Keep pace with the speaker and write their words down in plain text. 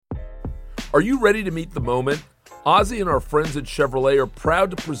Are you ready to meet the moment? Ozzy and our friends at Chevrolet are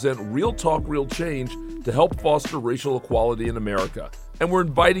proud to present Real Talk, Real Change to help foster racial equality in America. And we're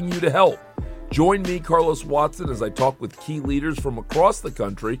inviting you to help. Join me, Carlos Watson, as I talk with key leaders from across the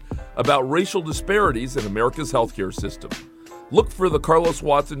country about racial disparities in America's healthcare system. Look for The Carlos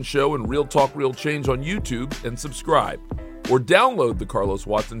Watson Show and Real Talk, Real Change on YouTube and subscribe. Or download The Carlos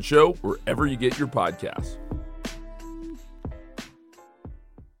Watson Show wherever you get your podcasts.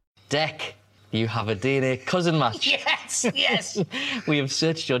 Deck, you have a DNA cousin match. Yes. We have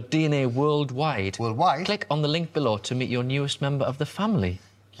searched your DNA worldwide. Worldwide? Click on the link below to meet your newest member of the family.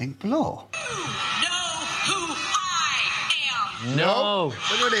 Link below. Know who I am. No. Look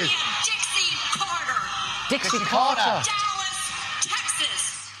who it is. Decxie Carter. Decxie Carter. Dallas,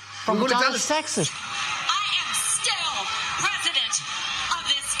 Texas. From We're going to Dallas, Texas. I am still president of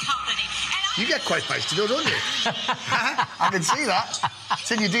this company. And You get quite feisty, don't you? I can see that. It's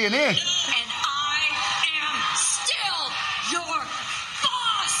in your DNA. And I am still your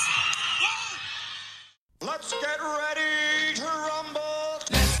boss. Let's get ready to rumble.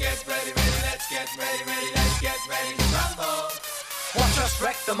 Let's get ready, let's get ready to rumble. Watch us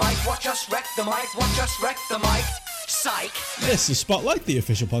wreck the mic, watch us wreck the mic, watch us wreck the mic. Psych. This is Spotlight, the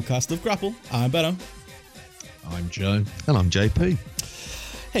official podcast of Grapple. I'm Benno. I'm Joe. And I'm JP.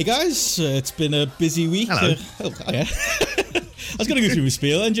 Hey guys, it's been a busy week. Hello. Yeah. I was going to go through a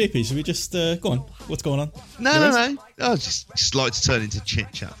spiel and JP, so we just go on. What's going on? No. I just like to turn into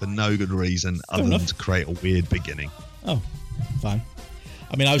chit chat for no good reason other enough. than to create a weird beginning. Oh, fine.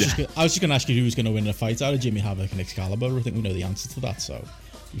 I mean, I was just going to ask you who was going to win the fight out of Jimmy Havoc and Excalibur. I think we know the answer to that, so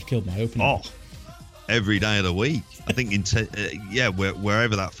you've killed my opening. Oh, every day of the week. I think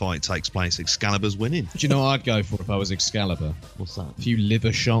wherever that fight takes place, Excalibur's winning. Do you know what I'd go for if I was Excalibur? What's that? A few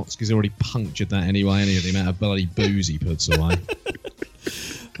liver shots, because he already punctured that anyway, any of the amount of bloody booze he puts away.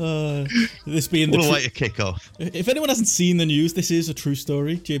 This being What a way to kick off. If anyone hasn't seen the news, this is a true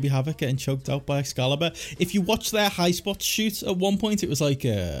story. JB Havoc getting choked out by Excalibur. If you watch their high spots shoot, at one point it was like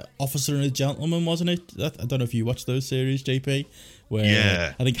Officer and a Gentleman, wasn't it? I don't know if you watched those series, JP,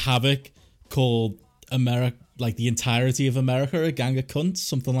 where I think Havoc called America, like the entirety of America, a gang of cunts,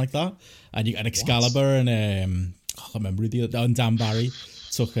 something like that. And you got Excalibur and I can't remember the other, and Dan Barry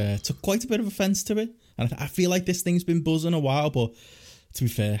took quite a bit of offence to it. And I feel like this thing's been buzzing a while, but to be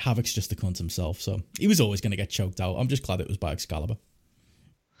fair, Havoc's just a cunt himself, so he was always going to get choked out. I'm just glad it was by Excalibur.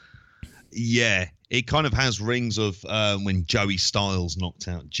 Yeah, it kind of has rings of when Joey Styles knocked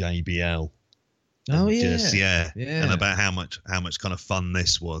out JBL. Oh yeah. And about how much kind of fun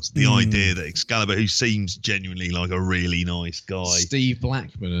this was. The idea that Excalibur, who seems genuinely like a really nice guy, Steve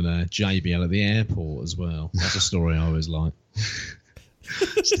Blackman and JBL at the airport as well. That's a story I always like.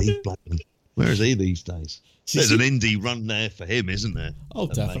 Steve Blackman, where is he these days? There's an indie run there for him, isn't there? Oh,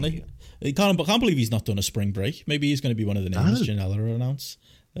 definitely. I can't believe he's not done a spring break. Maybe he's going to be one of the names Janela announced,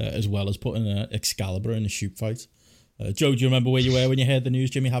 as well as putting Excalibur in a shoot fight. Joe, do you remember where you were when you heard the news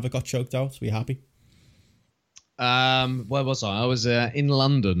Jimmy Havoc got choked out? Were you happy? Where was I? I was in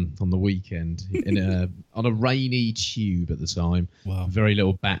London on the weekend on a rainy tube at the time. Wow. Very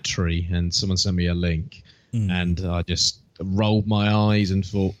little battery, and someone sent me a link, and I just rolled my eyes and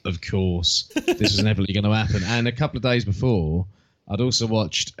thought, of course, this was inevitably going to happen. And a couple of days before, I'd also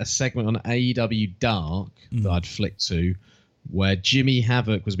watched a segment on AEW Dark that I'd flicked to, where Jimmy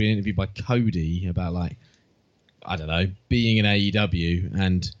Havoc was being interviewed by Cody about, like, I don't know, being in AEW,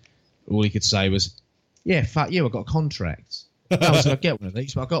 and all he could say was, yeah, fuck you, I got a contract. I was going to get one of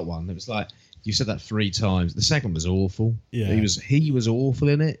these, but I got one. It was like, you said that 3 times. The segment was awful. Yeah. He was awful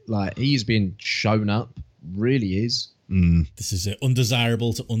in it. Like, he's been shown up, really is. This is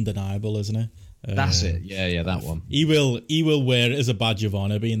undesirable to undeniable, isn't it? That's it. Yeah, that one. He will wear it as a badge of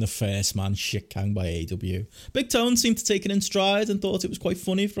honour, being the first man shit canned by AEW. Big Tone seemed to take it in stride and thought it was quite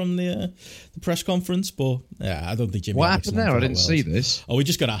funny from the press conference, but yeah, I don't think Jimmy. What happened there? I didn't see this. Oh, we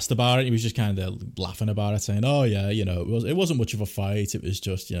just got asked about it. He was just kind of laughing about it, saying, "Oh yeah, it wasn't much of a fight. It was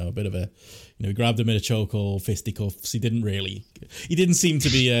just a bit of a, he grabbed him in a chokehold, fisticuffs. He didn't seem to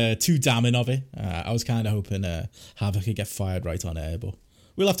be too damning of it. I was kind of hoping Havoc could get fired right on air, but."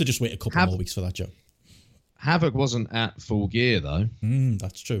 We'll have to just wait a couple more weeks for that, Joe. Havoc wasn't at Full Gear, though.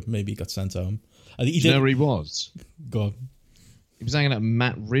 That's true. Maybe he got sent home. I think Do you know where he was? Go on. He was hanging out with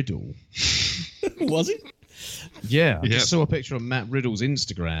Matt Riddle. Was he? Yeah. I just saw a picture on Matt Riddle's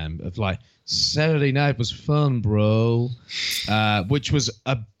Instagram of, like, Saturday night was fun, bro. Which was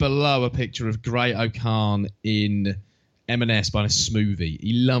below a picture of Great O'Khan in M&S buying a smoothie.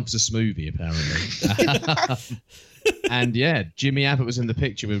 He loves a smoothie, apparently. And yeah, Jimmy Abbott was in the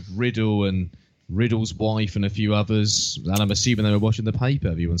picture with Riddle and Riddle's wife and a few others. And I'm assuming they were watching the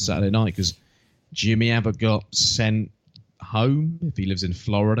pay-per-view on Saturday night because Jimmy Abbott got sent home if he lives in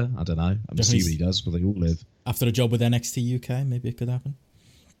Florida. I don't know. I'm assuming he does, but they all live. After a job with NXT UK, maybe it could happen.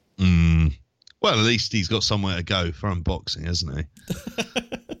 Well, at least he's got somewhere to go for unboxing, hasn't he?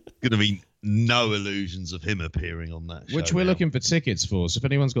 Going to be no illusions of him appearing on that show. Which we're looking for tickets for. So if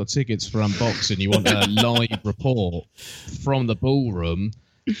anyone's got tickets for unboxing, you want a live report from the ballroom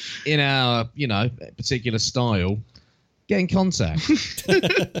in our, particular style, get in contact.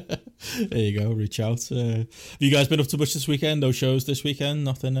 There you go. Reach out. Have you guys been up to much this weekend? No shows this weekend?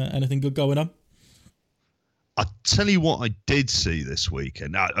 Nothing? Anything good going on? I'll tell you what I did see this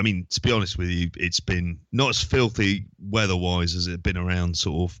weekend. I mean, to be honest with you, it's been not as filthy weather-wise as it's been around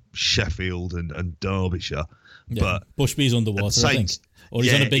sort of Sheffield and Derbyshire. Yeah, but Bushby's underwater, I think. Or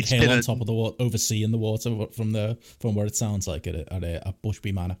he's on a big hill on top of the water, overseeing the water from where it sounds like it at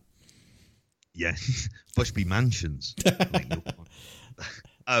Bushby Manor. Yeah, Bushby Mansions.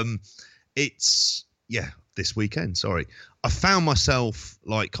 It's this weekend. Sorry, I found myself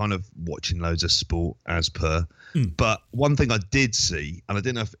like kind of watching loads of sport as per. But one thing I did see, and I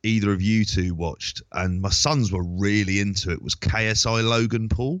didn't know if either of you two watched, and my sons were really into it, was KSI Logan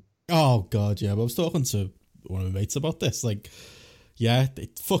Paul. Oh God, yeah. But I was talking to one of my mates about this. Like, yeah,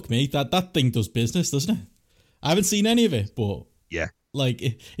 fuck me, that thing does business, doesn't it? I haven't seen any of it, but yeah. Like,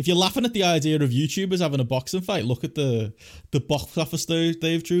 if you're laughing at the idea of YouTubers having a boxing fight, look at the box office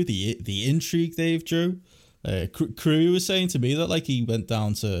they've drew, the intrigue they've drew. Crew was saying to me that like he went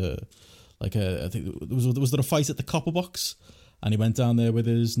down to like I think was there a fight at the Copper Box, and he went down there with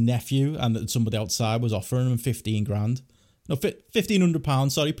his nephew, and somebody outside was offering him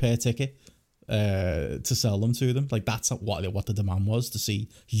 £1,500, sorry, per ticket to sell them to them. Like that's what the demand was, to see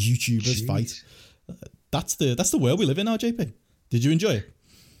YouTubers fight. That's the world we live in now, JP. Did you enjoy it?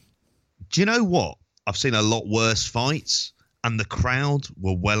 Do you know what? I've seen a lot worse fights, and the crowd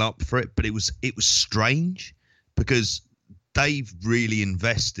were well up for it, but it was strange because they've really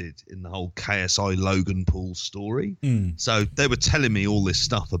invested in the whole KSI Logan Paul story. So they were telling me all this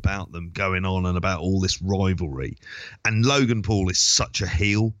stuff about them going on and about all this rivalry. And Logan Paul is such a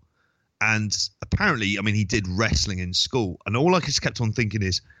heel. And apparently, I mean, he did wrestling in school. And all I just kept on thinking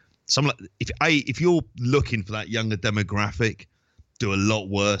is, if you're looking for that younger demographic, do a lot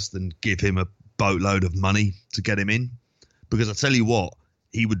worse than give him a boatload of money to get him in. Because I tell you what,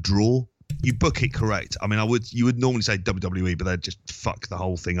 he would draw. You book it correct. I mean, you would normally say WWE, but they'd just fuck the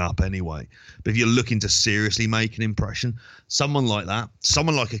whole thing up anyway. But if you're looking to seriously make an impression, someone like that,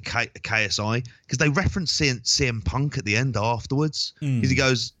 someone like a KSI, because they reference CM Punk at the end afterwards, because he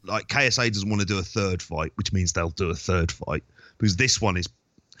goes like, KSI doesn't want to do a third fight, which means they'll do a third fight, because this one is,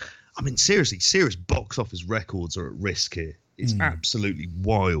 I mean, seriously, serious box office records are at risk here. It's absolutely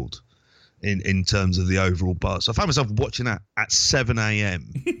wild. In terms of the overall buzz. I found myself watching that at 7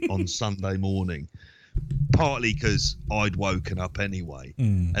 a.m. on Sunday morning, partly because I'd woken up anyway.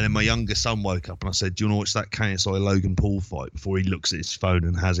 And then my younger son woke up and I said, do you want to watch that KSI Logan Paul fight, before he looks at his phone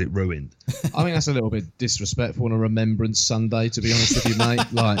and has it ruined? I think that's a little bit disrespectful on a Remembrance Sunday, to be honest with you, mate.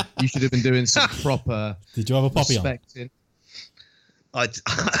 Like, you should have been doing some proper Did you have a poppy respecting. I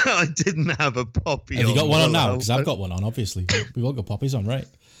didn't have a poppy on. Have you got one on now? Because I've got one on, obviously. We've all got poppies on, right?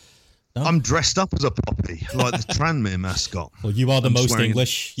 No? I'm dressed up as a poppy, like the Tranmere mascot. Well, you are the most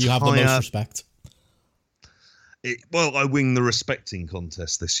English. You have the most respect. I win the respecting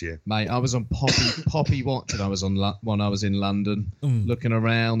contest this year, mate. I was on poppy watch, and I was on when I was in London, looking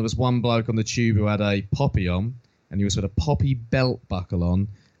around. There was one bloke on the tube who had a poppy on, and he was with a poppy belt buckle on,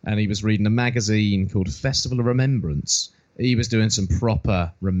 and he was reading a magazine called Festival of Remembrance. He was doing some proper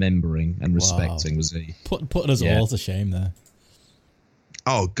remembering and respecting, was he? Putting us all to shame there.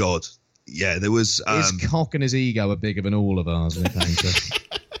 Oh God. Yeah, there was... his cock and his ego are bigger than all of ours when it came to,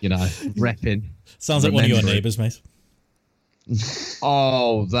 repping. Sounds like one of your neighbours, mate.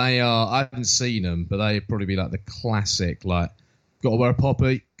 Oh, they are... I haven't seen them, but they'd probably be like the classic, like, got to wear a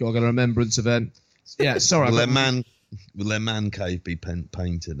poppy, got to go to a remembrance event. Yeah, sorry. Will their man cave be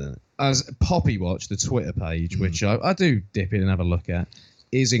painted in it? As Poppy Watch, the Twitter page, which I do dip in and have a look at,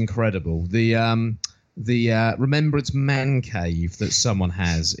 is incredible. The Remembrance Man Cave that someone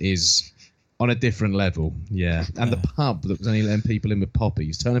has is on a different level, yeah. And the pub that was only letting people in with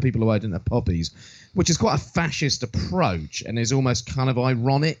poppies, turning people away didn't have poppies, which is quite a fascist approach and is almost kind of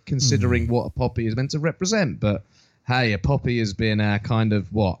ironic considering what a poppy is meant to represent. But hey, a poppy has been kind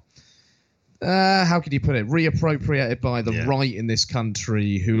of what? How could you put it? Reappropriated by the right in this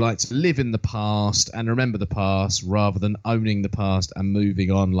country who like to live in the past and remember the past rather than owning the past and moving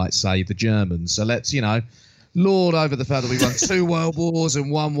on, like, say, the Germans. So let's, lord over the fact that we won 2 World Wars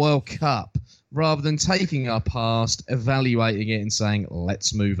and 1 World Cup. rather than taking our past, evaluating it and saying,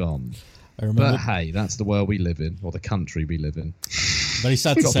 let's move on. I remember, but hey, that's the world we live in, or the country we live in. Very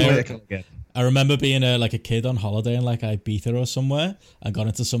sad to say. Political again. I remember being a kid on holiday in like Ibiza or somewhere and got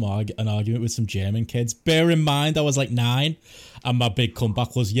into an argument with some German kids. Bear in mind, I was like 9, and my big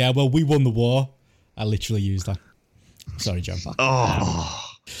comeback was, "Yeah, well, we won the war." I literally used that. Sorry, John. Oh,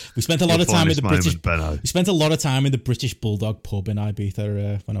 we spent a lot of time in the British. Benno. We spent a lot of time in the British Bulldog pub in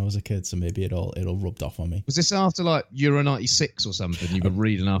Ibiza when I was a kid, so maybe it all rubbed off on me. Was this after like Euro '96 or something? You were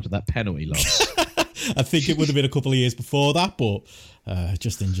reading after that penalty loss. I think it would have been a couple of years before that, but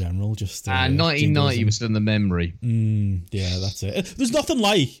just in general, 1990 was still in the memory. Yeah, that's it. There's nothing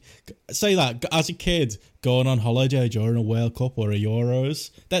like, say that, as a kid, going on holiday during a World Cup or a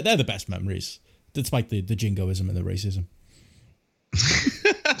Euros. They're the best memories, despite the jingoism and the racism.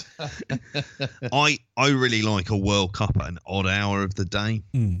 I really like a World Cup at an odd hour of the day.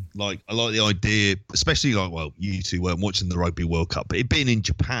 Like, I like the idea, especially like, well, you two weren't watching the Rugby World Cup, but it being in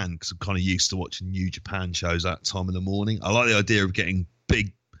Japan, because I'm kind of used to watching New Japan shows at that time in the morning. I like the idea of getting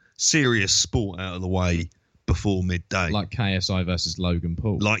big, serious sport out of the way before midday. Like KSI versus Logan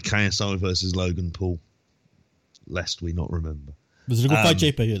Paul. Lest we not remember. Was it a good fight,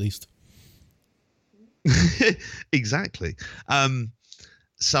 JP, at least? Exactly.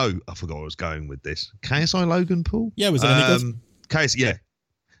 So I forgot where I was going with this. KSI Logan Paul? Yeah, was it any good? KSI, yeah.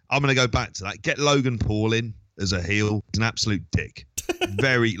 I'm going to go back to that. Get Logan Paul in as a heel. He's an absolute dick.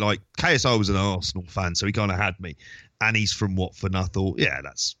 Very, like, KSI was an Arsenal fan, so he kind of had me. And he's from Watford, and I thought, yeah,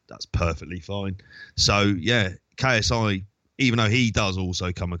 that's perfectly fine. So, yeah, KSI, even though he does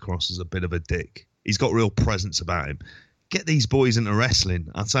also come across as a bit of a dick, he's got real presence about him. Get these boys into wrestling.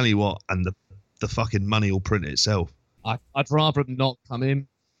 I'll tell you what, and the fucking money will print itself. I'd rather them not come in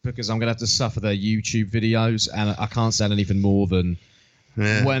because I'm going to have to suffer their YouTube videos, and I can't stand anything more than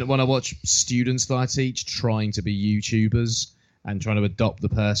when I watch students that I teach trying to be YouTubers and trying to adopt the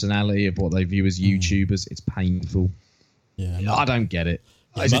personality of what they view as YouTubers. It's painful. Yeah, I don't get it.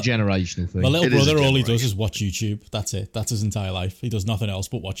 It's a generational thing. My little brother, all he does is watch YouTube. That's it. That's his entire life. He does nothing else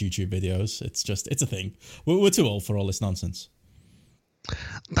but watch YouTube videos. It's a thing. We're too old for all this nonsense.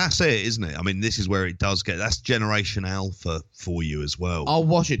 That's it, isn't it? I mean, this is where it does get. That's Generation Alpha for you as well. I'll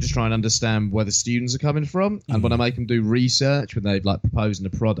watch it to try and understand where the students are coming from, and when I make them do research, when they've like proposing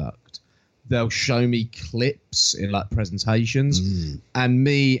a product, they'll show me clips in like presentations, and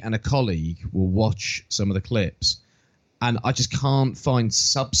me and a colleague will watch some of the clips, and I just can't find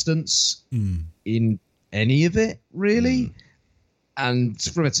substance in any of it really. And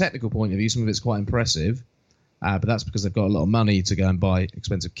from a technical point of view, some of it's quite impressive. But that's because they've got a lot of money to go and buy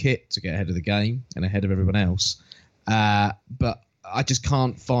expensive kit to get ahead of the game and ahead of everyone else. But I just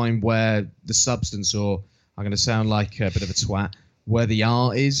can't find where the substance, or I'm going to sound like a bit of a twat, where the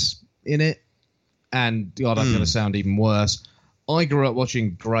art is in it. And God, I'm going to sound even worse. I grew up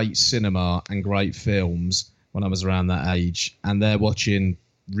watching great cinema and great films when I was around that age, and they're watching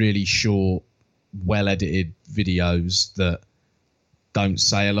really short, well-edited videos that don't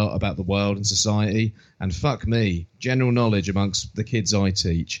say a lot about the world and society. And fuck me, general knowledge amongst the kids I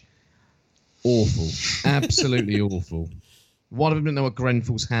teach, awful. Absolutely awful. One of them didn't know what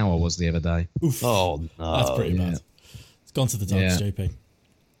Grenfell's Tower was the other day. Oof. Oh, no. That's pretty bad. It's gone to the dogs, JP.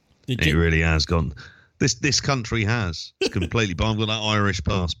 It really has gone. This country has. It's completely. But I've got that Irish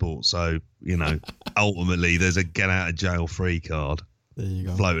passport, so, you know, ultimately there's a get out of jail free card there you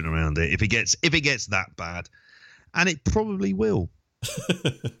go. Floating around it. If it gets that bad, and it probably will.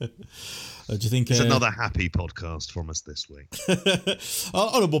 Do you think it's another happy podcast from us this week?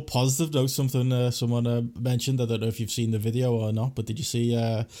 On a more positive note, something someone mentioned. I don't know if you've seen the video or not, but did you see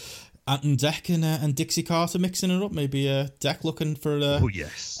Ant Deck and Dixie Carter mixing it up? Maybe Deck looking for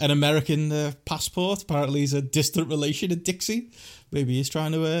an American passport. Apparently, he's a distant relation of Dixie. Maybe he's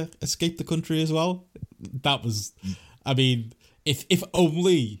trying to escape the country as well. That was, I mean, if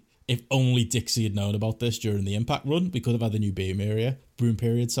only Dixie had known about this during the Impact run, we could have had the new Broom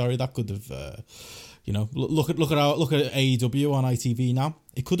period. That could have, look at AEW on ITV now.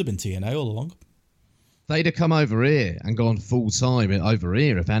 It could have been TNA all along. They'd have come over here and gone full time over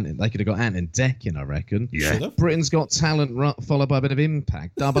here if they could have got Ant and Deck in, I reckon. Yeah. Britain's Got Talent followed by a bit of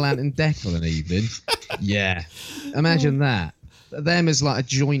Impact. Double Ant and Deck on an evening. Yeah. Imagine that. Them as like a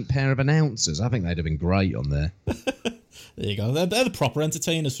joint pair of announcers. I think they'd have been great on there. There you go. They're the proper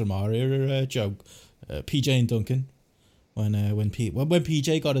entertainers from our era, Joe. PJ and Duncan. When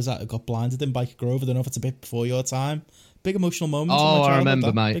PJ got blinded in Biker Grove, I don't know if it's a bit before your time. Big emotional moment. Oh, I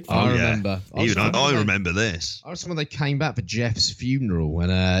remember, mate. I remember. I remember this. I was when they came back for Jeff's funeral,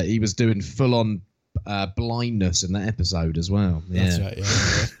 and he was doing full-on blindness in that episode as well. Yeah. That's right,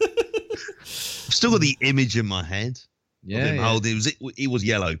 yeah. still got the image in my head. Yeah, It was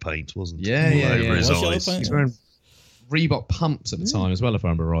yellow paint, wasn't it? Yeah, yeah, Over yeah. his It was eyes. yellow paint. He's wearing Reebok pumps at the time as well, if I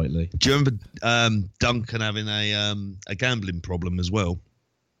remember rightly. Do you remember Duncan having a gambling problem as well?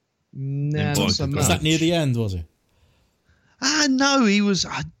 Nah, not so much. Was that near the end, was it? No, he was.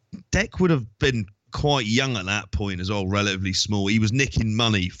 Deck would have been quite young at that point as well, relatively small. He was nicking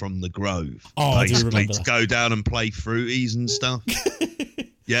money from the Grove, I do basically, remember to that. go down and play fruities and stuff.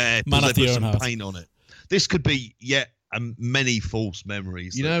 Yeah, Man because after they your put own some heart. paint on it. This could be many false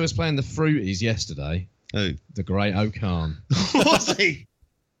memories. You know, I was playing the Fruities yesterday. Who? The great Okan. Was he?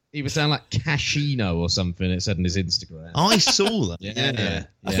 He was sounding like Casino or something, it said on his Instagram. I saw that. Yeah.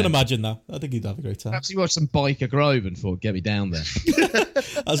 I can imagine that. I think he'd have a great time. Perhaps he watched some Biker Grove and thought, get me down there.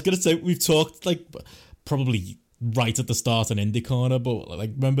 I was going to say, we've talked, like, probably right at the start on Indie Corner, but,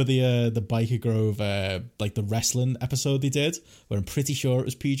 like, remember the Biker Grove, like, the wrestling episode they did? Where I'm pretty sure it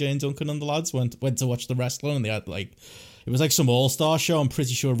was PJ and Duncan and the lads went to watch the wrestling, and they had, like, it was like some all-star show. I'm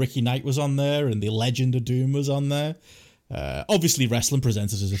pretty sure Ricky Knight was on there, and the Legend of Doom was on there. Obviously, wrestling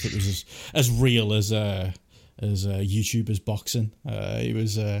presenters as if it was as real as YouTubers boxing. It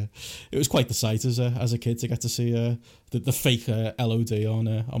was quite the sight as a kid to get to see the fake LOD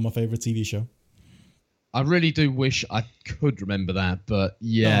on my favourite TV show. I really do wish I could remember that, but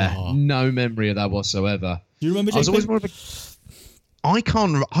no memory of that whatsoever. Do you remember? I was always more of a... I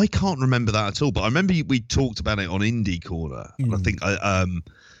can't remember that at all. But I remember we talked about it on Indie Corner. And I think I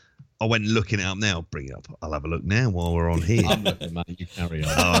went looking it up now. Bring it up. I'll have a look now while we're on here. I'm looking, mate. You carry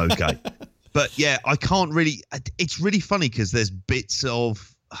on. Oh, okay. But yeah, I can't really. It's really funny because there's bits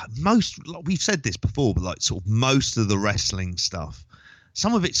of we've said this before, but like sort of most of the wrestling stuff.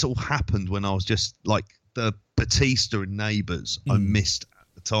 Some of it sort of happened when I was just like the Batista and Neighbours. I missed at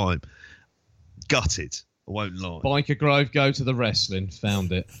the time. Gutted. I won't lie. Biker Grove, go to the wrestling.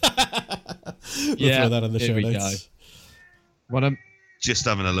 Found it. We'll throw that in the show notes. Just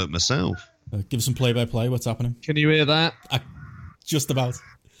having a look myself. Give us some play-by-play. What's happening? Can you hear that? Just about.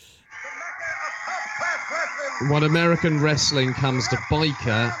 When American wrestling comes to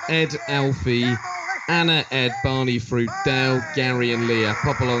Biker, Ed, Alfie, Anna, Ed, Barney, Fruit, Dale, Gary and Leah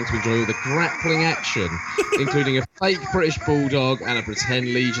pop along to enjoy all the grappling action, including a fake British Bulldog and a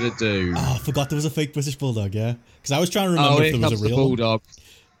pretend Legion of Doom. Oh, I forgot there was a fake British Bulldog, yeah? Because I was trying to remember if there was a real Bulldog.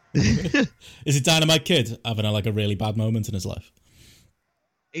 Is it Dynamite Kid having a really bad moment in his life?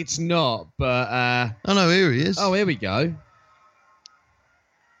 It's not, but... Oh, no, here he is. Oh, here we go.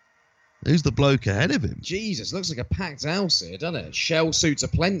 Who's the bloke ahead of him? Jesus, looks like a packed house here, doesn't it? Shell suits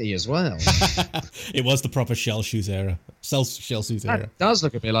aplenty as well. It was the proper shell suit era. Shell suit era. That does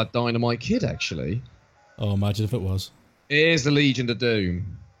look a bit like Dynamite Kid, actually. Oh, imagine if it was. Here's the Legion of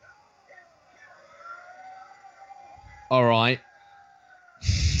Doom. All right.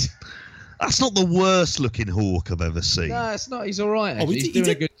 That's not the worst looking Hawk I've ever seen. No, it's not. He's all right, actually. He's doing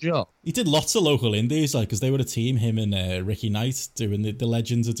a good job. He did lots of local indies, because they were a team, him and Ricky Knight, doing the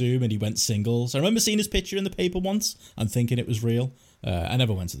Legends of Doom, and he went singles. I remember seeing his picture in the paper once and thinking it was real. I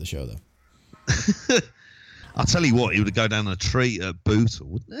never went to the show, though. I'll tell you what, he would go down a treat at Bootle,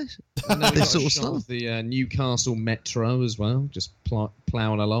 wouldn't he? And then we This got sort a of shot stuff. of the Newcastle Metro as well, just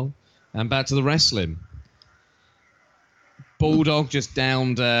ploughing along. And back to the wrestling. Bulldog just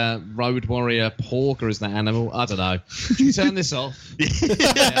downed Road Warrior Pork, or is that animal? I don't know. Should we turn this off?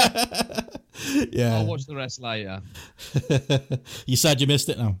 Yeah. I'll watch the rest later. You said you missed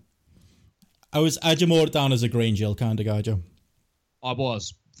it now. I had you more down as a Grange Hill kind of guy, Joe. I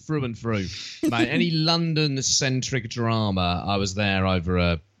was, through and through. Mate, any London-centric drama, I was there over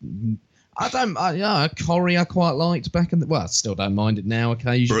a... Corrie I quite liked back in the... Well, I still don't mind it now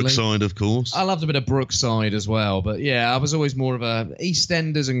occasionally. Brookside, of course. I loved a bit of Brookside as well, but yeah, I was always more of a...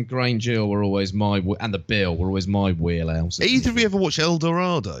 EastEnders and Grange Hill were always my... And the Bill were always my wheelhouse. Either of you ever watch El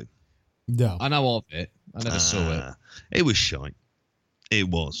Dorado? No. I know of it. I never saw it. It was shite. It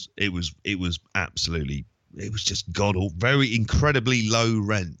was absolutely... It was just god-awful. Very incredibly low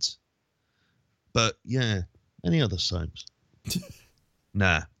rent. But, yeah. Any other soaps?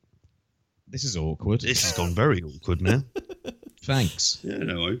 Nah. This is awkward. This has gone very awkward now. Thanks. Yeah,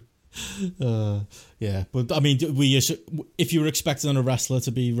 no. Yeah, but I mean, if you were expecting a wrestler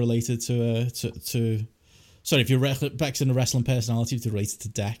to be related if you're expecting a wrestling personality to be related to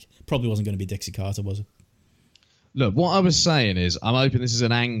Deck, probably wasn't going to be Dixie Carter, was it? Look, what I was saying is, I'm hoping this is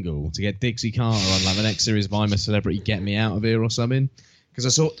an angle to get Dixie Carter on like the next series of I'm a Celebrity, Get Me Out of Here or something. Because I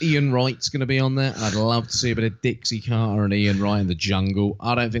saw Ian Wright's going to be on there, and I'd love to see a bit of Dixie Carter and Ian Wright in the jungle.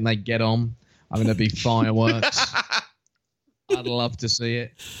 I don't think they get on. I mean, there'd be fireworks. I'd love to see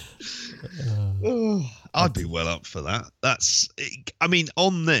it. I'd be well up for that. I mean,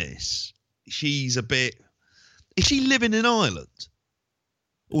 on this, she's a bit. Is she living in Ireland?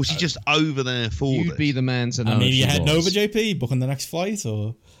 Or is she just over there for You'd this? be the man to know. I mean, if you she heading was. over, JP, booking the next flight,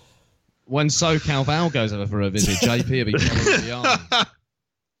 or When SoCal Val goes over for a visit, JP will be following the arm.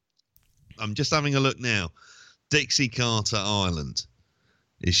 I'm just having a look now. Dixie Carter, Ireland.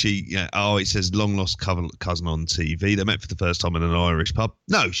 Is she? Yeah. Oh, it says long lost cousin on TV. They met for the first time in an Irish pub.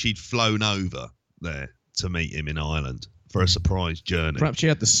 No, she'd flown over there to meet him in Ireland for a surprise journey. Perhaps she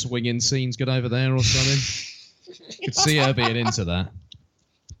had the swinging scenes good over there or something. Could see her being into that.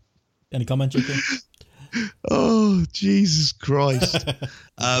 any comment, JP? Oh, Jesus Christ.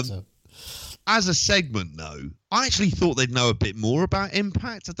 So, As a segment, though, I actually thought they'd know a bit more about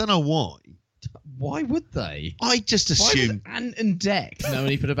Impact. I don't know why. Why would they? I just Why assumed. would Ant and Deck know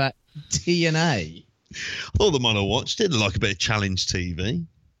anything about TNA? I thought they might have watched it. They like a bit of challenge TV.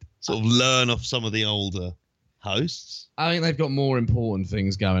 Sort of learn off some of the older hosts. I think they've got more important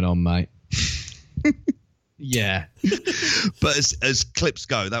things going on, mate. Yeah. But as clips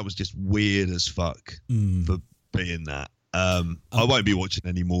go, that was just weird as fuck for being that. I won't be watching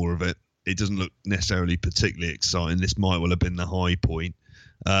any more of it. It doesn't look necessarily particularly exciting. This might well have been the high point.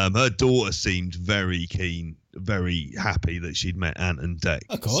 Her daughter seemed very keen, very happy that she'd met Ant and Deck.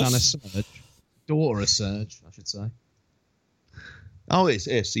 of course. Son of Surge. Daughter of Surge, I should say. Oh,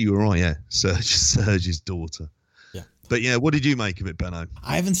 it's you were right, yeah. Surge's daughter. Yeah. But yeah, what did you make of it, Benno?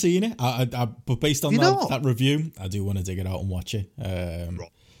 I haven't seen it, but based on that review, I do want to dig it out and watch it.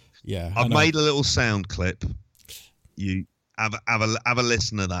 Yeah, I've made a little sound clip. You have a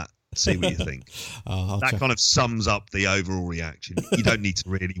listen to that. See what you think. That kind of sums up the overall reaction. You don't need to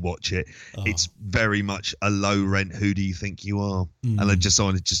really watch it. It's very much a low rent. Who do you think you are? And they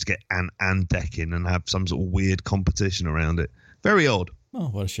decided just to get Ant and Deck in and have some sort of weird competition around it. Very odd. Oh,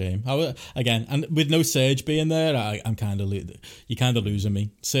 what a shame. Again, and with no Surge being there, I'm kind of you're kind of losing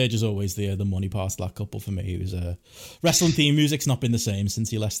me. Surge is always the money past that couple for me. It was wrestling theme music's not been the same since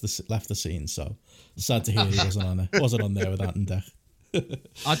he left the scene. So sad to hear he wasn't on there with Ant and Deck.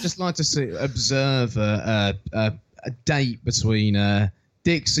 I'd just like to observe a date between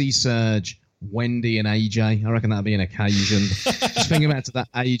Dixie, Surge, Wendy, and AJ. I reckon that'd be an occasion. Just thinking back to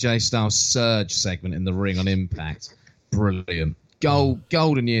that AJ style Surge segment in the ring on Impact. Brilliant.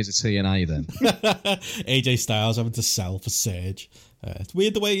 Golden years of TNA then. AJ Styles having to sell for Surge. It's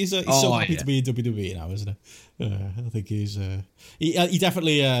weird the way he's so happy to be in WWE now, isn't it? I think he's he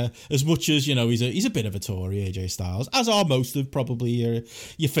definitely as much as he's a bit of a Tory, AJ Styles, as are most of probably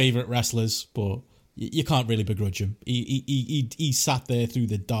your favourite wrestlers, but you can't really begrudge him. He sat there through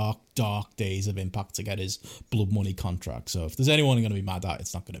the dark days of Impact to get his blood money contract. So if there's anyone going to be mad at,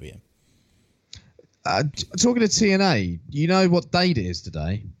 it's not going to be him. Talking to TNA, you know what date it is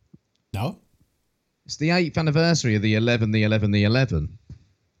today? No. It's the 8th anniversary of the 11, the 11, the 11.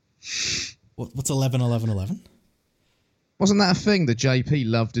 What's 11, 11, 11? Wasn't that a thing that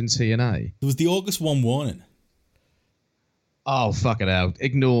JP loved in TNA? There was the August 1 warning. Oh, fuck it out.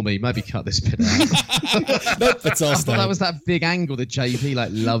 Ignore me. Maybe cut this bit out. Nope, it's all that was that big angle that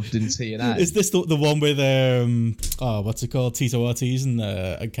JP loved in TNA. Is this the one with what's it called, Tito Ortiz and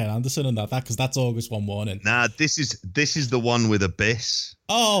Ken Anderson and that? Because that's August 1 warning. Nah, this is the one with Abyss.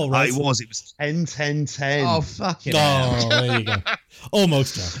 Oh, right. It was 10, 10, 10. Oh, fuck it. Oh, there you go.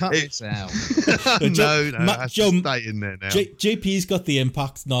 Almost, Joe. Cut this out. No, has Joe, to stay in there now. JP's got the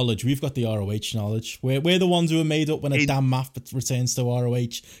Impact knowledge. We've got the ROH knowledge. We're the ones who are made up when a damn math returns to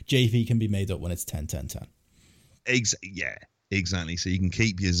ROH. JP can be made up when it's 10, 10, 10. Yeah, exactly. So you can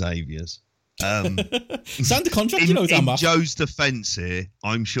keep your Xaviers. Signed the contract, in Dan Maff. Joe's defence here,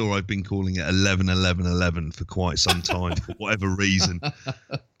 I'm sure I've been calling it 11, 11, 11 for quite some time for whatever reason.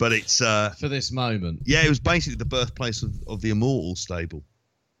 But it's for this moment. Yeah, it was basically the birthplace of the Immortal stable,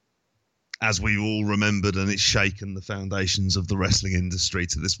 as we've all remembered, and it's shaken the foundations of the wrestling industry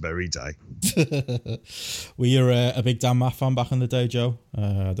to this very day. Were you a big Dan Maff fan back in the day, Joe?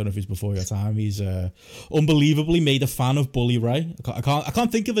 I don't know if he's before your time. He's unbelievably made a fan of Bully Ray. I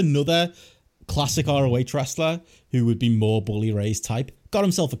can't think of another classic ROH wrestler who would be more Bully Ray's type. Got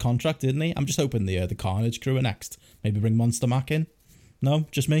himself a contract, didn't he? I'm just hoping the Carnage crew are next. Maybe bring Monster Mac in. No,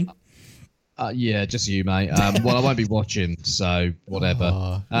 just me. Yeah, just you, mate. Well, I won't be watching, so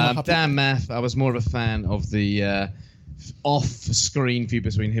whatever. Dan Maff, I was more of a fan of the off-screen view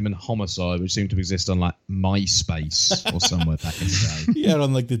between him and Homicide, which seemed to exist on like MySpace or somewhere back in the day. Yeah,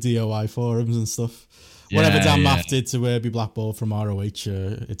 on like the DOI forums and stuff. Yeah, Whatever Dan Maff did to be blackballed from ROH,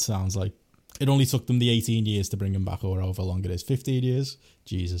 it sounds like. It only took them the 18 years to bring him back, or however long it is. 15 years?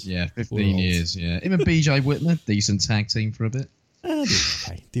 Jesus. Yeah, 15 years, yeah. Him and BJ Whitmer, decent tag team for a bit.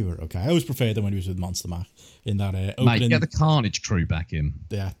 They were okay. I always preferred them when he was with Monster Mac in that opening. Mate, get the Carnage crew back in.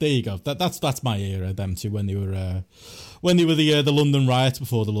 Yeah, there you go. That's my era. Them two when they were the London Riots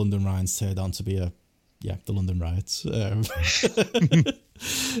before the London Riots turned out to be the London Riots. The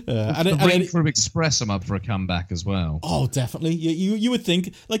Ring Crew Express them up for a comeback as well. Oh, definitely. You would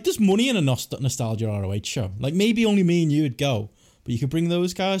think like there's money in a nostalgia ROH show. Like maybe only me and you would go, but you could bring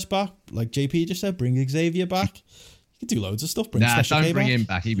those guys back. Like JP just said, bring Xavier back. You could do loads of stuff. Don't bring him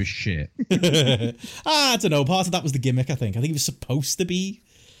back. He was shit. I don't know. Part of that was the gimmick, I think. I think he was supposed to be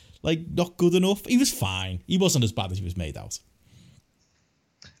like not good enough. He was fine. He wasn't as bad as he was made out.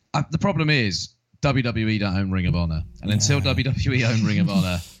 The problem is WWE don't own Ring of Honor. And until WWE own Ring of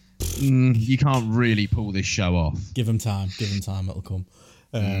Honor, you can't really pull this show off. Give him time. It'll come.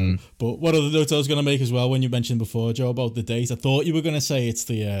 But one of the notes I was going to make as well, when you mentioned before, Joe, about the date, I thought you were going to say it's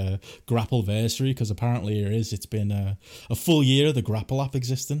the Grappleversary, because apparently it is. It's been a full year of the Grapple app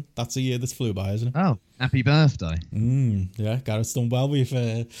existing. That's a year that's flew by, isn't it? Oh, happy birthday. Yeah, Garrett's done well. We've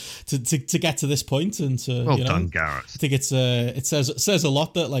to get to this point, and done, Garrett. I think it says a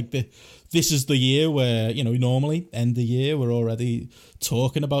lot that like this is the year where, normally end the year we're already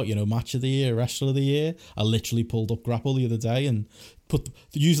talking about, match of the year, wrestler of the year. I literally pulled up Grapple the other day and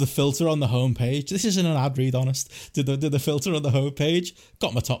use the filter on the homepage. This isn't an ad read, honest. Did the filter on the homepage,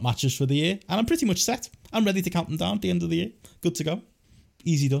 got my top matches for the year, and I'm pretty much set. I'm ready to count them down at the end of the year. Good to go.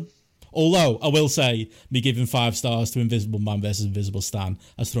 Easy done. Although, I will say, me giving 5 stars to Invisible Man versus Invisible Stan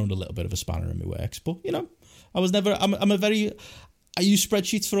has thrown a little bit of a spanner in my works. But, I use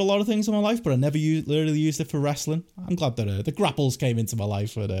spreadsheets for a lot of things in my life, but I never literally used it for wrestling. I'm glad that the grapples came into my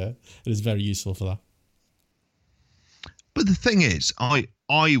life, and it is very useful for that. But the thing is, I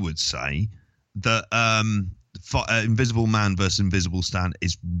would say that Invisible Man versus Invisible Stan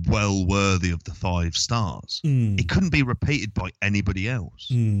is well worthy of the 5 stars. It couldn't be repeated by anybody else.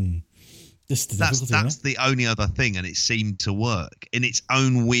 That's the only other thing, and it seemed to work in its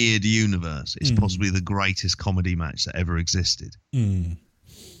own weird universe. It's possibly the greatest comedy match that ever existed. Yeah,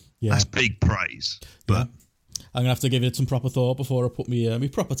 that's big praise. But I'm gonna have to give it some proper thought before I put me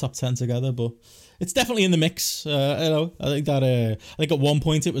proper top 10 together. But it's definitely in the mix. I think at one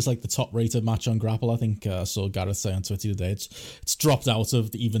point it was like the top rated match on Grapple. I think I saw Gareth say on Twitter today it's dropped out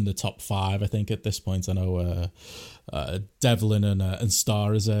of even the top 5. I think at this point I know Devlin and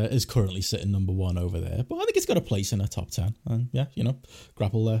Star is currently sitting number 1 over there. But I think it's got a place in a top 10. And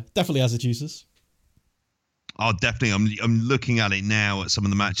Grapple definitely has its uses. Oh, definitely. I'm looking at it now at some of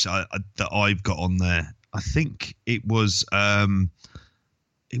the matches that I've got on there. I think it was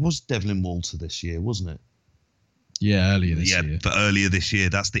Devlin Walter this year, wasn't it? Yeah, earlier this year. Yeah, but earlier this year,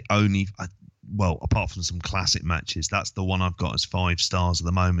 that's the only. Apart from some classic matches, that's the one I've got as 5 stars at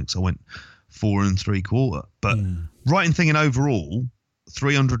the moment. So I went 4 3/4. But right in thinking overall,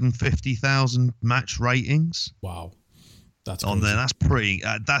 350,000 match ratings. Wow, that's on crazy. there. That's pretty.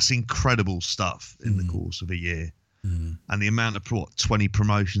 That's incredible stuff in the course of a year. And the amount of 20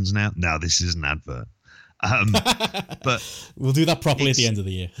 promotions now. Now this is an advert. But we'll do that properly at the end of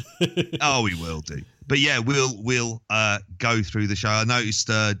the year. Oh, we will do. But yeah, we'll go through the show. I noticed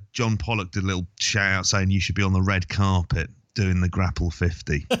John Pollock did a little shout out saying you should be on the red carpet doing the Grapple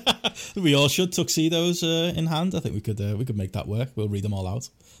 50. We all should, tuxedos in hand. I think we could make that work. We'll read them all out.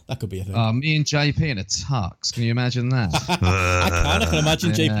 That could be a thing. Me and JP in a tux. Can you imagine that? I can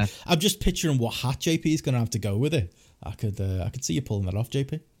imagine JP. I'm just picturing what hat JP is going to have to go with it. I could see you pulling that off,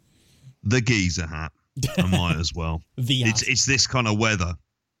 JP. The geezer hat. I might as well. It's this kind of weather.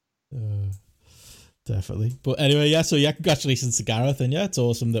 Definitely. But anyway, congratulations to Gareth, and it's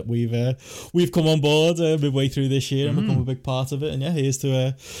awesome that we've come on board midway through this year and become a big part of it. And here's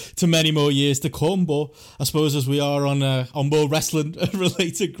to many more years to come. But I suppose as we are on more wrestling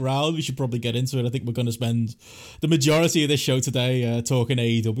related ground, we should probably get into it. I think we're going to spend the majority of this show today talking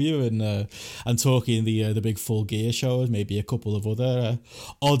AEW and talking the big Full Gear shows, maybe a couple of other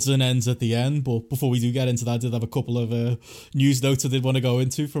odds and ends at the end. But before we do get into that, I did have a couple of news notes I did want to go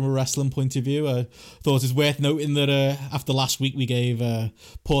into from a wrestling point of view. Thought it's worth noting that after last week we gave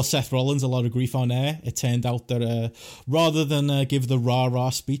poor Seth Rollins a lot of grief on air. It turned out that rather than give the rah-rah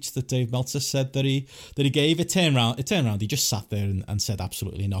speech that Dave Meltzer said that he gave, it turned around. He just sat there and said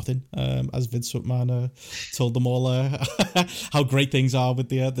absolutely nothing. As Vince McMahon told them all how great things are with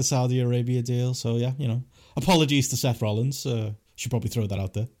the Saudi Arabia deal. So apologies to Seth Rollins. Should probably throw that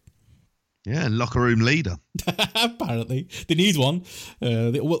out there. Yeah, locker room leader. Apparently. They need one.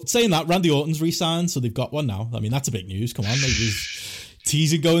 Saying that, Randy Orton's re-signed, so they've got one now. I mean, that's a big news. Come on.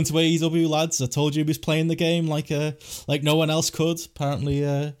 teasing going to AEW, lads. I told you he was playing the game like no one else could. Apparently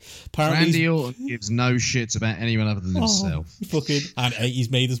Randy Orton gives no shits about anyone other than himself. And he's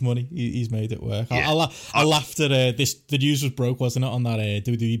made his money. He's made it work. Yeah. I laughed at this. The news was broke, wasn't it, on that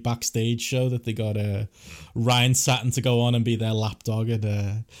WWE backstage show that they got Ryan Satin to go on and be their lapdog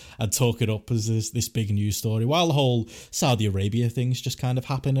and talk it up as this big news story, while the whole Saudi Arabia thing's just kind of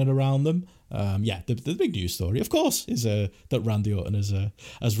happening around them. The big news story, of course, is that Randy Orton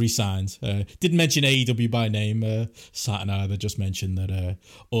has re-signed. Didn't mention AEW by name. Satin either, just mentioned that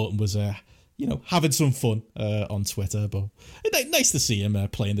Orton was having some fun on Twitter. But nice to see him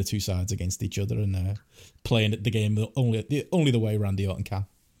playing the two sides against each other and playing the game only the way Randy Orton can.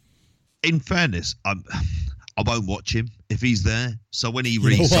 In fairness, I won't watch him if he's there. So when he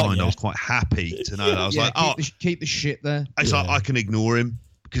re-signed, I was quite happy to know that. I was keep the shit there. It's like I can ignore him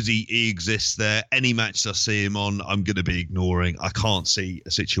because he exists there. Any match I see him on, I'm going to be ignoring. I can't see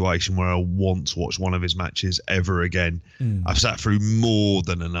a situation where I want to watch one of his matches ever again. I've sat through more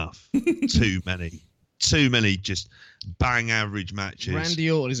than enough. Too many just bang average matches. Randy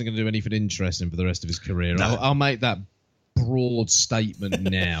Orton isn't going to do anything interesting for the rest of his career. No. I'll make that broad statement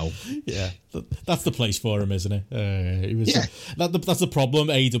now. Yeah, that's the place for him, isn't it? That's the problem.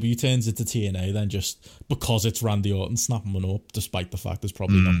 AEW turns into TNA then just because it's Randy Orton snapping one up, despite the fact there's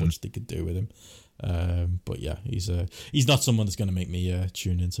probably not much they could do with him. But yeah, he's not someone that's going to make me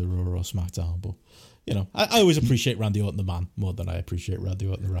tune into Raw or SmackDown. But I always appreciate Randy Orton the man more than I appreciate Randy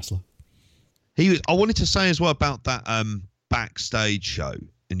Orton the wrestler. I wanted to say as well about that backstage show,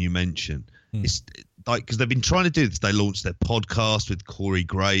 and you mentioned it's like because they've been trying to do this. They launched their podcast with Corey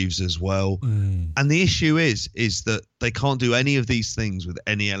Graves as well, and the issue is that they can't do any of these things with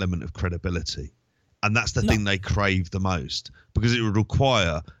any element of credibility, and that's the thing they crave the most, because it would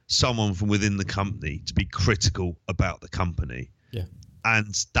require someone from within the company to be critical about the company. Yeah.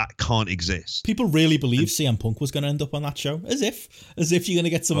 And that can't exist. People really believe CM Punk was going to end up on that show, as if you're going to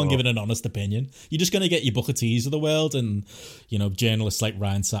get someone giving an honest opinion. You're just going to get your Booker T's of the world and journalists like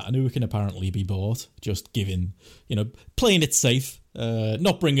Ryan Satin, who can apparently be bought, just giving playing it safe,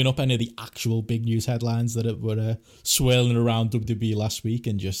 not bringing up any of the actual big news headlines that were swirling around WWE last week,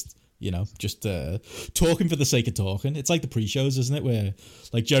 and just talking for the sake of talking. It's like the pre-shows, isn't it, where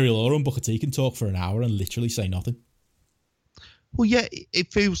like Jerry Lawler and Booker T can talk for an hour and literally say nothing. Well, yeah,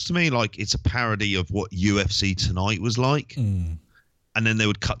 it feels to me like it's a parody of what UFC Tonight was like. And then they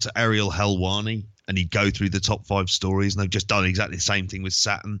would cut to Ariel Helwani and he'd go through the top 5 stories, and they've just done exactly the same thing with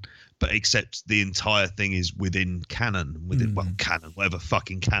Saturn, but except the entire thing is within canon, canon, whatever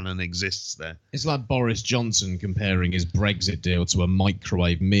fucking canon exists there. It's like Boris Johnson comparing his Brexit deal to a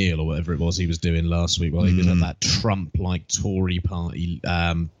microwave meal or whatever it was he was doing last week while he was at that Trump-like Tory party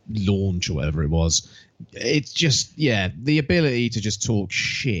launch or whatever it was. It's just, the ability to just talk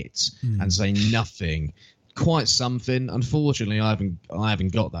shit and say nothing, quite something. Unfortunately, I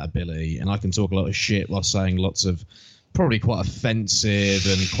haven't got that ability, and I can talk a lot of shit while saying lots of probably quite offensive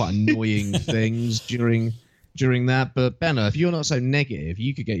and quite annoying things during that. But Benno, if you're not so negative,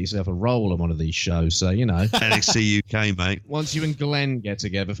 you could get yourself a role on one of these shows. So NXT UK, mate. Once you and Glenn get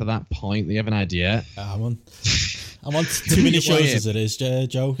together for that pint that you haven't had yet. I'm on too many shows as it is,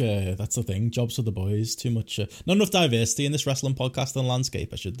 Joe. That's the thing. Jobs for the boys. Too much. Not enough diversity in this wrestling podcasting landscape.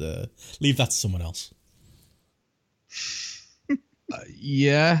 I should leave that to someone else.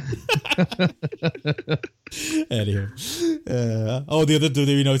 Yeah. Anyway. The other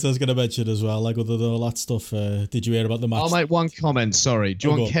WWE note I was going to mention as well, like other than all that stuff, did you hear about the match? I'll make one comment, sorry. Do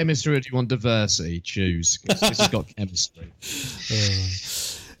you want chemistry or do you want diversity? Choose. This has got chemistry.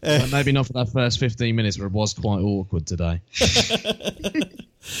 Maybe not for that first 15 minutes, but it was quite awkward today.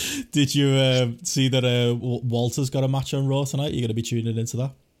 Did you see that Walter's got a match on Raw tonight? You're going to be tuning into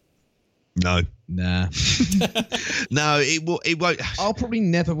that? No. Nah. No, it won't. I'll probably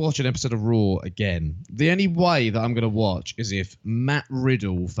never watch an episode of Raw again. The only way that I'm going to watch is if Matt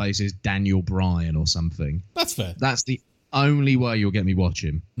Riddle faces Daniel Bryan or something. That's fair. That's the only way you'll get me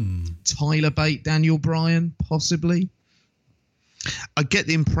watching. Tyler Bate, Daniel Bryan, possibly. I get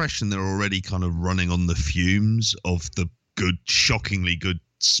the impression they're already kind of running on the fumes of the shockingly good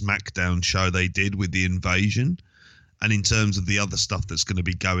SmackDown show they did with the Invasion. And in terms of the other stuff that's going to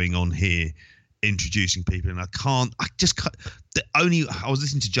be going on here, introducing people, and I was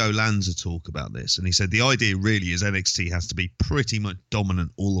listening to Joe Lanza talk about this, and he said the idea really is NXT has to be pretty much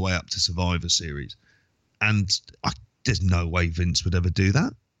dominant all the way up to Survivor Series. And there's no way Vince would ever do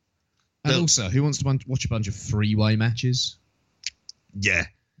that. And also, who wants to watch a bunch of three-way matches? Yeah,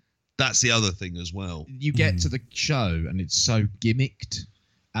 that's the other thing as well. You get to the show and it's so gimmicked,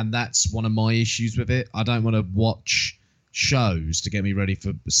 and that's one of my issues with it. I don't want to watch shows to get me ready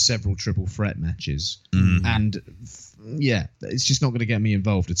for several triple threat matches. And yeah, it's just not going to get me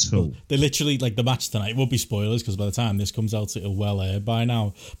involved at all. They literally, like, the match tonight, it won't be spoilers because by the time this comes out, it'll well air by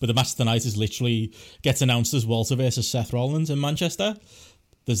now. But the match tonight is literally gets announced as Walter versus Seth Rollins in Manchester.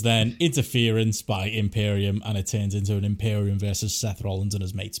 There's then interference by Imperium, and it turns into an Imperium versus Seth Rollins and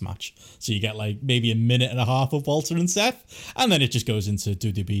his mates match. So you get like maybe a minute and a half of Walter and Seth, and then it just goes into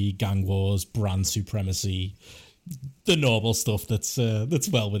WWE, gang wars, brand supremacy, the normal stuff that's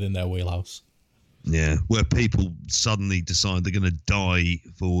well within their wheelhouse. Yeah, where people suddenly decide they're going to die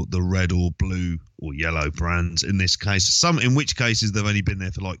for the red or blue or yellow brands. In this case, in which cases they've only been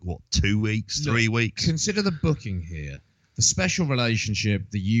there for 2 weeks, 3 weeks. Consider the booking here. The special relationship,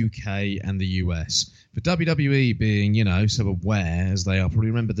 the UK and the US. For WWE being, so aware as they are, probably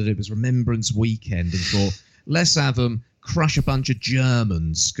remember that it was Remembrance Weekend and thought, let's have them crush a bunch of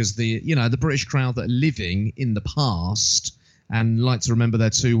Germans because the British crowd that are living in the past and like to remember their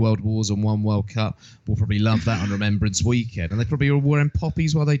 2 world wars and 1 World Cup will probably love that on Remembrance Weekend. And they probably were wearing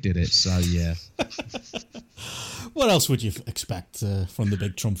poppies while they did it. So, yeah. What else would you expect from the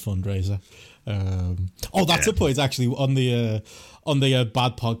big Trump fundraiser? That's a point actually on the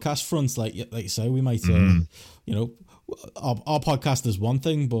bad podcast fronts. Like you say, we might, our podcast is one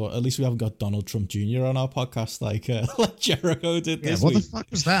thing, but at least we haven't got Donald Trump Jr. on our podcast like Jericho did this week. What the fuck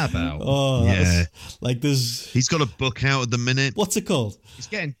was that about? Oh, yeah. He's got a book out at the minute. What's it called? It's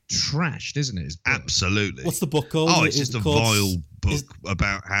getting trashed, isn't it? Absolutely. What's the book called? Oh, it's just a vile book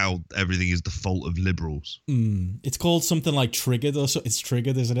about how everything is the fault of liberals. It's called something like Triggered or so. It's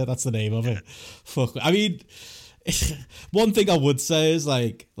Triggered, isn't it? That's the name of it. Fuck. I mean, one thing I would say is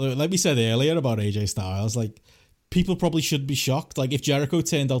like we said earlier about AJ Styles, like, people probably should be shocked. Like, if Jericho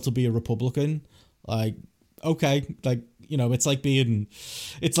turned out to be a Republican, like, okay, like, it's like being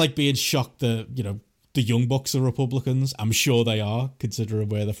shocked that, the Young Bucks are Republicans. I'm sure they are, considering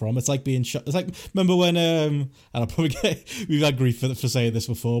where they're from. It's like being shocked. It's like, remember when, and I'll probably we've had grief for saying this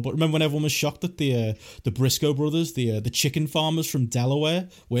before, but remember when everyone was shocked that the Briscoe brothers, the chicken farmers from Delaware,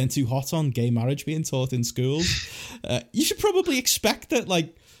 weren't too hot on gay marriage being taught in schools? You should probably expect that,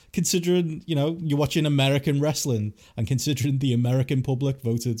 like, considering, you're watching American wrestling and considering the American public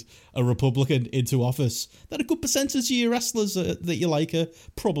voted a Republican into office, that a good percentage of your wrestlers that you like are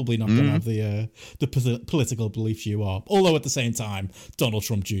probably not going to have the political beliefs you are. Although at the same time, Donald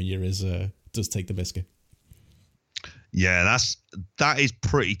Trump Jr. does take the biscuit. Yeah, that is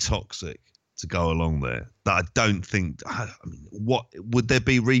pretty toxic to go along there. That I don't think. What would there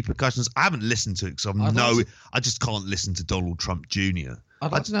be repercussions? I haven't listened to it because I just can't listen to Donald Trump Jr.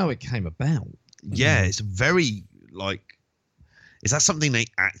 I'd like to know how it came about. Yeah, it's very is that something they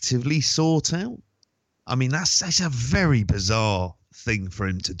actively sought out? I mean, that's a very bizarre thing for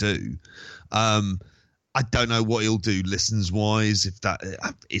him to do. I don't know what he'll do listens wise. If that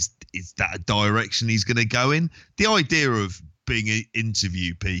is that a direction he's going to go in? The idea of being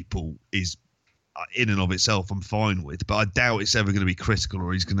interview people is in and of itself I'm fine with, but I doubt it's ever going to be critical,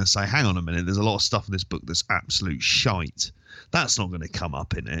 or he's going to say, hang on a minute, there's a lot of stuff in this book that's absolute shite. That's not going to come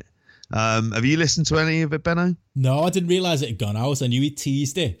up in it. Have you listened to any of it, Benno? No, I didn't realise it had gone out. I knew he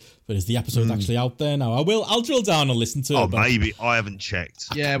teased it, but is the episode actually out there now? I'll drill down and listen to it. Oh, maybe. I haven't checked.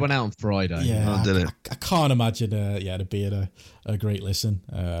 Yeah, it went out on Friday. Yeah, did it? I can't imagine it being a great listen.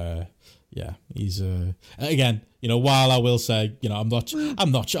 Yeah, he's again, while I will say,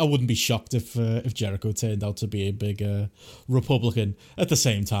 I wouldn't be shocked if Jericho turned out to be a big Republican. At the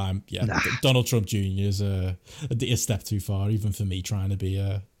same time, Donald Trump Jr. is a step too far, even for me trying to be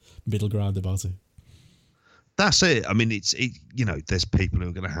a middle ground about it. That's it. I mean, there's people who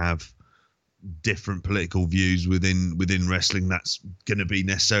are going to have different political views within wrestling. That's going to be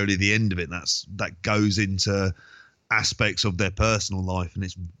necessarily the end of it. That goes into aspects of their personal life, and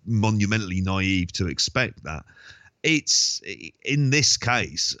it's monumentally naive to expect that. It's in this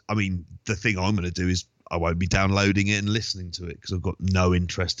case, I mean, the thing I'm going to do is I won't be downloading it and listening to it because I've got no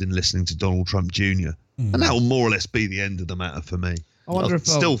interest in listening to Donald Trump Jr. And that will more or less be the end of the matter for me. I'm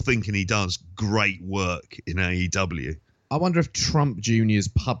still thinking he does great work in AEW. I wonder if Trump Jr.'s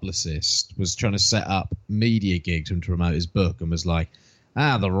publicist was trying to set up media gigs to promote his book and was like,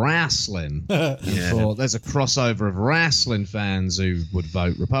 the wrestling. Thought there's a crossover of wrestling fans who would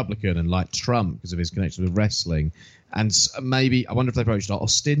vote Republican and like Trump because of his connection with wrestling. And maybe, I wonder if they approached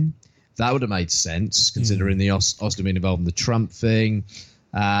Austin. That would have made sense, considering the Austin being involved in the Trump thing.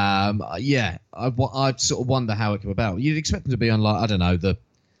 I sort of wonder how it came about. You'd expect them to be on, like, I don't know, the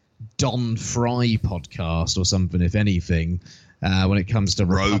Don Fry podcast or something, if anything, when it comes to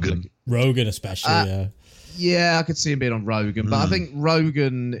Rogan especially, yeah. Yeah, I could see him being on Rogan, but I think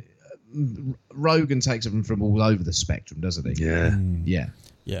Rogan Rogan takes it from all over the spectrum, doesn't he? Yeah. Yeah.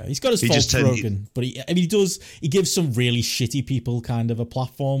 Yeah, he's got his faults, Rogan, but he gives some really shitty people kind of a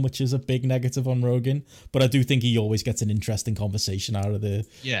platform, which is a big negative on Rogan. But I do think he always gets an interesting conversation out of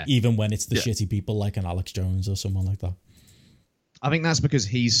even when it's the shitty people like an Alex Jones or someone like that. I think that's because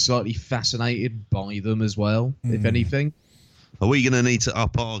he's slightly fascinated by them as well, if anything. Are we going to need to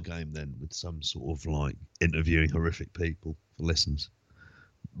up our game then with some sort of like interviewing horrific people for listens?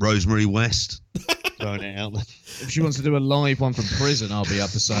 Rosemary West. Throwing it out there. If she wants to do a live one from prison, I'll be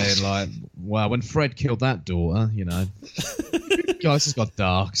up to saying like, "Wow, when Fred killed that daughter, guys, it's got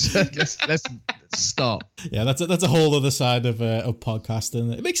dark. So let's stop." Yeah, that's a whole other side of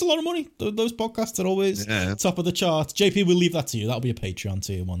podcasting. It makes a lot of money. Those podcasts are always top of the charts. JP, we'll leave that to you. That'll be a Patreon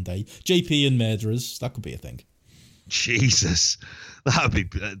tier one day. JP and murderers, that could be a thing. Jesus, that'd be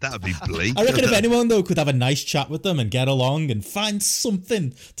bleak. I reckon if anyone though could have a nice chat with them and get along and find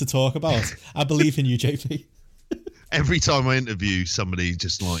something to talk about, I believe in you, JP. Every time I interview somebody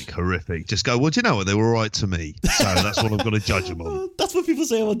just like horrific, just go, well, do you know what? They were all right to me. So that's what I'm going to judge them on. That's what people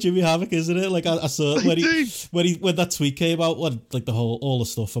say about Jimmy Havoc, isn't it? Like I saw when that tweet came out, like all the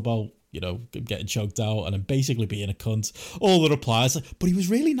stuff about, getting choked out and then basically being a cunt. All the replies, but he was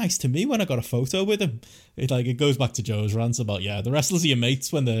really nice to me when I got a photo with him. It goes back to Joe's rant about the wrestlers are your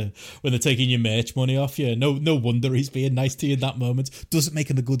mates when they're taking your merch money off you. No wonder he's being nice to you in that moment. Doesn't make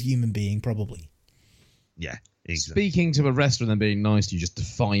him a good human being, probably. Yeah. Exactly. Speaking to a wrestler and them being nice to you just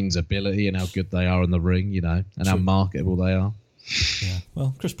defines ability and how good they are in the ring, and how marketable they are. Yeah,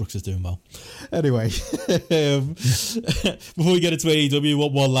 well, Chris Brooks is doing well. Anyway, before we get into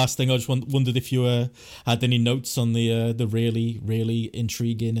AEW, one last thing. I just wondered if you had any notes on the really, really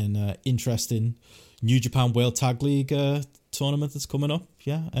intriguing and interesting New Japan World Tag League tournament that's coming up.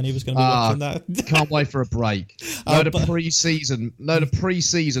 Yeah, and he was going to be watching that. Can't wait for a break. Load of pre-season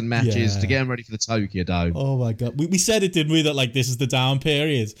matches to get them ready for the Tokyo Dome. Oh my god, we said it, didn't we? That like this is the down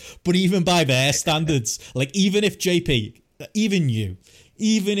period, but even by their standards, like even if JP. Even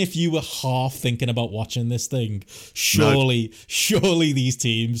if you were half thinking about watching this thing, surely these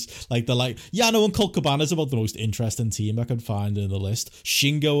teams, like they're like, Yano and Colt Cabana's about the most interesting team I could find in the list.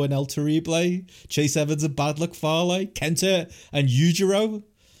 Shingo and El Terrible, Chase Evans and Bad Luck Fale, Kenta and Yujiro.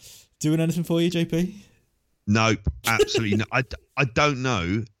 Doing anything for you, JP? Nope, absolutely no. I don't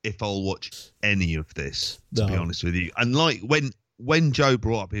know if I'll watch any of this, to be honest with you. And like when Joe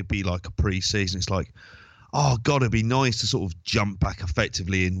brought up it'd be like a pre-season, it's like, oh God, it'd be nice to sort of jump back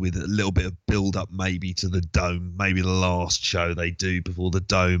effectively in with a little bit of build up, maybe to the Dome, maybe the last show they do before the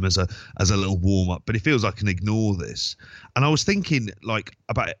Dome as a little warm up. But it feels I can ignore this. And I was thinking like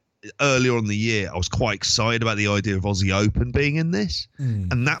about it earlier on in the year, I was quite excited about the idea of Aussie Open being in this,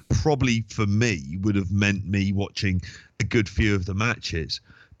 and that probably for me would have meant me watching a good few of the matches.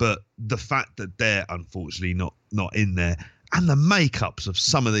 But the fact that they're unfortunately not in there, and the makeups of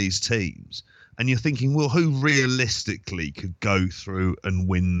some of these teams. And you're thinking, well, who realistically could go through and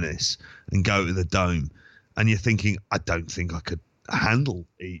win this and go to the Dome? And you're thinking, I don't think I could handle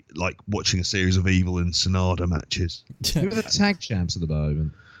like watching a series of Evil and Sonata matches. Who are the tag champs at the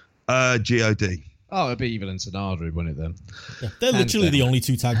moment? God. Oh, it'd be Evil and Sonata who'd win it then. Yeah, they're literally the only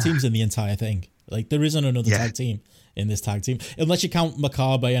two tag teams in the entire thing. Like there isn't another tag team in this tag team, unless you count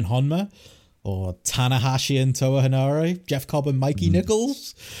Makabe and Honma, or Tanahashi and Toa Henare, Jeff Cobb and Mikey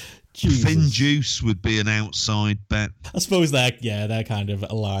Nichols. Jesus. Finn Juice would be an outside bet. I suppose they're kind of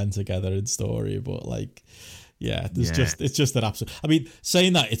aligned together in story, but like, it's just an absolute. I mean,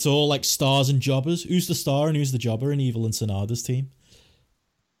 saying that, it's all like stars and jobbers. Who's the star and who's the jobber in Evil and Sonata's team?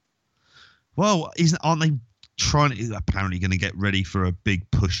 Well, aren't they apparently going to get ready for a big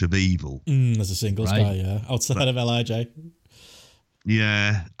push of Evil? As a singles guy, outside of LIJ.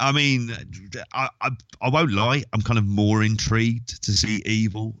 Yeah, I mean, I won't lie. I'm kind of more intrigued to see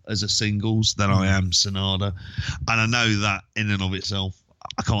Evil as a singles than I am Sonata. And I know that in and of itself,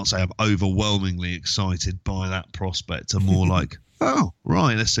 I can't say I'm overwhelmingly excited by that prospect. I'm more like, oh,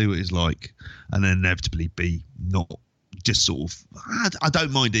 right, let's see what he's like. And then inevitably be not just sort of, I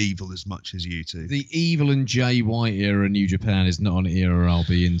don't mind Evil as much as you two. The Evil and Jay White era in New Japan is not an era I'll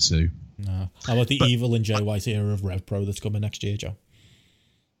be into. No. How about the Evil and Jay White era of Rev Pro that's coming next year, Joe?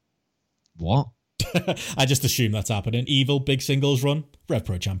 What? I just assume that's happening. Evil, big singles run, Rev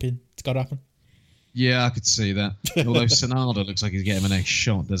Pro champion. It's got to happen. Yeah, I could see that. Although Sonata looks like he's getting the next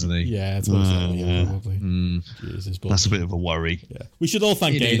shot, doesn't he? Yeah, it's probably. Jesus, that's a bit of a worry. Yeah. We should all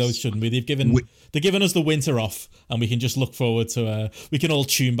thank Gatos, shouldn't we? They're giving us the winter off, and we can just look forward to. We can all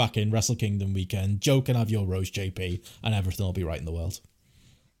tune back in Wrestle Kingdom weekend. Joe can have your Rose JP, and everything will be right in the world.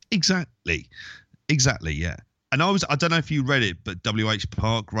 Exactly. Yeah. And I don't know if you read it, but WH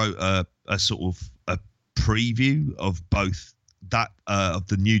Park wrote a sort of a preview of both that of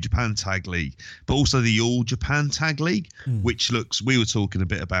the New Japan Tag League, but also the All Japan Tag League, which looks, we were talking a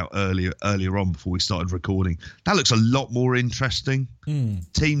bit about earlier on before we started recording. That looks a lot more interesting.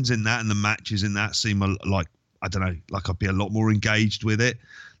 Teams in that and the matches in that seem like, I don't know, like I'd be a lot more engaged with it.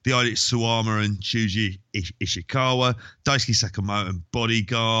 The idea Suwama and Shuji Ishikawa, Daisuke Sakamoto and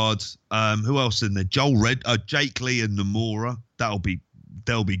Bodyguard. Who else in there? Jake Lee and Nomura.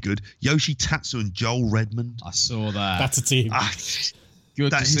 They'll be good. Yoshi Tatsu and Joel Redmond. I saw that. That's a team.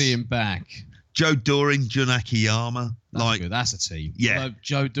 Good to see him back. Joe Doring, Jun Akiyama. That's a team. Yeah. Although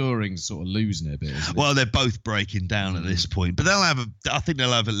Joe Doring's sort of losing it a bit, isn't Well, they're both breaking down at this point, but I think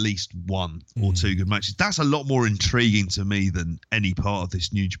they'll have at least one or two good matches. That's a lot more intriguing to me than any part of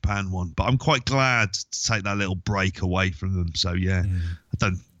this New Japan one, but I'm quite glad to take that little break away from them. So yeah,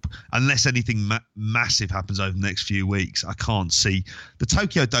 unless anything massive happens over the next few weeks, I can't see. The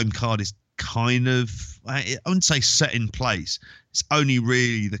Tokyo Dome card is kind of, I wouldn't say set in place. It's only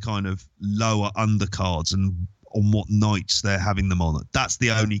really the kind of lower undercards and on what nights they're having them on. That's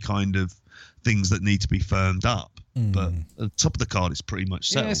the only kind of things that need to be firmed up. But the top of the card is pretty much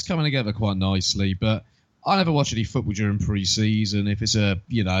settled. Yeah, it's coming together quite nicely. But I never watch any football during pre-season. If it's a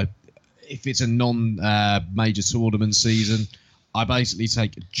non-major tournament season, I basically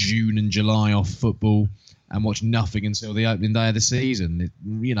take June and July off football and watch nothing until the opening day of the season.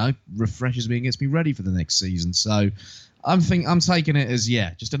 It, refreshes me and gets me ready for the next season. So I'm taking it as,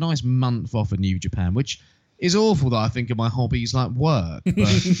 just a nice month off of New Japan, which is awful that I think of my hobbies like work.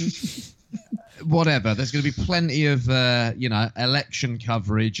 But whatever. There's going to be plenty of, election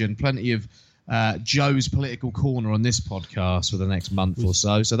coverage and plenty of Joe's political corner on this podcast for the next month or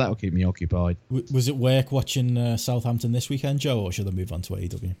so. So that'll keep me occupied. Was it work watching Southampton this weekend, Joe, or should I move on to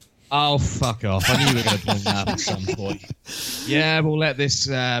AEW? Oh, fuck off. I knew we were going to bring that up at some point. Yeah, we'll let this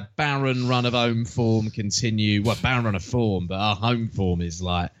barren run of home form continue. Well, barren run of form, but our home form is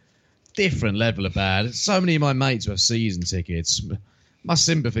like different level of bad. So many of my mates who have season tickets. My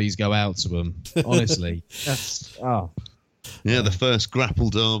sympathies go out to them, honestly. Yeah, the first grapple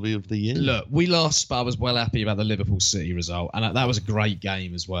derby of the year. Look, I was well happy about the Liverpool City result, and that was a great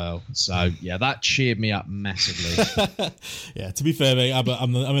game as well. So, yeah, that cheered me up massively. Yeah, to be fair, mate,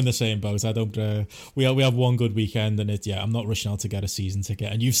 I'm in the same boat. I don't. We have one good weekend, and I'm not rushing out to get a season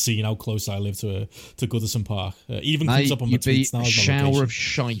ticket. And you've seen how close I live to Goodison Park. Even comes up on my tweets now. Shower of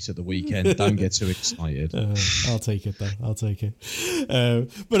shite at the weekend. Don't get too excited. I'll take it, though. I'll take it.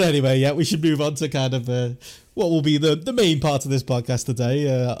 But anyway, yeah, we should move on to kind of what will be the main part of this podcast today.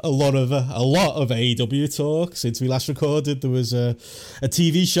 A lot of AEW talk. Since we last recorded, there was a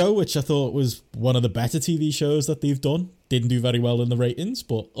TV show which I thought was one of the better TV shows that they've done. Didn't do very well in the ratings,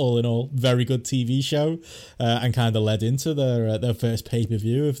 but all in all, very good TV show, and kind of led into their first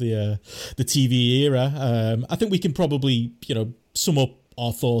pay-per-view of the TV era. I think we can probably sum up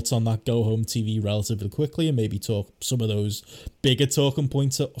our thoughts on that Go Home TV relatively quickly and maybe talk some of those bigger talking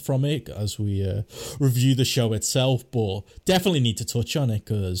points from it as we review the show itself, but definitely need to touch on it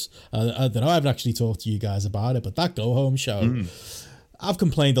because I don't know, I haven't actually talked to you guys about it, but that Go Home show, I've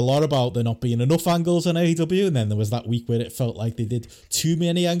complained a lot about there not being enough angles on AEW, and then there was that week where it felt like they did too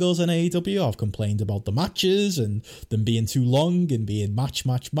many angles on AEW. I've complained about the matches and them being too long and being match.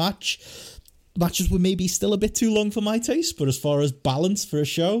 Matches were maybe still a bit too long for my taste, but as far as balance for a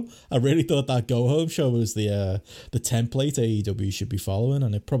show, I really thought that Go Home show was the template AEW should be following,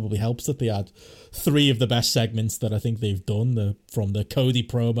 and it probably helps that they had three of the best segments that I think they've done, from the Cody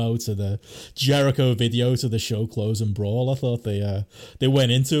promo to the Jericho video to the show close and brawl. I thought they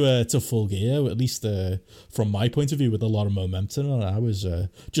went into to full gear, at least from my point of view, with a lot of momentum, and I was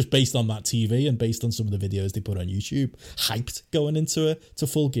just based on that TV and based on some of the videos they put on YouTube, hyped going into to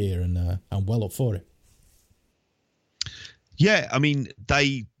full gear, and well up for it. Yeah, I mean,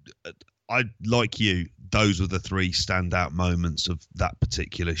 I like you. Those were the three standout moments of that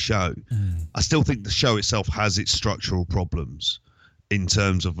particular show. I still think the show itself has its structural problems in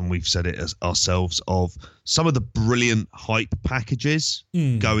terms of, and we've said it as ourselves, of some of the brilliant hype packages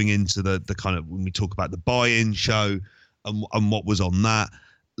going into the kind of, when we talk about the buy-in show and what was on that,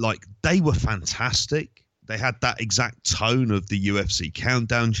 like they were fantastic. They had that exact tone of the UFC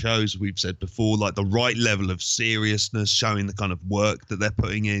countdown shows we've said before, like the right level of seriousness, showing the kind of work that they're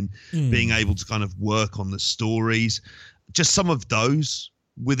putting in, being able to kind of work on the stories. Just some of those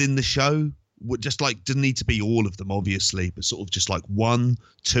within the show would just like, didn't need to be all of them, obviously, but sort of just like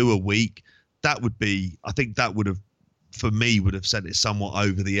 1-2 a week. That would be, I think that would have, for me, would have sent it somewhat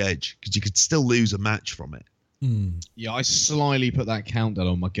over the edge because you could still lose a match from it. Yeah, I slyly put that countdown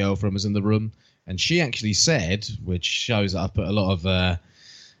on. My girlfriend was in the room, and she actually said, which shows that I've put a lot of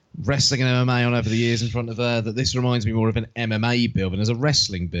wrestling and MMA on over the years in front of her, that this reminds me more of an MMA build than as a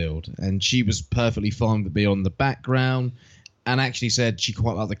wrestling build. And she was perfectly fine with me on the background, and actually said she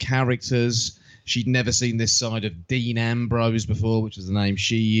quite liked the characters. She'd never seen this side of Dean Ambrose before, which was the name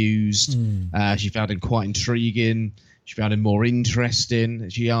she used. She found him quite intriguing. She found him more interesting.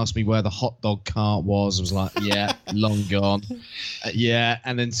 She asked me where the hot dog cart was. I was like, yeah, long gone. Yeah,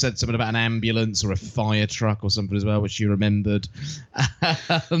 and then said something about an ambulance or a fire truck or something as well, which she remembered.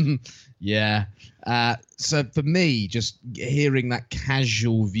 Yeah. So for me, just hearing that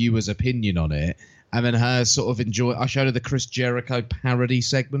casual viewer's opinion on it, and then her sort of enjoy. I showed her the Chris Jericho parody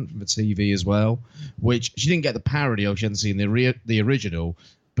segment from the TV as well, which she didn't get the parody of. She hadn't seen the original,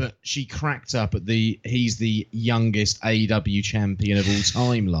 but she cracked up at he's the youngest AEW champion of all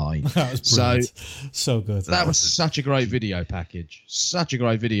time line. That was brilliant. So good. That was such a great video package. Such a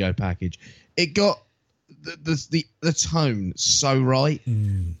great video package. It got the tone so right.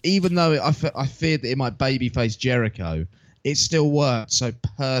 Even though I feared that it might babyface Jericho, it still worked so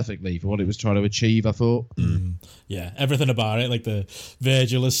perfectly for what it was trying to achieve, I thought. Yeah, everything about it, like the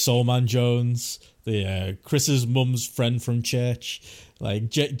Virgil as Soulman Jones, the Chris's mum's friend from church, like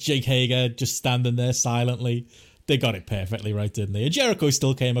Jake Hager just standing there silently. They got it perfectly right, didn't they? And Jericho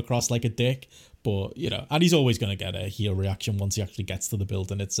still came across like a dick, but, you know, and he's always going to get a heel reaction once he actually gets to the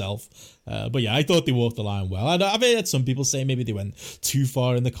building itself. But yeah, I thought they walked the line well. I've heard some people say maybe they went too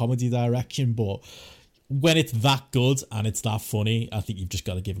far in the comedy direction, but when it's that good and it's that funny, I think you've just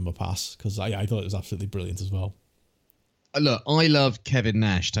got to give him a pass, because I thought it was absolutely brilliant as well. Look, I love Kevin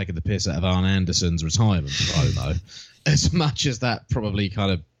Nash taking the piss out of Arn Anderson's retirement promo. As much as that probably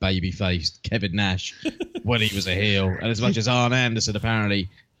kind of baby-faced Kevin Nash when he was a heel, and as much as Arn Anderson apparently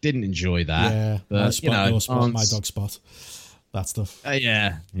didn't enjoy that. Yeah, but, my spot, your spot, my dog spot. That stuff.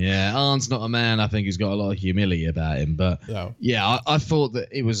 Yeah. Arn's not a man, I think, who's got a lot of humility about him. But yeah, I thought that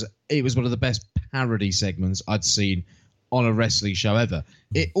it was one of the best parody segments I'd seen on a wrestling show ever.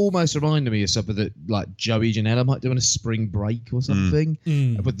 It almost reminded me of something that like Joey Janela might do on a spring break or something.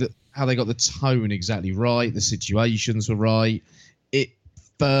 But how they got the tone exactly right, the situations were right. It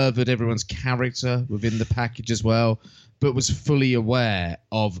furthered everyone's character within the package as well, but was fully aware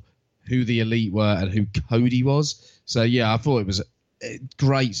of who the Elite were and who Cody was. So yeah, I thought it was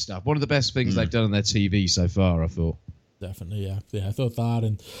great stuff. One of the best things they've done on their TV so far, I thought. Definitely, yeah. I thought that,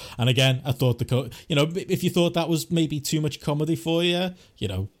 and again, I thought if you thought that was maybe too much comedy for you,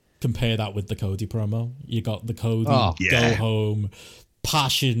 compare that with the Cody promo. You got the Cody go home,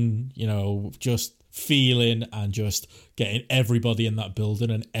 passion, just feeling and just getting everybody in that building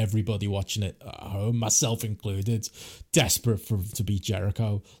and everybody watching it at home, myself included, desperate to beat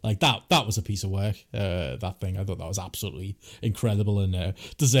Jericho. Like that was a piece of work. That thing, I thought that was absolutely incredible and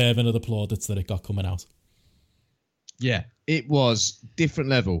deserving of the plaudits that it got coming out. Yeah, it was different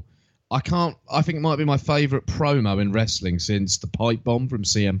level. I think it might be my favourite promo in wrestling since the pipe bomb from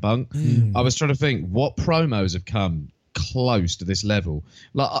CM Punk. I was trying to think what promos have come close to this level.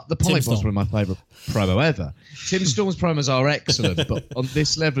 Like the pipe bomb's one of my favourite promo ever. Tim Storm's promos are excellent, but on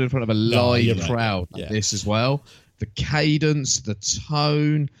this level in front of a live crowd like this as well, the cadence, the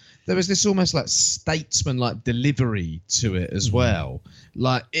tone, there was this almost like statesman-like delivery to it as well.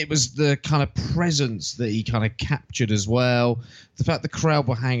 Like it was the kind of presence that he kind of captured as well. The fact the crowd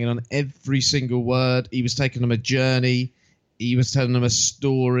were hanging on every single word. He was taking them a journey. He was telling them a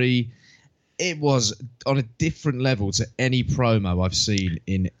story. It was on a different level to any promo I've seen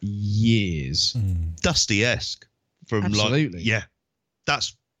in years. Dusty-esque. Absolutely.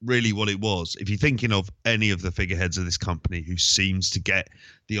 That's really what it was. If you're thinking of any of the figureheads of this company who seems to get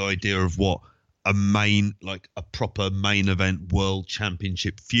the idea of what a proper main event world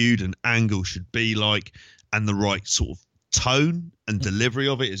championship feud and angle should be like, and the right sort of tone and delivery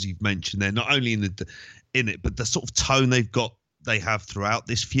of it, as you've mentioned there, not only in it, but the sort of tone they have throughout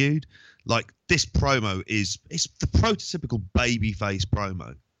this feud. Like this promo it's the prototypical babyface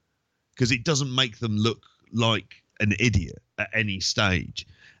promo, because it doesn't make them look like an idiot at any stage.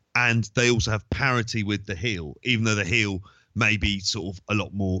 And they also have parity with the heel, even though the heel may be sort of a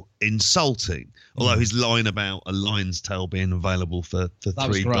lot more insulting. Although his line about a lion's tail being available for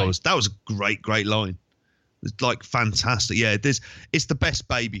 $3, that was a great line. It's like fantastic. Yeah, it's the best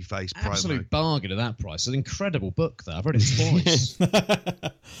babyface promo. Absolute bargain at that price. An incredible book, though. I've read it twice.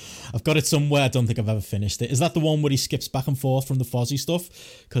 I've got it somewhere. I don't think I've ever finished it. Is that the one where he skips back and forth from the Fozzy stuff?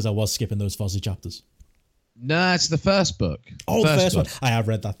 Because I was skipping those Fozzy chapters. No, it's the first book. Oh, the first one. I have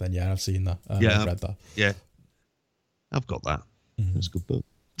read that then. Yeah, I've seen that. I've read that. Yeah. I've got that. That's a good book.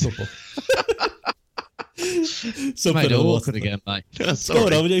 Good book. Something made it of the awkward water. again, mate. What's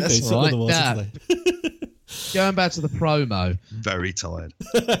going on with you? That's Something all of the water right. today. Going back to the promo, Very tired.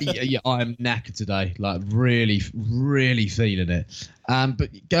 yeah, I'm knackered today. Like really, really feeling it. But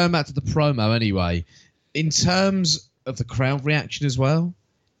going back to the promo anyway, in terms of the crowd reaction as well,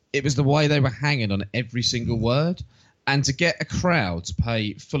 it was the way they were hanging on every single word, and to get a crowd to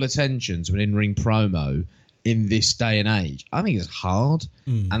pay full attention to an in-ring promo in this day and age, I think it's hard.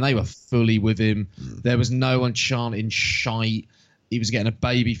 And they were fully with him. There was no one chanting shite. He was getting a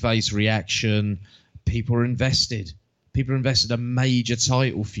babyface reaction. People were invested. People invested a major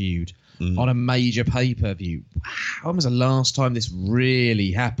title feud on a major pay-per-view. When was the last time this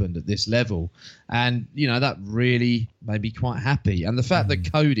really happened at this level? And, you know, that really made me quite happy. And the fact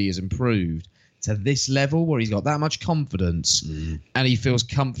that Cody has improved to this level where he's got that much confidence and he feels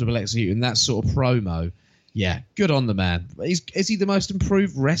comfortable executing that sort of promo, yeah, good on the man. Is he the most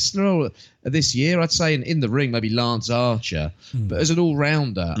improved wrestler this year? I'd say in the ring, maybe Lance Archer. But as an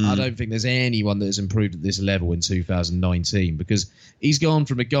all-rounder, I don't think there's anyone that has improved at this level in 2019, because he's gone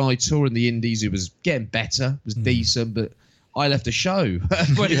from a guy touring the Indies who was getting better, was decent, but I left a show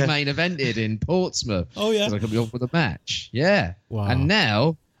when he main evented in Portsmouth. Oh, yeah. Because I could be off with a match. Yeah. Wow. And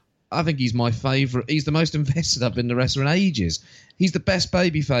now, I think he's my favourite. He's the most invested I've been in a wrestler in ages. He's the best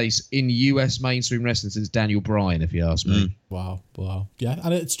babyface in US mainstream wrestling since Daniel Bryan, if you ask me. Wow. Yeah,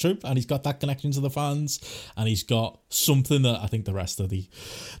 and it's true. And he's got that connection to the fans, and he's got something that I think the rest of the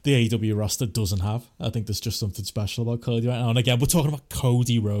AEW roster doesn't have. I think there's just something special about Cody right now. And again, we're talking about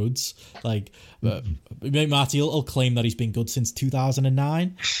Cody Rhodes. Like, Marty will claim that he's been good since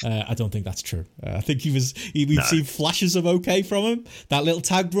 2009. I don't think that's true. I think we've seen flashes of okay from him. That little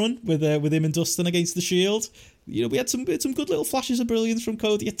tag run with him and Dustin against the Shield. You know, we had some good little flashes of brilliance from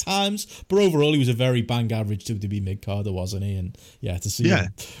Cody at times, but overall he was a very bang average WWE mid-carder, wasn't he? And yeah, to see him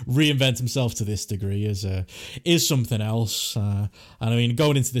reinvent himself to this degree is something else. And I mean,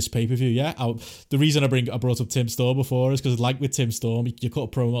 going into this pay-per-view, the reason I brought up Tim Storm before is because, like with Tim Storm, you cut a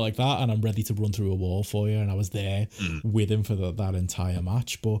promo like that and I'm ready to run through a wall for you, and I was there with him for that entire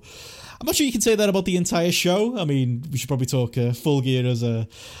match. But I'm not sure you can say that about the entire show. I mean, we should probably talk Full Gear as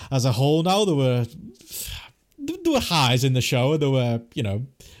a whole now. There were highs in the show, and there were, you know,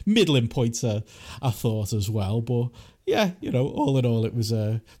 middling points, I thought, as well. But yeah, you know, all in all, it was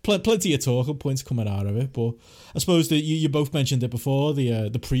plenty of talking points coming out of it. But I suppose that you both mentioned it before,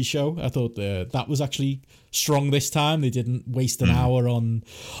 the pre-show. I thought that was actually strong this time. They didn't waste an hour on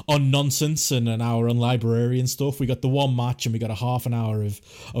nonsense and an hour on librarian stuff. We got the one match and we got a half an hour of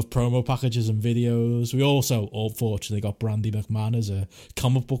promo packages and videos. We also, unfortunately, got Brandy McMahon as a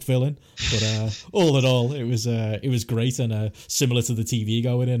comic book villain. But all in all, it was great, and similar to the TV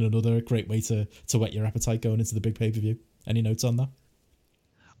going in, another great way to whet your appetite going into the big pay-per-view. Any notes on that?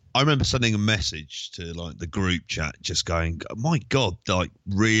 I remember sending a message to like the group chat, just going, "My God, like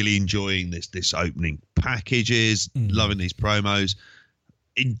really enjoying this opening packages, loving these promos."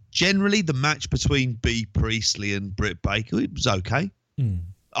 Generally, the match between B Priestley and Britt Baker, it was okay.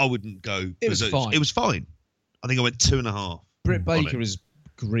 I wouldn't go. It was fine. It was fine. I think I went 2.5. Britt Baker is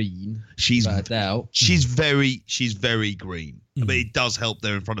green. She's without a doubt. She's very green. I mean, it does help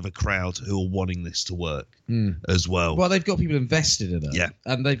they're in front of a crowd who are wanting this to work as well. Well, they've got people invested in it. Yeah.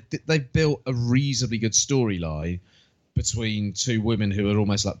 And they've built a reasonably good storyline between two women who are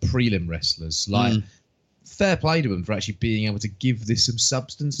almost like prelim wrestlers. Like, fair play to them for actually being able to give this some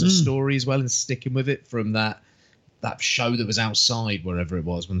substance to the story as well, and sticking with it from that show that was outside wherever it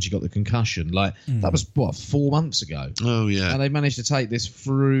was when she got the concussion. Like, that was, 4 months ago? Oh, yeah. And they managed to take this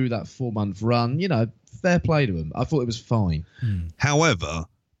through that 4-month run. You know, fair play to them. I thought it was fine. However,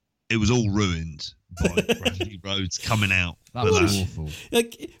 it was all ruined by Brandy Rhodes coming out. That was awful.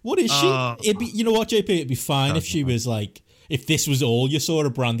 Like, what is she? It'd be, you know what, JP? It'd be fine if she was like, if this was all you saw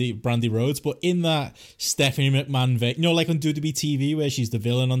of Brandy Rhodes, but in that Stephanie McMahon vein, you know, like on WWE TV where she's the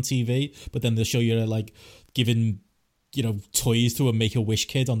villain on TV, but then they'll show you like giving, you know, toys to a Make-A-Wish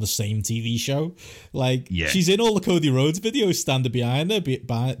kid on the same TV show. Like, she's in all the Cody Rhodes videos standing behind her,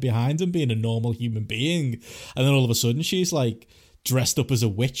 behind him, being a normal human being. And then all of a sudden she's like dressed up as a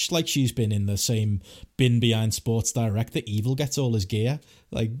witch, like she's been in the same bin behind Sports Direct that Evil gets all his gear.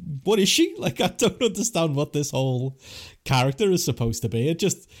 Like, what is she? Like, I don't understand what this whole character is supposed to be.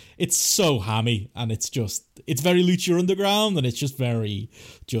 It's so hammy, and it's very Lucha Underground, and it's just very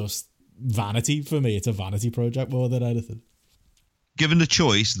vanity for me. It's a vanity project more than anything. Given the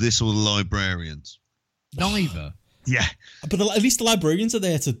choice, this or the librarians? Neither. Yeah. But at least the librarians are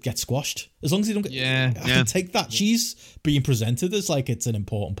there to get squashed. As long as they don't get... I can take that. She's being presented as like it's an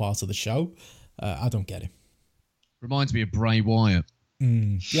important part of the show. I don't get it. Reminds me of Bray Wyatt.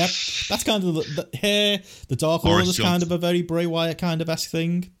 Yep, that's kind of the Dark Order is kind of a very Bray Wyatt kind of esque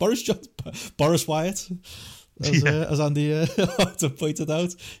thing. Boris Wyatt. As Andy pointed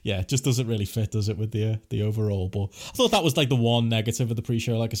out, it just doesn't really fit, does it, with the overall? But I thought that was like the one negative of the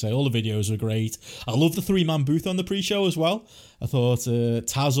pre-show. Like I say, all the videos were great. I love the 3-man booth on the pre-show as well. I thought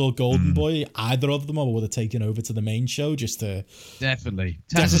Taz or Golden Boy, either of them, I would have taken over to the main show just to... Definitely.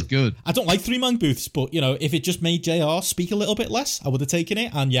 Taz is good. I don't like 3-man booths, but, if it just made JR speak a little bit less, I would have taken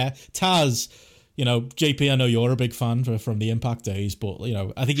it. And Taz, JP, I know you're a big fan from the Impact days, but,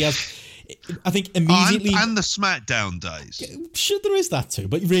 I think he has... I think immediately... and the SmackDown days. Sure, there is that too,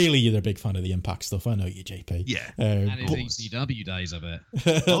 but really you're a big fan of the Impact stuff. I know you, JP. Yeah. And his ECW days, I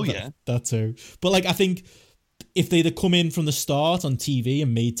bet. Oh, yeah. That too. But, I think if they'd have come in from the start on TV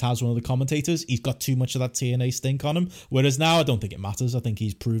and made Taz one of the commentators, he's got too much of that TNA stink on him. Whereas now, I don't think it matters. I think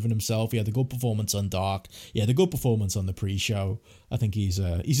he's proven himself. He had a good performance on Dark. He had a good performance on the pre-show. I think he's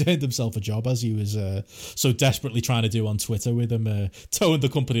earned himself a job, as he was so desperately trying to do on Twitter with him towing the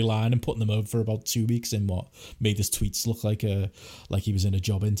company line and putting them over for about 2 weeks in what made his tweets look like he was in a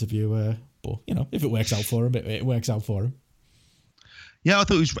job interview. But, if it works out for him, it works out for him. Yeah, I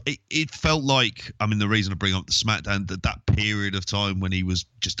thought it felt like, the reason I bring up the SmackDown, that period of time when he was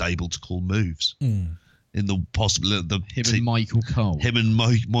just able to call moves. In the possible... and Michael Cole. Him and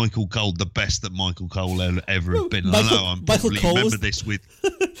Michael Cole, the best that Michael Cole ever have been. I know, I'm probably remember this with...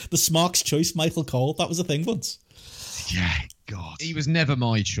 the Smarks choice, Michael Cole. That was a thing once. Yeah, God. He was never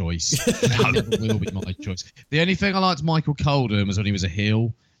my choice. He never will be my choice. The only thing I liked Michael Cole doing was when he was a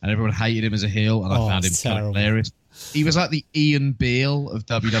heel, and everyone hated him as a heel, and I found him hilarious. He was like the Ian Beale of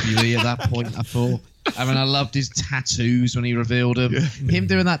WWE at that point, I thought. I loved his tattoos when he revealed them. Yeah. Him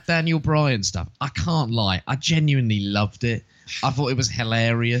doing that Daniel Bryan stuff. I can't lie. I genuinely loved it. I thought it was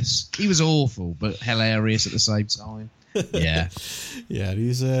hilarious. He was awful, but hilarious at the same time. Yeah. Yeah,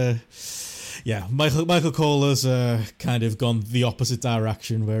 he's... Michael Cole has kind of gone the opposite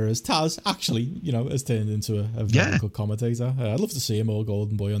direction, whereas Taz actually, has turned into a very good commentator. I'd love to see him or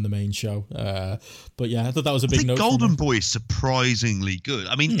Golden Boy on the main show. But yeah, I thought that was a big note. Golden Boy is surprisingly good.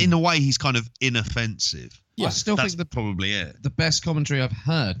 In a way, he's kind of inoffensive. Yeah, I still think probably it. The best commentary I've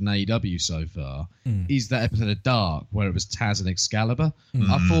heard in AEW so far is that episode of Dark where it was Taz and Excalibur.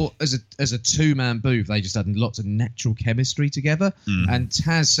 I thought as a 2-man booth they just had lots of natural chemistry together. And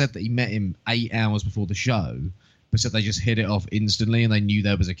Taz said that he met him 8 hours before the show, but said they just hit it off instantly and they knew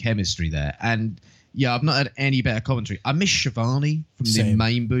there was a chemistry there. And yeah, I've not had any better commentary. I miss Shivani from the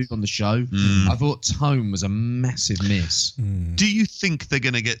main booth on the show. I thought Tone was a massive miss. Do you think they're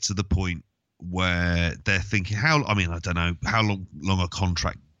going to get to the point where they're thinking I don't know how long a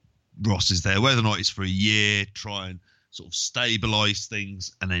contract Ross is there, whether or not it's for a year, try and sort of stabilise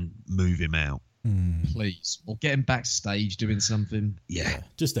things and then move him out? Please. Or get him backstage doing something. Yeah.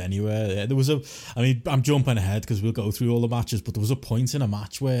 Just anywhere. Yeah, there was I'm jumping ahead because we'll go through all the matches, but there was a point in a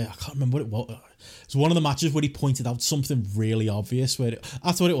match where I can't remember what it was. It was one of the matches where he pointed out something really obvious.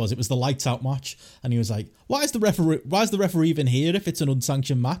 That's what it was. It was the lights out match. And he was like, why is the referee even here if it's an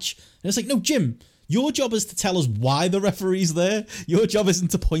unsanctioned match? And it's like, no, Jim, your job is to tell us why the referee's there. Your job isn't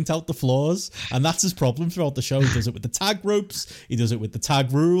to point out the flaws. And that's his problem throughout the show. He does it with the tag ropes. He does it with the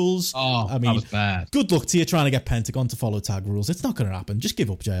tag rules. Oh, that was bad. Good luck to you trying to get Pentagon to follow tag rules. It's not going to happen. Just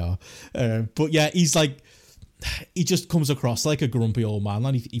give up, JR. But yeah, he's like... He just comes across like a grumpy old man,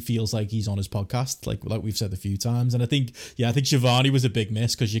 and he feels like he's on his podcast, like we've said a few times. And I think Shivani was a big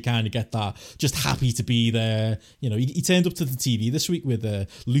miss because you kind of get that just happy to be there. He turned up to the TV this week with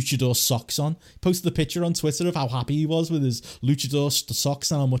luchador socks on. He posted a picture on Twitter of how happy he was with his luchador socks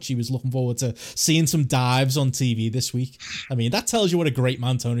and how much he was looking forward to seeing some dives on TV this week. That tells you what a great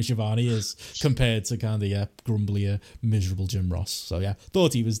man Tony Schiavone is compared to kind of grumbly, miserable Jim Ross. So yeah,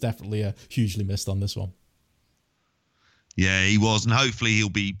 thought he was definitely hugely missed on this one. Yeah, he was, and hopefully he'll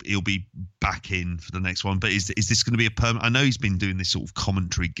be back in for the next one. But is this going to be a permanent? I know he's been doing this sort of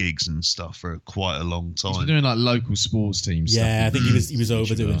commentary gigs and stuff for quite a long time. He's been doing like local sports teams. Yeah, I think he was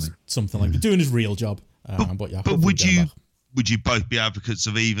overdoing something like doing his real job. But would you both be advocates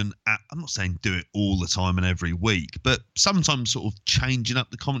of I'm not saying do it all the time and every week, but sometimes sort of changing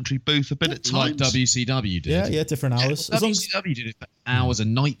up the commentary booth a bit at times? Like WCW did. Yeah, different hours. Yeah, WCW did it for hours of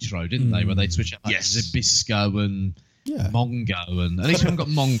Nitro, didn't they? Where they'd switch up Zbyszko and Mongo, and at least we haven't got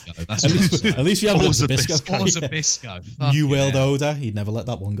Mongo. That's at least we haven't got Zbyszko. Zbyszko. New World Order. He'd never let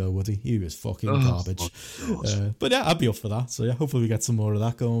that one go, would he? He was fucking garbage. But yeah, I'd be up for that. So yeah, hopefully we get some more of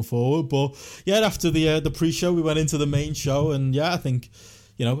that going forward. But yeah, after the pre-show, we went into the main show, and yeah, I think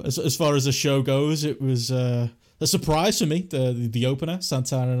as far as the show goes, it was a surprise for me. The opener,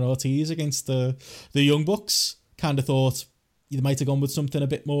 Santana and Ortiz against the Young Bucks. Kind of thought you might have gone with something a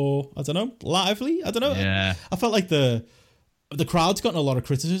bit more, I don't know, lively. I don't know. Yeah. I felt like the crowd's gotten a lot of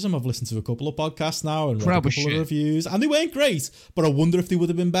criticism. I've listened to a couple of podcasts now and read a couple of reviews, and they weren't great. But I wonder if they would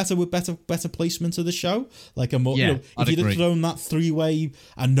have been better with better placement of the show. Like if you'd have thrown that 3-way,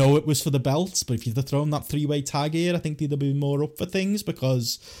 I know it was for the belts, but if you'd have thrown that 3-way tag here, I think they'd have been more up for things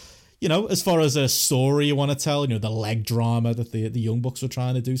because, as far as a story you want to tell, the leg drama that the Young Bucks were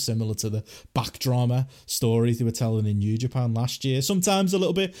trying to do, similar to the back drama stories they were telling in New Japan last year. Sometimes a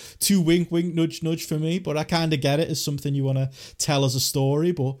little bit too wink, wink, nudge, nudge for me, but I kind of get it as something you want to tell as a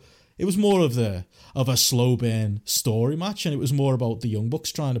story. But it was more of a slow burn story match, and it was more about the Young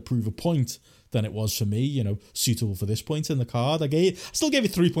Bucks trying to prove a point than it was for me, suitable for this point in the card. I still gave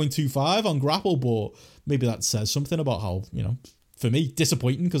it 3.25 on Grapple, but maybe that says something about how, for me,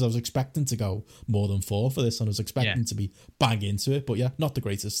 disappointing because I was expecting to go more than 4 for this and I was expecting to be bang into it. But yeah, not the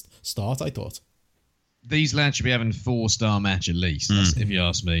greatest start, I thought. These lads should be having a 4-star match at least, if you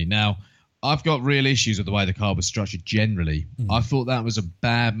ask me. Now, I've got real issues with the way the card was structured generally. I thought that was a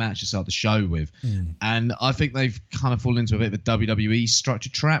bad match to start the show with. And I think they've kind of fallen into a bit of a WWE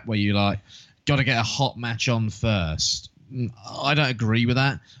structure trap where you got to get a hot match on first. I don't agree with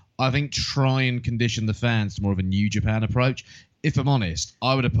that. I think try and condition the fans to more of a New Japan approach. If I'm honest,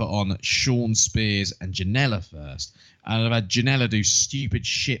 I would have put on Sean Spears and Janela first. And I'd have had Janela do stupid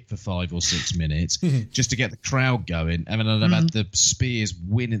shit for 5 or 6 minutes just to get the crowd going. And then I'd have had the Spears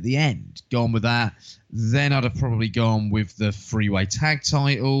win at the end. Gone with that. Then I'd have probably gone with the 3-way tag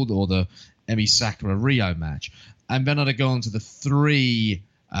title or the Emi Sakura Rio match. And then I'd have gone to the 3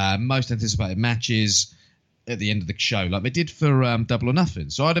 most anticipated matches at the end of the show, like they did for Double or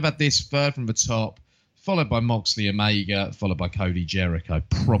Nothing. So I'd have had this third from the top, followed by Moxley Omega, followed by Cody Jericho,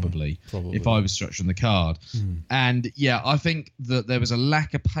 probably, if I was structuring the card. And yeah, I think that there was a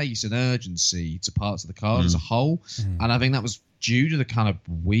lack of pace and urgency to parts of the card as a whole. And I think that was due to the kind of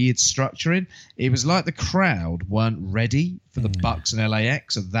weird structuring. It was like the crowd weren't ready for the Bucks and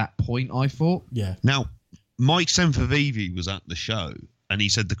LAX at that point, I thought. Yeah. Now, Mike Sempervive was at the show, and he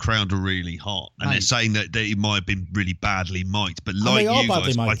said the crowd are really hot. And they're saying that it might have been really badly mic'd. But like you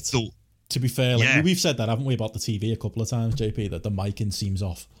guys, I thought... To be fair, we've said that, haven't we, about the TV a couple of times, JP, that the micing seems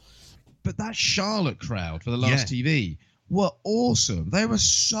off. But that Charlotte crowd for the last TV were awesome. They were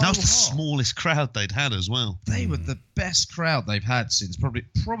so That was the smallest crowd they'd had as well. They were the best crowd they've had since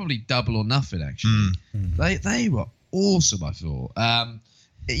probably Double or Nothing, actually. They were awesome, I thought.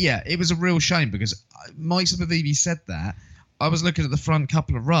 It was a real shame because Mike Sempervive said that. I was looking at the front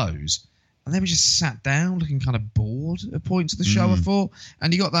couple of rows and they were just sat down looking kind of bored at points of the show, I thought.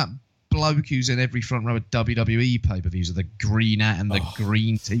 And you got that bloke who's in every front row of WWE pay-per-views with the green hat and the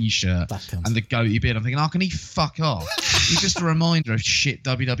green T-shirt and the goatee beard. I'm thinking, can he fuck off? He's just a reminder of shit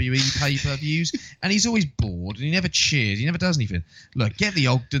WWE pay-per-views. And he's always bored and he never cheers. He never does anything. Look, get the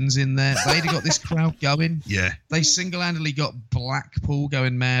Ogdens in there. They'd have got this crowd going. Yeah. They single-handedly got Blackpool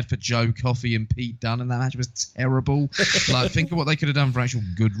going mad for Joe Coffey and Pete Dunne, and that match was terrible. Think of what they could have done for actual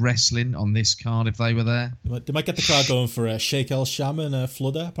good wrestling on this card if they were there. They might get the crowd going for Sheikh El Sham and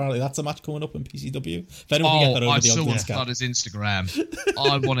Fludder. Apparently that's a match coming up in PCW. I saw on Fludder's Instagram.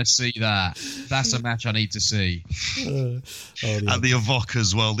 I want to see that. That's a match I need to see. At the Avoc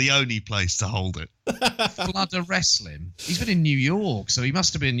as well, the only place to hold it. Fludder Wrestling. He's been in New York, so he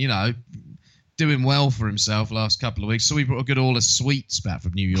must have been, doing well for himself last couple of weeks. So he brought a good all of sweets back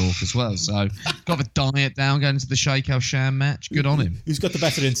from New York as well. So got the diet down going into the Sheikh El Sham match. Good on him. Who's got the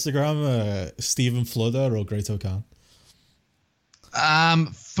better Instagram, Stephen Fludder or Great O'Khan?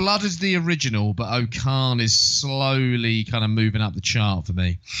 Fludder's the original, but O'Khan is slowly kind of moving up the chart for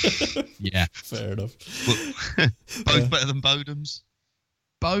me. Yeah. Fair enough. Both better than Bodum's?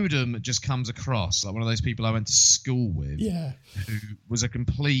 Bodum just comes across like one of those people I went to school with who was a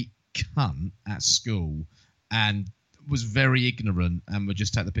complete cunt at school and was very ignorant and would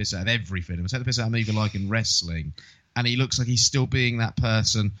just take the piss out of everything and would take the piss out of me for liking wrestling. And he looks like he's still being that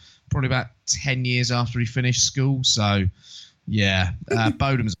person probably about 10 years after he finished school. So... yeah,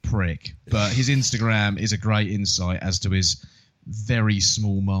 Bodum's a prick, but his Instagram is a great insight as to his very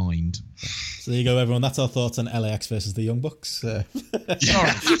small mind. So there you go, everyone. That's our thoughts on LAX versus the Young Bucks. Sorry.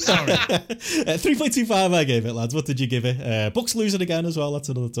 3.25 I gave it, lads. What did you give it? Bucks lose it again as well. That's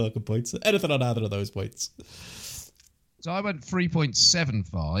another talking point. Anything on either of those points? So I went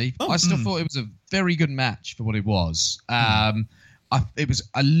 3.75. I still thought it was a very good match for what it was. It was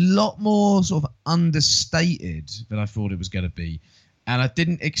a lot more sort of understated than I thought it was going to be. And I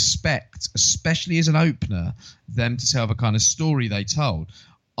didn't expect, especially as an opener, them to tell the kind of story they told.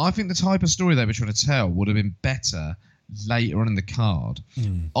 I think the type of story they were trying to tell would have been better later on in the card.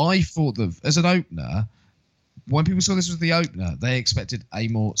 I thought that as an opener, when people saw this was the opener, they expected a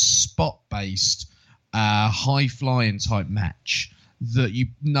more spot-based, high-flying type match that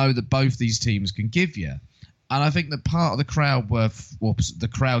that both these teams can give you. And I think that part of the crowd the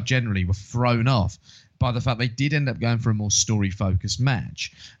crowd generally were thrown off by the fact they did end up going for a more story-focused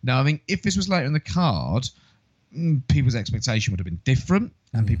match. Now, I think if this was later in the card, people's expectation would have been different,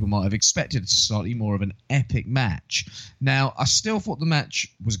 and people might have expected slightly more of an epic match. Now, I still thought the match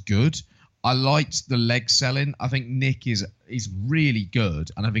was good. I liked the leg selling. I think Nick is really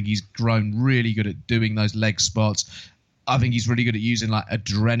good, and I think he's grown really good at doing those leg spots. I think he's really good at using like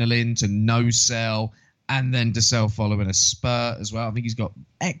adrenaline to no sell and then to sell following a spurt as well. I think he's got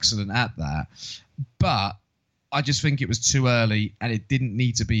excellent at that. But I just think it was too early and it didn't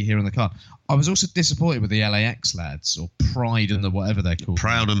need to be here on the card. I was also disappointed with the LAX lads, or Pride and whatever they're called.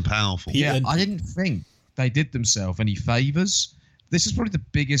 Proud and Powerful. Yeah, I didn't think they did themselves any favours. This is probably the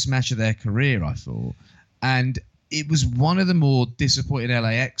biggest match of their career, I thought. And it was one of the more disappointing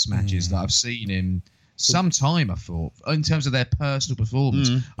LAX matches that I've seen in some time, I thought, in terms of their personal performance.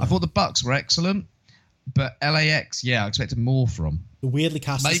 I thought the Bucks were excellent, but LAX, I expected more from. The weirdly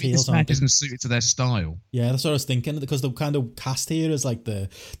cast Maybe heels, this match isn't suited to their style. Yeah, that's what I was thinking, because the kind of cast here is like the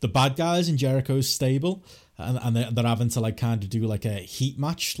bad guys in Jericho's stable, and they're having to like kind of do like a heat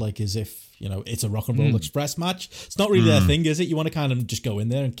match, like as if, you know, it's a Rock and Roll Express match. It's not really their thing, is it? You want to kind of just go in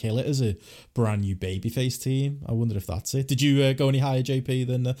there and kill it as a brand new babyface team. I wonder if that's it. Did you go any higher, JP,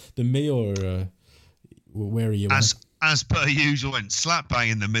 than me, or where are you? As per usual, went slap bang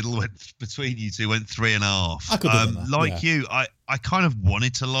in the middle. Went between you two, went 3.5. I could have done that, like you, I kind of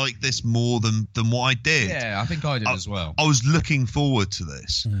wanted to like this more than what I did. Yeah, I think I did as well. I was looking forward to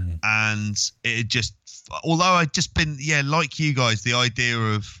this, and it just, although I'd just been, like you guys, the idea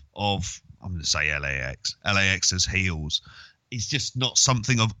of I'm going to say LAX as heels is just not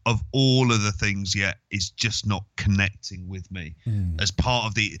something of all of the things yet is just not connecting with me as part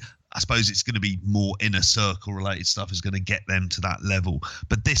of the. I suppose it's going to be more inner circle related stuff is going to get them to that level.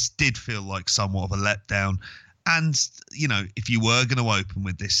 But this did feel like somewhat of a letdown. And, you know, if you were going to open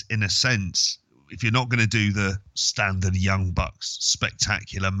with this, in a sense, if you're not going to do the standard Young Bucks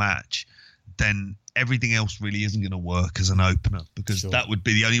spectacular match, then everything else really isn't going to work as an opener, because that would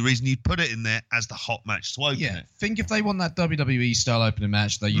be the only reason you'd put it in there as the hot match to open it. Think if they want that WWE style opening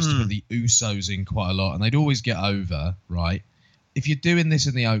match, they used to put the Usos in quite a lot and they'd always get over, right? If you're doing this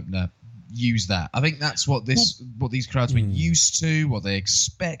in the opener, use that. I think that's what these crowds were used to, what they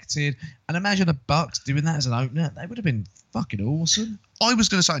expected. And imagine the Bucks doing that as an opener. They would have been fucking awesome. I was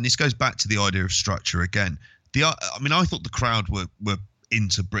going to say, and this goes back to the idea of structure again. I thought the crowd were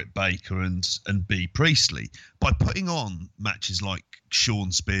into Britt Baker and B. Priestley. By putting on matches like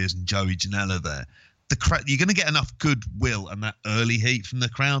Shawn Spears and Joey Janela there, you're going to get enough goodwill and that early heat from the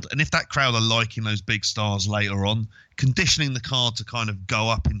crowd. And if that crowd are liking those big stars later on, conditioning the card to kind of go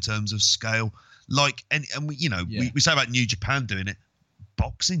up in terms of scale, like, we say about New Japan doing it,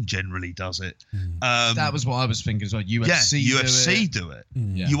 boxing generally does it. That was what I was thinking as well. UFC do it.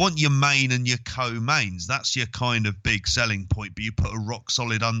 You want your main and your co-mains. That's your kind of big selling point, but you put a rock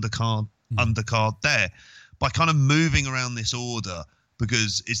solid undercard there. By kind of moving around this order,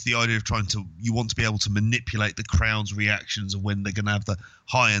 because it's the idea of you want to be able to manipulate the crowd's reactions of when they're going to have the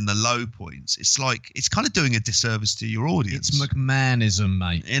high and the low points. It's like, it's kind of doing a disservice to your audience. It's McMahonism,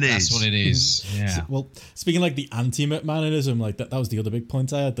 mate. That's what it is. Yeah. Well, speaking like the anti-McMahonism, like that was the other big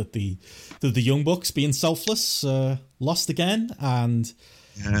point I had, that the Young Bucks being selfless lost again, and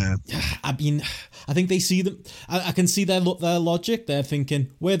I mean, I think they see them. I can see their logic. They're thinking,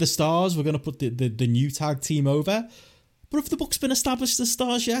 we're the stars. We're going to put the new tag team over. But have the Bucks been established as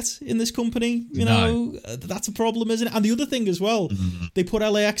stars yet in this company? You know, that's a problem, isn't it? And the other thing as well, they put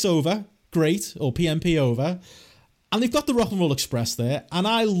LAX over, great, or PMP over, and they've got the Rock and Roll Express there. And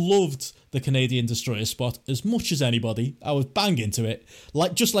I loved the Canadian Destroyer spot as much as anybody. I was bang into it,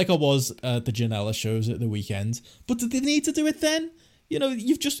 just like I was at the Janela shows at the weekend. But did they need to do it then? You know,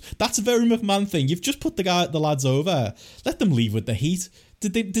 that's a very McMahon thing. You've just put the lads over. Let them leave with the heat.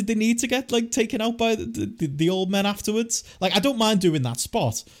 Did they need to get taken out by the old men afterwards? I don't mind doing that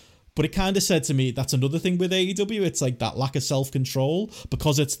spot, but it kind of said to me, that's another thing with AEW. It's like that lack of self-control.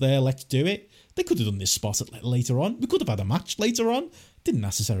 Because it's there, let's do it. They could have done this spot later on. We could have had a match later on. Didn't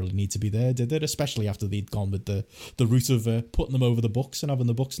necessarily need to be there, did it? Especially after they'd gone with the route of putting them over the Bucks and having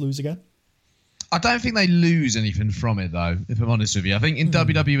the Bucks lose again. I don't think they lose anything from it, though, if I'm honest with you. I think in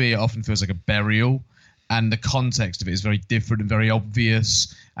WWE, it often feels like a burial. And the context of it is very different and very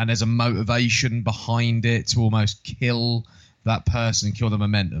obvious. And there's a motivation behind it to almost kill that person and kill the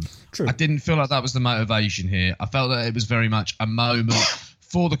momentum. True. I didn't feel like that was the motivation here. I felt that it was very much a moment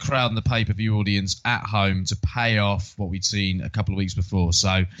for the crowd and the pay-per-view audience at home to pay off what we'd seen a couple of weeks before.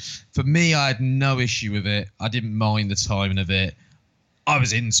 So for me, I had no issue with it. I didn't mind the timing of it. I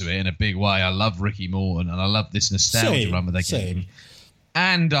was into it in a big way. I love Ricky Morton, and I love this nostalgia run with their game.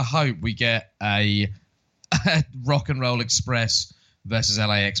 And I hope we get a Rock and Roll Express versus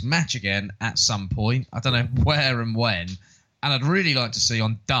LAX match again at some point. I don't know where and when. And I'd really like to see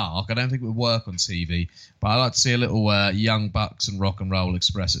on Dark, I don't think it would work on TV, but I'd like to see a little Young Bucks and Rock and Roll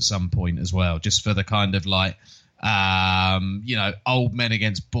Express at some point as well, just for the kind of like, old men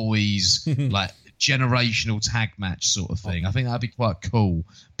against boys, like generational tag match sort of thing. I think that'd be quite cool,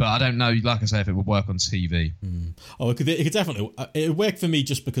 but I don't know, like I say, if it would work on TV. Oh, it could definitely, it would work for me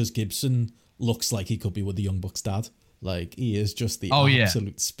just because Gibson looks like he could be with the Young Bucks' dad. Like, he is just the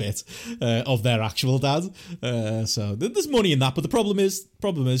absolute spit of their actual dad. So there's money in that. But the problem is,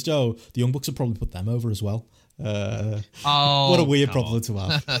 Joe, the Young Bucks will probably put them over as well. What a weird problem to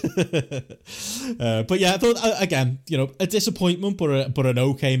have. But yeah, I thought, again, a disappointment, but an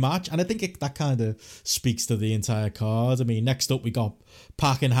okay match. And I think that kind of speaks to the entire card. I mean, next up we got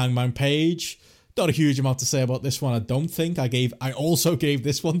Pac and Hangman Page. Not a huge amount to say about this one, I don't think. I also gave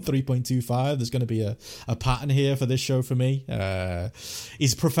this one 3.25. There's going to be a pattern here for this show for me.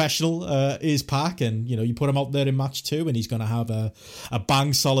 He's professional, is Pac, and you put him out there in match 2 and he's going to have a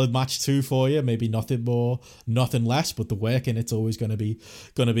bang solid match 2 for you. Maybe nothing more, nothing less, but the work in it's always going to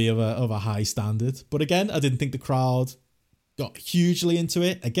be of a high standard. But again, I didn't think the crowd got hugely into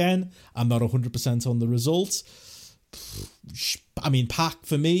it. Again, I'm not 100% on the results. I mean, Pac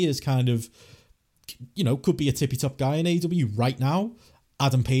for me is kind of, could be a tippy-top guy in AEW right now.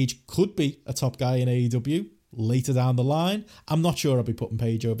 Adam Page could be a top guy in AEW later down the line. I'm not sure I'd be putting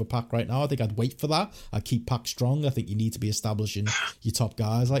Page over Pac right now. I think I'd wait for that. I'd keep Pac strong. I think you need to be establishing your top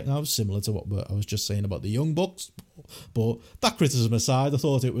guys right now, similar to what I was just saying about the Young Bucks. But that criticism aside, I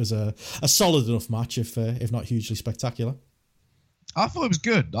thought it was a solid enough match, if not hugely spectacular. I thought it was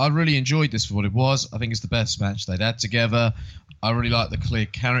good. I really enjoyed this for what it was. I think it's the best match they'd had together. I really like the clear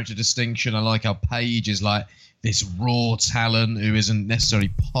character distinction. I like how Paige is like this raw talent who isn't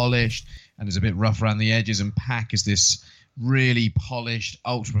necessarily polished and is a bit rough around the edges. And Pac is this really polished,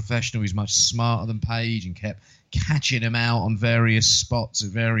 ultra-professional who's much smarter than Paige and kept catching him out on various spots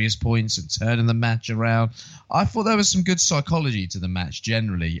at various points and turning the match around. I thought there was some good psychology to the match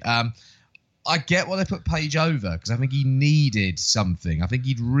generally. I get why they put Page over, because I think he needed something. I think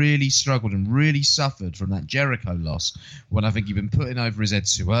he'd really struggled and really suffered from that Jericho loss, when I think he'd been putting over his head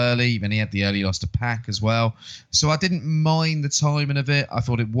too early. Then he had the early loss to Pac as well. So I didn't mind the timing of it. I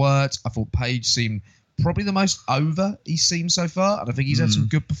thought it worked. I thought Page seemed probably the most over he's seemed so far. And I think he's had some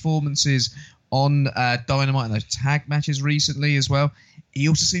good performances on Dynamite and those tag matches recently as well. He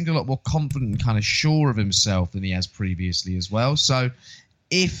also seemed a lot more confident and kind of sure of himself than he has previously as well. So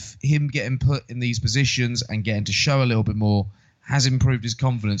if him getting put in these positions and getting to show a little bit more has improved his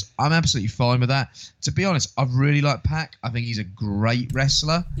confidence, I'm absolutely fine with that. To be honest, I really like Pac. I think he's a great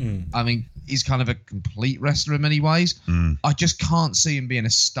wrestler. I mean, he's kind of a complete wrestler in many ways. I just can't see him being a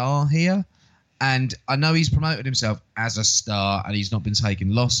star here. And I know he's promoted himself as a star and he's not been taking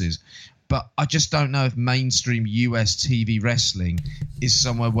losses. But I just don't know if mainstream US TV wrestling is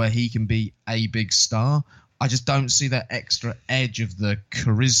somewhere where he can be a big star. I just don't see that extra edge of the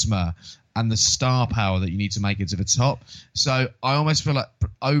charisma and the star power that you need to make it to the top. So I almost feel like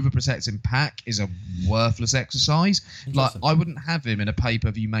overprotecting Pac is a worthless exercise. Like, I wouldn't have him in a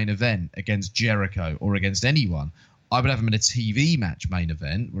pay-per-view main event against Jericho or against anyone. I would have him in a TV match main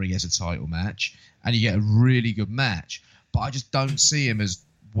event where he gets a title match and you get a really good match. But I just don't see him as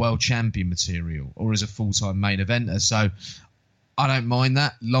world champion material or as a full-time main eventer. So I don't mind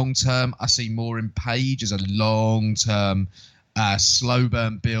that. Long term, I see more in Page as a long-term, slow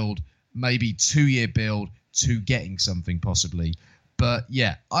burn build, maybe 2-year build to getting something possibly. But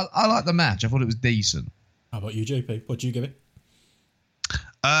yeah, I like the match. I thought it was decent. How about you, JP? What do you give it?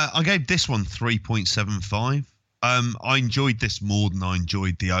 I gave this one 3.75. I enjoyed this more than I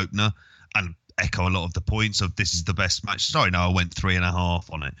enjoyed the opener, and echo a lot of the points of this is the best match. Sorry, no, I went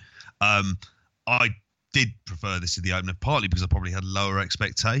 3.5 on it. I did prefer this to the opener, partly because I probably had lower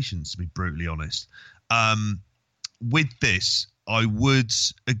expectations, to be brutally honest. With this, I would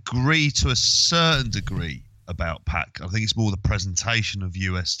agree to a certain degree about Pac. I think it's more the presentation of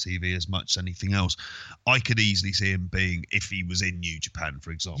US TV as much as anything else. I could easily see him being, if he was in New Japan,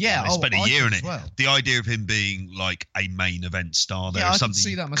 for example. Yeah, they spent a year in it. Well. The idea of him being like a main event star there, I something can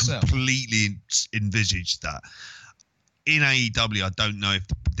see that myself. Completely envisaged that. In AEW, I don't know if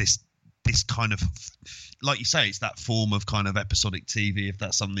this this kind of, like you say, it's that form of kind of episodic TV. If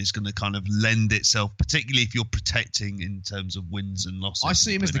that's something that's going to kind of lend itself, particularly if you're protecting in terms of wins and losses. I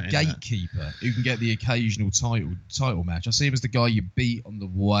see him as the gatekeeper who can get the occasional title match. I see him as the guy you beat on the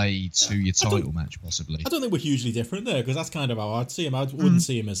way to your title match, possibly. I don't think we're hugely different there, because that's kind of how I'd see him. I wouldn't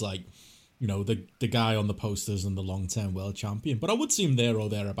see him as like, you know, the guy on the posters and the long-term world champion, but I would see him there or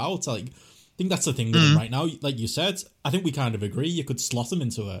thereabouts. Like, I think that's the thing with him right now. Like you said, I think we kind of agree. You could slot him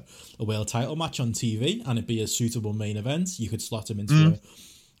into a world title match on TV and it'd be a suitable main event. You could slot him into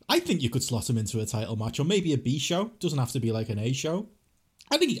I think you could slot him into a title match or maybe a B show. Doesn't have to be like an A show.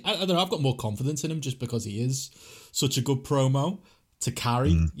 I think, I don't know, I've got more confidence in him just because he is such a good promo to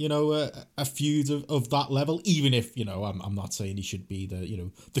carry, you know, a feud of that level, even if, you know, I'm not saying he should be the, you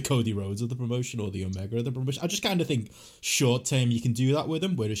know, the Cody Rhodes of the promotion or the Omega of the promotion. I just kind of think short term you can do that with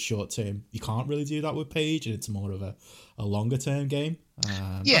him, whereas short term you can't really do that with Paige, and it's more of a longer term game.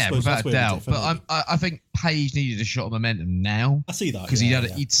 Without a doubt. But I think Paige needed a shot of momentum now. I see that. Because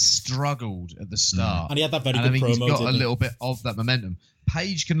he'd struggled at the start. And he had that very good promo. He's got a little bit of that momentum.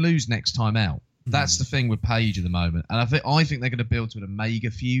 Paige can lose next time out. That's the thing with Paige at the moment. And I think they're going to build to an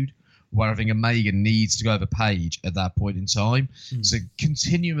Omega feud where I think Omega needs to go over Paige at that point in time. So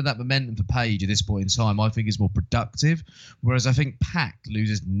continuing with that momentum for Paige at this point in time, I think is more productive. Whereas I think Pac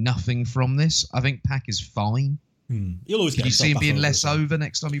loses nothing from this. I think Pac is fine. You'll always get. You see him being less over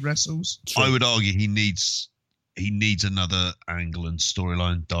next time he wrestles? True. I would argue he needs another angle and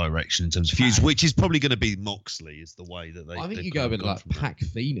storyline direction in terms of feuds, which is probably going to be Moxley is the way that they. I think you go with like Pac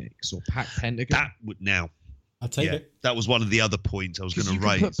Phoenix or Pac Pentagon. That would now. I'll take it. That was one of the other points I was going to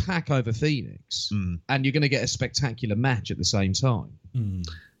raise. You put Pac over Phoenix, and you're going to get a spectacular match at the same time.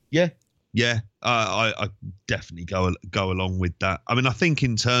 Yeah. I definitely go along with that. I mean, I think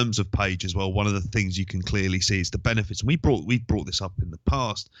in terms of Paige as well, one of the things you can clearly see is the benefits. And we brought this up in the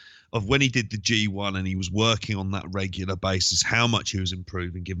past of when he did the G1 and he was working on that regular basis, how much he was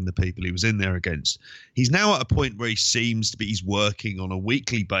improving given the people he was in there against. He's now at a point where he seems to be, he's working on a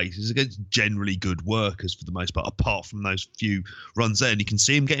weekly basis against generally good workers for the most part, apart from those few runs there. And you can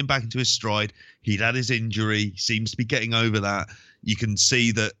see him getting back into his stride. He'd had his injury, seems to be getting over that. You can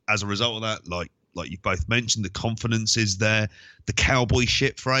see that as a result of that, like you both mentioned, the confidence is there. The cowboy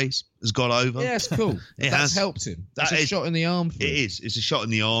shit phrase has got over. Yeah, it's cool. That's helped him. That's a shot in the arm for it. It is. It's a shot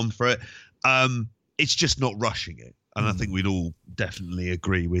in the arm for it. It's just not rushing it. And I think we'd all definitely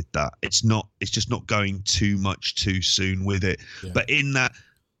agree with that. It's just not going too much too soon with it. Yeah. But in that,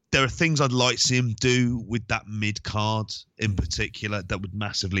 there are things I'd like to see him do with that mid-card in particular that would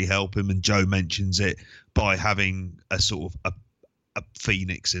massively help him. And Joe mentions it by having a sort of a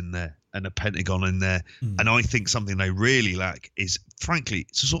Phoenix in there and a Pentagon in there. And I think something they really lack is, frankly,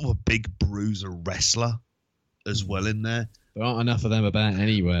 it's a sort of a big bruiser wrestler as well in there. There aren't enough of them about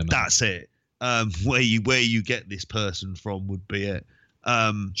anywhere, man. That's it. Where you get this person from would be it.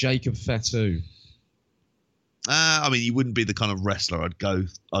 Jacob Fatu. I mean, he wouldn't be the kind of wrestler I'd go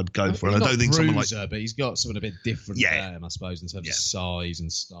for. I don't think someone like, but he's got something a bit different about him, I suppose, in terms of size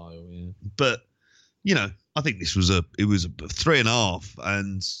and style. Yeah, but you know, I think it was a 3.5,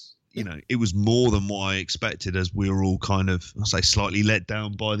 and you know, it was more than what I expected, as we were all kind of, I say, slightly let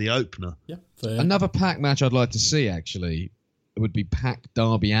down by the opener. Yeah. Another Pac match I'd like to see actually would be Pac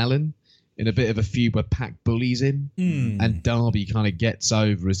Darby Allin in a bit of a feud where Pac bullies him and Darby kind of gets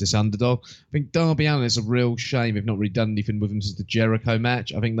over as this underdog. I think Darby Allin is a real shame they've not really done anything with him since the Jericho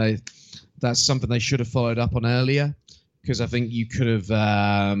match. I think that's something they should have followed up on earlier, because I think you could have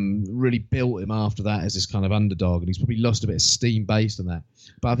really built him after that as this kind of underdog, and he's probably lost a bit of steam based on that.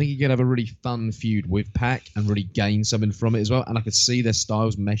 But I think you could have a really fun feud with Pac and really gain something from it as well, and I could see their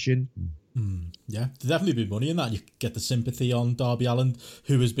styles meshing. Yeah, there'd definitely be money in that. You get the sympathy on Darby Allin,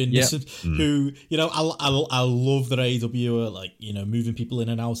 who has been missing. Who, you know, I love that AEW are, like, you know, moving people in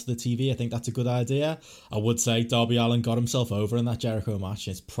and out of the TV. I think that's a good idea. I would say Darby Allin got himself over in that Jericho match.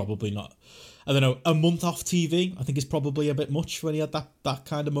 It's probably not, I don't know, a month off TV, I think is probably a bit much when he had that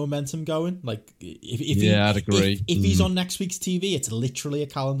kind of momentum going. Like, I'd agree. If he's on next week's TV, it's literally a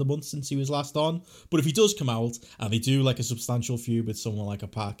calendar month since he was last on. But if he does come out and they do like a substantial feud with someone like a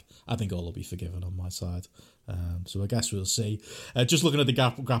Pac, I think all will be forgiven on my side. So I guess we'll see. Just looking at the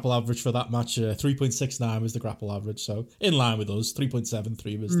grapple average for that match, 3.69 was the grapple average, so in line with us.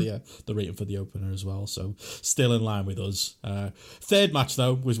 3.73 was the rating for the opener as well, so still in line with us. Third match,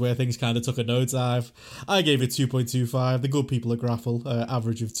 though, was where things kind of took a nosedive. I gave it 2.25. The good people at grapple,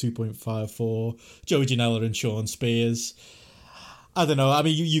 average of 2.54. Joey Janela and Sean Spears. I don't know. I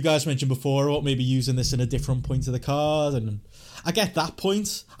mean, you guys mentioned before about maybe using this in a different point of the card, and I get that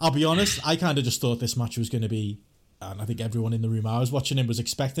point. I'll be honest, I kind of just thought this match was going to be and I think everyone in the room I was watching him was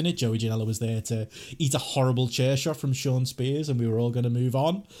expecting it. Joey Janela was there to eat a horrible chair shot from Sean Spears, and we were all going to move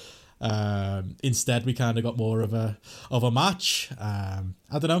on. Instead, we kind of got more of a match. I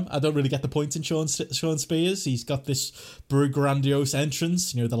don't know. I don't really get the point in Sean Spears. He's got this grandiose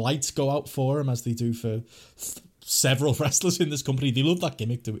entrance. The lights go out for him, as they do for several wrestlers in this company. They love that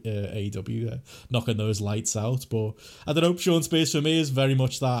gimmick to AEW, knocking those lights out. But I don't know. Sean Spears for me is very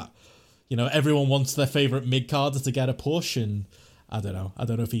much that. Everyone wants their favorite mid carder to get a push, and I don't know. I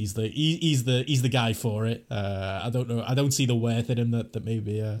don't know if he's the guy for it. I don't know. I don't see the worth in him that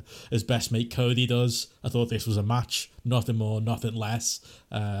maybe his best mate Cody does. I thought this was a match, nothing more, nothing less.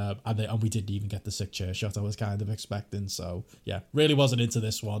 And we didn't even get the sick chair shot I was kind of expecting. So yeah, really wasn't into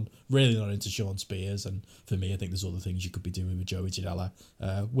this one. Really not into Sean Spears. And for me, I think there's other things you could be doing with Joey Janela.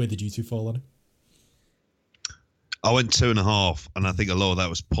 Where did you two fall on it? I went 2.5, and I think a lot of that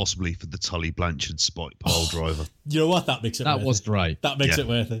was possibly for the Tully Blanchard spike pile driver. You know what? That makes it worth it. That was great. That makes it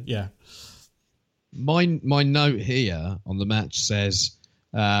worth it, yeah. My note here on the match says,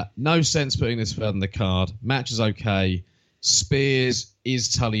 no sense putting this further in the card. Match is okay. Spears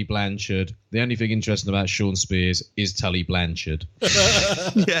is Tully Blanchard. The only thing interesting about Sean Spears is Tully Blanchard.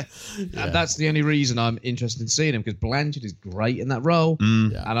 Yeah. And that's the only reason I'm interested in seeing him, because Blanchard is great in that role.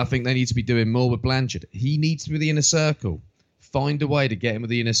 And I think they need to be doing more with Blanchard. He needs to be the inner circle. Find a way to get him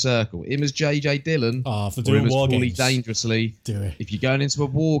with the inner circle. Him as JJ Dillon, for doing or him as war Paulie games. Dangerously. Do it. If you're going into a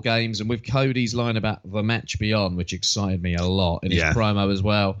war games, and with Cody's line about the match beyond, which excited me a lot in his promo as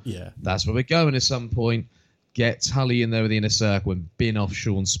well. Yeah. That's where we're going at some point. Get Tully in there with the inner circle and bin off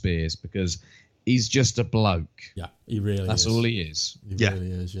Sean Spears, because he's just a bloke. Yeah, he really That's is. all he is. He really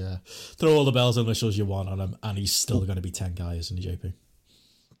is, yeah. Throw all the bells and whistles you want on him, and he's still going to be 10 guys, isn't he, JP?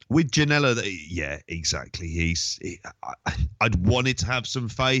 With Janela, yeah, exactly. I'd wanted to have some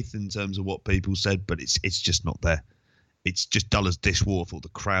faith in terms of what people said, but it's just not there. It's just dull as dishwater. I thought the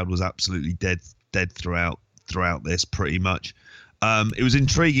crowd was absolutely dead throughout this, pretty much. It was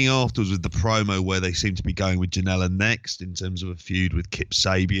intriguing afterwards with the promo where they seem to be going with Janela next in terms of a feud with Kip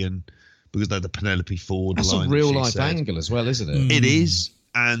Sabian, because they're the Penelope Ford That's line. That's a real life angle as well, isn't it? It is.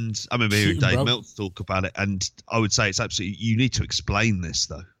 And I remember hearing Dave Meltzer talk about it, and I would say it's absolutely, you need to explain this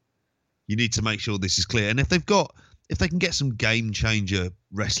though. You need to make sure this is clear. And if they can get some game changer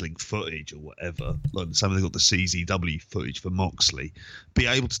wrestling footage or whatever, like some of them got the CZW footage for Moxley, be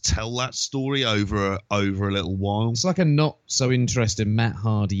able to tell that story over a little while. It's like a not so interesting Matt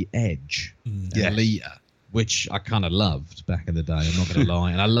Hardy Edge and Lita, which I kind of loved back in the day. I'm not going to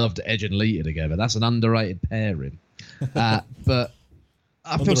lie, and I loved Edge and Lita together. That's an underrated pairing. But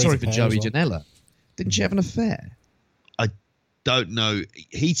I feel sorry for Joey Janela. Didn't she have an affair? Don't know.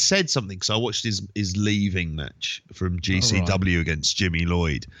 He said something, because I watched his leaving match from GCW against Jimmy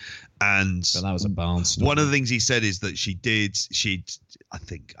Lloyd, and but that was a barnstormer. One of the things he said is that I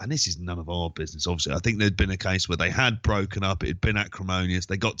think, and this is none of our business, obviously, I think there'd been a case where they had broken up, it had been acrimonious,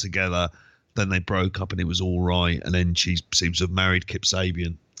 they got together, then they broke up and it was all right, and then she seems to have married Kip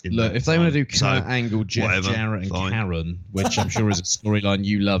Sabian. Look, if they want to do Kurt Angle, Jeff Jarrett, and Karen, which I'm sure is a storyline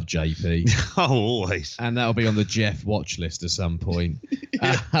you love, JP. Oh, always. And that'll be on the Jeff watch list at some point.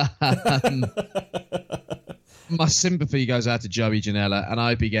 My sympathy goes out to Joey Janela, and I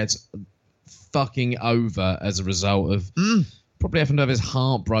hope he gets fucking over as a result of probably having to have his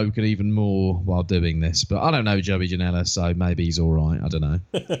heart broken even more while doing this. But I don't know Joey Janela, so maybe he's all right. I don't know.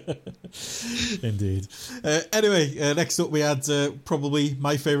 Indeed. Anyway, next up we had probably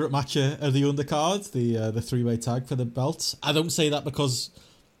my favourite match of the undercard, the three-way tag for the belts. I don't say that because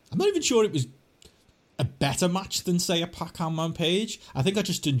I'm not even sure it was a better match than, say, a Pac-Man Page. I think I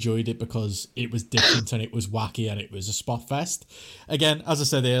just enjoyed it because it was different and it was wacky and it was a spot fest. Again, as I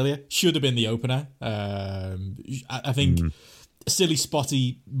said earlier, should have been the opener. I think a silly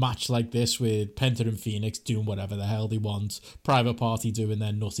spotty match like this with Penta and Phoenix doing whatever the hell they want, Private Party doing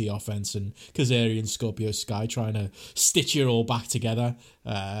their nutty offense, and Kazarian and Scorpio Sky trying to stitch it all back together.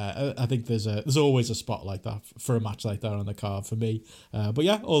 I think there's always a spot like that for a match like that on the card for me. But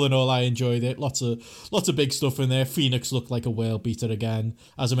yeah, all in all, I enjoyed it. Lots of big stuff in there. Phoenix looked like a whale beater again.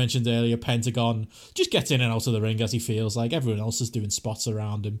 As I mentioned earlier, Pentagon just gets in and out of the ring as he feels like. Everyone else is doing spots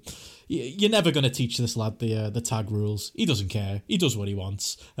around him. You're never going to teach this lad the tag rules. He doesn't care. He does what he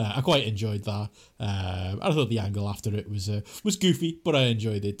wants. I quite enjoyed that. I thought the angle after it was goofy, but I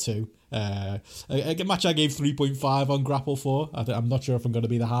enjoyed it too. A match I gave 3.5 on Grapple 4. I'm not sure if I'm going to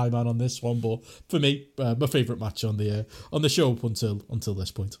be the high man on this one, but for me, my favourite match on the show up until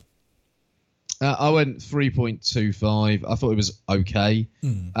this point. I went 3.25. I thought it was okay.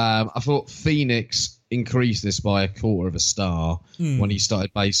 I thought Phoenix increased this by a quarter of a star when he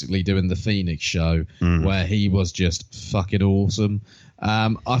started basically doing the Phoenix show, where he was just fucking awesome.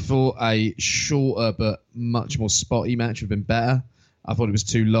 I thought a shorter but much more spotty match would have been better. I thought it was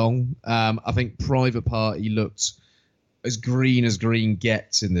too long. I think Private Party looked as green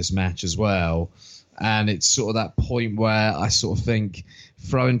gets in this match as well. And it's sort of that point where I sort of think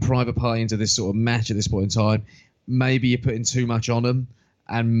throwing Private Party into this sort of match at this point in time, maybe you're putting too much on them,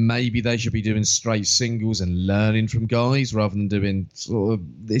 and maybe they should be doing straight singles and learning from guys rather than doing sort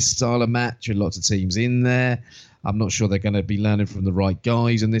of this style of match with lots of teams in there. I'm not sure they're going to be learning from the right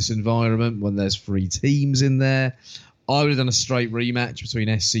guys in this environment when there's 3 teams in there. I would have done a straight rematch between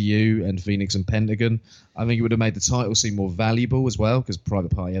SCU and Phoenix and Pentagon. I think it would have made the title seem more valuable as well, because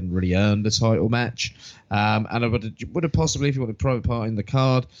Private Party hadn't really earned a title match. And I would have possibly, if you wanted Private Party in the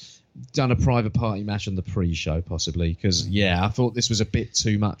card, done a Private Party match on the pre-show, possibly. Because, I thought this was a bit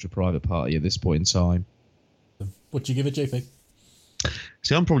too much for Private Party at this point in time. What'd you give it, JP?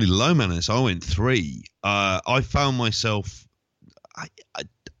 See, I'm probably low man on this. I went 3. I found myself...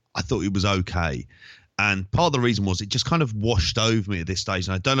 I thought it was okay. And part of the reason was it just kind of washed over me at this stage.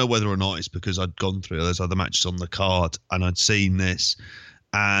 And I don't know whether or not it's because I'd gone through those other matches on the card and I'd seen this.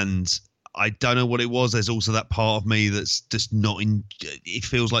 And I don't know what it was. There's also that part of me that's just not in... It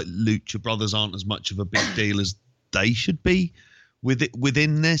feels like Lucha Brothers aren't as much of a big deal as they should be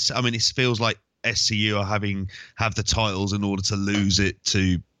within this. I mean, it feels like SCU are have the titles in order to lose it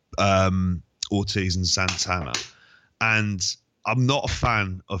to Ortiz and Santana. And... I'm not a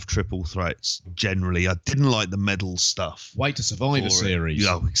fan of triple threats generally. I didn't like the medal stuff. Wait to Survivor series.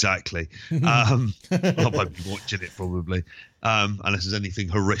 Yeah, exactly. I won't be watching it probably, unless there's anything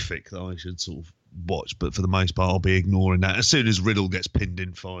horrific that I should sort of watch. But for the most part, I'll be ignoring that. As soon as Riddle gets pinned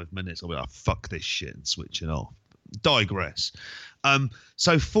in 5 minutes, I'll be like, fuck this shit and switch it off. Digress.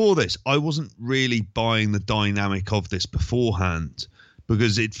 So for this, I wasn't really buying the dynamic of this beforehand,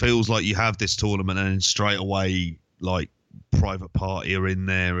 because it feels like you have this tournament and then straight away, like, Private Party are in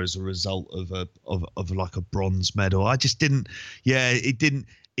there as a result of like a bronze medal. I just didn't. It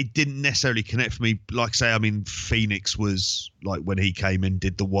didn't necessarily connect for me. Like say, I mean, Phoenix was like when he came in,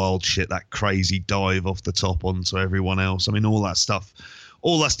 did the wild shit, that crazy dive off the top onto everyone else. I mean, all that stuff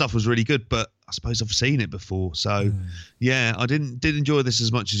was really good. But I suppose I've seen it before, so I did enjoy this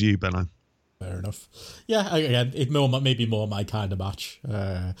as much as you, Benno. Fair enough. Yeah, again, maybe more my kind of match.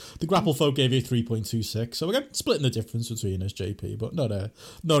 The Grapple Folk gave you 3.26, so again, splitting the difference between us, JP, but not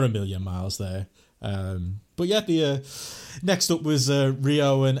a million miles there. But yeah, the next up was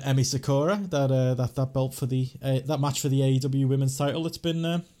Rio and Emi Sakura. That belt for that match for the AEW Women's Title. It's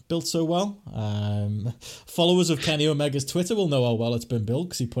been built so well. Followers of Kenny Omega's Twitter will know how well it's been built,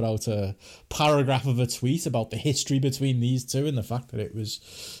 because he put out a paragraph of a tweet about the history between these two and the fact that it was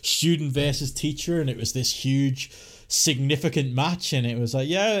student versus teacher, and it was this huge, significant match. And it was like,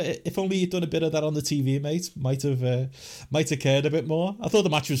 if only you'd done a bit of that on the TV, mate, might have cared a bit more. I thought the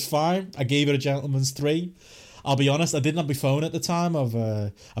match was fine. I gave it a gentleman's 3. I'll be honest, I didn't have my phone at the time.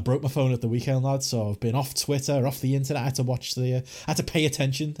 I broke my phone at the weekend, lads, so I've been off Twitter, off the internet. I had to pay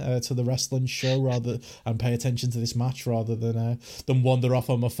attention to the wrestling show and pay attention to this match rather than wander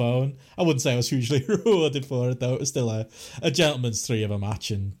off on my phone. I wouldn't say I was hugely rewarded for it, though. It was still a gentleman's 3 of a match,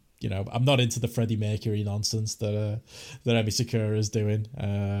 and you know, I'm not into the Freddie Mercury nonsense that Emi Sakura is doing,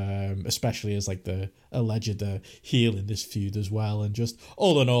 especially as like the alleged heel in this feud as well. And just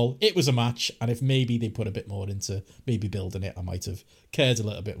all in all, it was a match. And if maybe they put a bit more into maybe building it, I might have cared a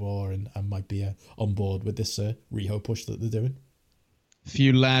little bit more, and I might be on board with this Riho push that they're doing.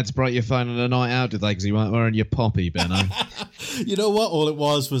 Few lads broke your phone on a night out, did they? Because you weren't wearing your poppy, Benno. You know what? All it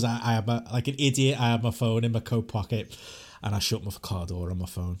was I had like an idiot. I had my phone in my coat pocket, and I shut my car door on my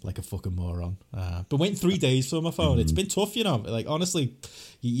phone like a fucking moron. Been waiting 3 days for my phone. It's been tough, you know. Like, honestly,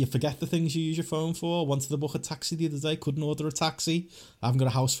 you forget the things you use your phone for. Wanted to book a taxi the other day, couldn't order a taxi. I haven't got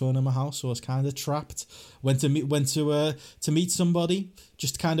a house phone in my house, so I was kind of trapped. Went to meet somebody.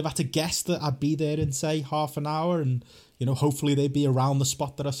 Just kind of had to guess that I'd be there in, say, half an hour, and you know, hopefully they'd be around the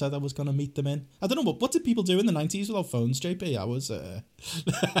spot that I said I was going to meet them in. I don't know, what did people do in the 90s without phones, JP? I was you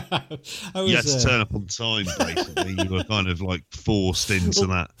had to turn up on time, basically. You were kind of like forced into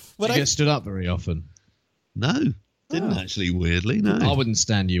that. Did you get stood up very often? No, didn't actually, weirdly, no. I wouldn't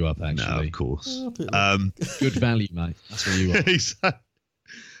stand you up, actually. No, of course. Good value, mate. That's what you are.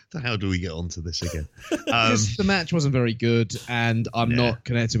 So how do we get onto this again? Because the match wasn't very good, and I'm not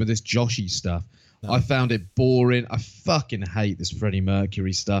connected with this Joshy stuff. No. I found it boring. I fucking hate this Freddie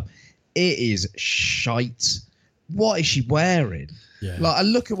Mercury stuff. It is shite. What is she wearing? Yeah. Like, I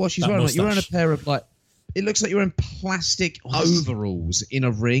look at what she's wearing. Like, you're wearing a pair of like It looks like you're in plastic overalls in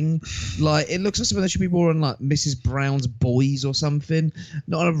a ring. Like, it looks like something that should be worn on, like, Mrs. Brown's Boys or something.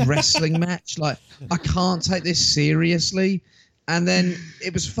 Not a wrestling match. Like, I can't take this seriously. And then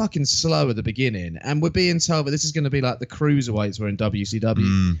it was fucking slow at the beginning. And we're being told that this is going to be like the cruiserweights were in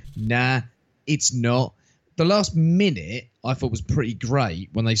WCW. Nah, it's not. The last minute I thought was pretty great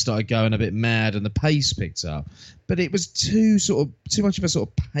when they started going a bit mad and the pace picked up. But it was too much of a sort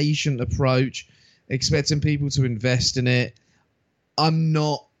of patient approach, expecting people to invest in it. I'm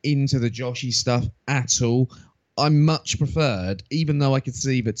not into the Joshy stuff at all. I much preferred, even though I could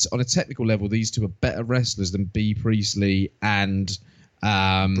see that on a technical level, these two are better wrestlers than Bea Priestley and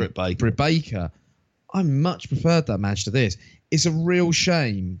Britt Baker. I much preferred that match to this. It's a real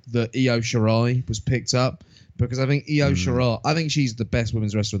shame that Io Shirai was picked up, because I think Io Shirai, I think she's the best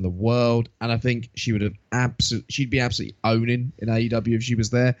women's wrestler in the world, and I think she'd be absolutely owning in AEW if she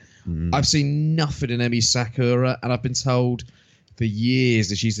was there. I've seen nothing in Emi Sakura, and I've been told for years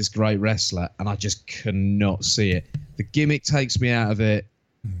that she's this great wrestler, and I just cannot see it. The gimmick takes me out of it,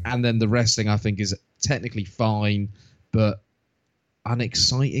 and then the wrestling I think is technically fine, but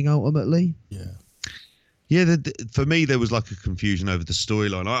unexciting ultimately. Yeah, for me, there was like a confusion over the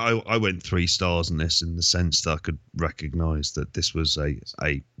storyline. I went 3 stars in this, in the sense that I could recognise that this was a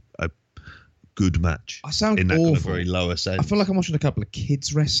good match. I sound in that awful. Kind of very lower sense. I feel like I'm watching a couple of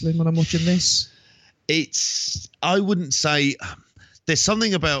kids wrestling when I'm watching this. I wouldn't say. There's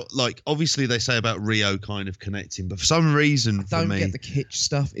something about, like, obviously they say about Rio kind of connecting, but for some reason, I don't get the kitsch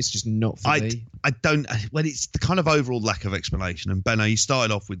stuff. It's just not for me. I don't. Well, it's the kind of overall lack of explanation. And Benno, you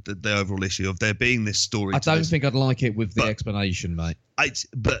started off with the overall issue of there being this story. I don't think I'd like it with the explanation, mate.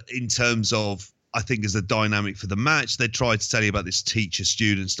 But in terms of, I think, as the dynamic for the match, they tried to tell you about this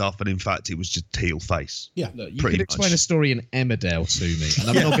teacher-student stuff, and in fact, it was just heel face. Yeah, look, you could explain a story in Emmerdale to me,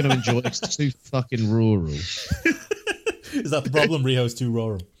 and I'm not going to enjoy it. It's too fucking rural. Is that the problem? Rio's too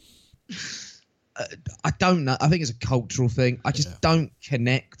rural. I don't know. I think it's a cultural thing. I just don't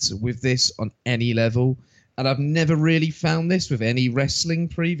connect with this on any level. And I've never really found this with any wrestling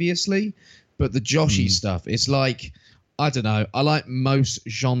previously. But the Joshy stuff, it's like, I don't know. I like most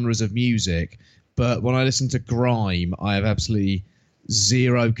genres of music. But when I listen to grime, I have absolutely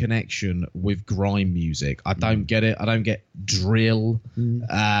zero connection with grime music. I don't get it. I don't get drill.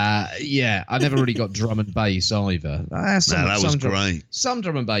 I never really got drum and bass either. That was great. Some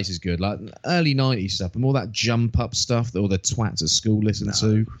drum and bass is good, like early 90s stuff, and all that jump up stuff that all the twats at school listen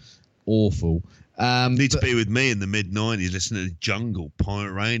to. Awful. Need to be with me in the mid 90s listening to Jungle,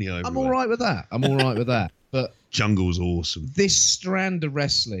 Pirate Radio. I'm all right with that. But Jungle's awesome. This strand of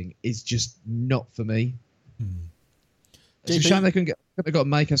wrestling is just not for me. It's a JP? shame they got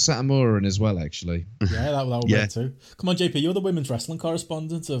Meiko Satomura in as well, actually. Yeah, that would work too. Come on, JP, you're the women's wrestling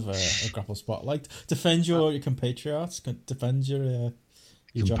correspondent of Grapple Spotlight. Defend your compatriots. Defend your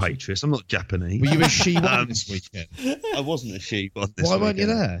compatriots. I'm not Japanese. Were you a she-one this weekend? I wasn't a she-one this Why weekend. weren't you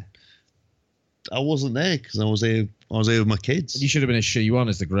there? I wasn't there because I was here with my kids. You should have been a she-one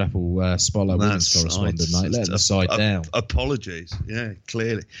as the Grapple Spotlight women's correspondent, mate. Let the side down. Apologies. Yeah,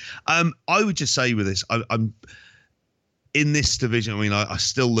 clearly. I would just say with this, I'm in this division. I mean, I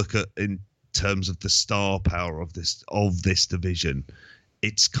still look at, in terms of the star power of this division,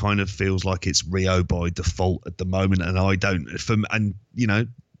 it's kind of feels like it's Rio by default at the moment, and I don't. And you know,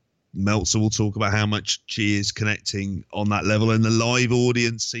 Meltzer will talk about how much she is connecting on that level, and the live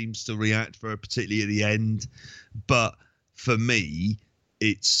audience seems to react for her, particularly at the end. But for me,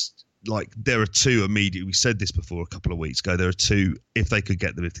 it's like there are two immediate. We said this before a couple of weeks ago. There are two. If they could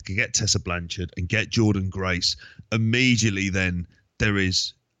get Tessa Blanchard and get Jordan Grace, immediately then there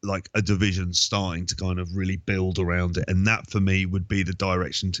is like a division starting to kind of really build around it, and that for me would be the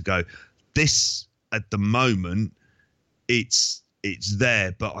direction to go. This at the moment, it's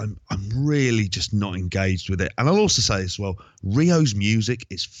there, but I'm really just not engaged with it. And I'll also say as well, Rio's music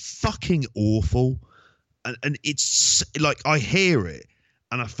is fucking awful, and it's like I hear it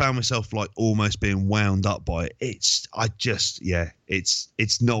and I found myself like almost being wound up by it. It's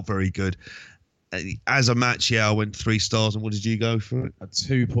not very good. As a match, I went 3 stars. And what did you go for it? A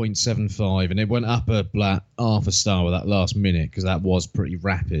 2.75, and it went up half a star with that last minute because that was pretty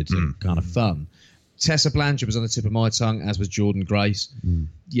rapid and kind of fun. Tessa Blanchard was on the tip of my tongue, as was Jordan Grace.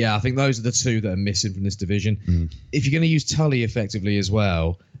 Yeah, I think those are the two that are missing from this division. If you're going to use Tully effectively as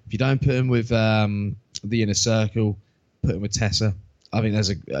well, if you don't put him with the Inner Circle, put him with Tessa. I think there's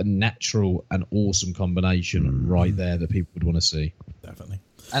a natural and awesome combination right there that people would want to see. Definitely.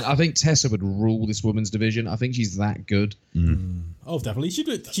 And I think Tessa would rule this women's division. I think she's that good. Oh, Oh, definitely.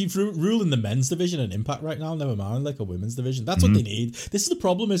 She's ruling the men's division and Impact right now. Never mind, like a women's division. That's what they need. This is the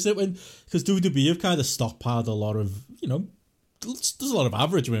problem, is it? Because WWE have kind of stockpiled a lot of, there's a lot of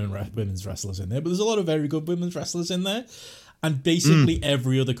average women's wrestlers in there, but there's a lot of very good women's wrestlers in there. And basically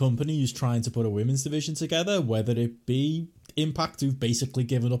every other company who's trying to put a women's division together, whether it be Impact, who've basically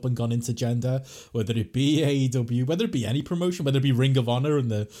given up and gone into gender, whether it be AEW, whether it be any promotion, whether it be Ring of Honor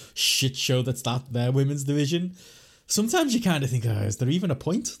and the shit show that's their women's division, sometimes you kind of think, is there even a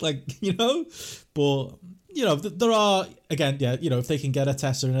point? But, there are, again, if they can get a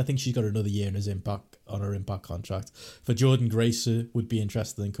Tessa, and I think she's got another year in on her Impact contract. For Jordan Grace would be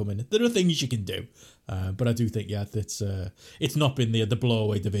interested in coming in. There are things you can do. But I do think, it's not been the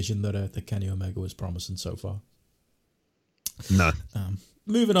blowaway division that Kenny Omega was promising so far. No.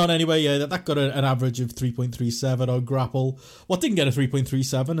 Moving on anyway, that got an average of 3.37 on Grapple. What didn't get a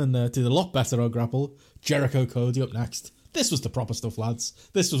 3.37 and did a lot better on Grapple, Jericho Cody up next. This was the proper stuff, lads.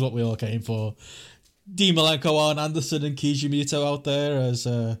 This was what we all came for. Dean Malenko, Arn Anderson, and Keiji Muto out there as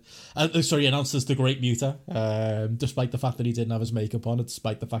announced as the Great Muta, despite the fact that he didn't have his makeup on,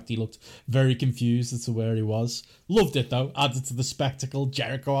 despite the fact he looked very confused as to where he was. Loved it though. Added to the spectacle.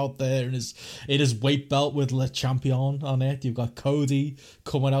 Jericho out there in his weight belt with Le Champion on it. You've got Cody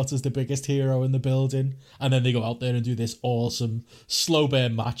coming out as the biggest hero in the building, and then they go out there and do this awesome slow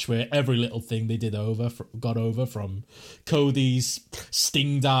burn match where every little thing they did got over, from Cody's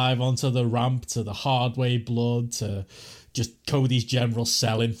sting dive onto the ramp to the hard way blood to just Cody's general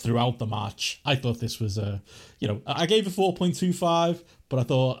selling throughout the match. I thought this was I gave it 4.25, but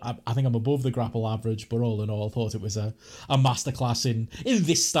I think I'm above the Grapple average, but all in all, I thought it was a masterclass in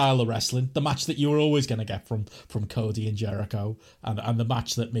this style of wrestling, the match that you were always going to get from Cody and Jericho, and the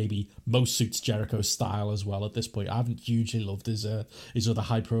match that maybe most suits Jericho's style as well at this point. I haven't hugely loved his other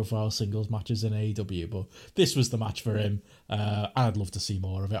high-profile singles matches in AEW, but this was the match for him. I'd love to see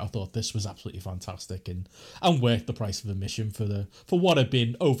more of it. I thought this was absolutely fantastic and worth the price of admission for what had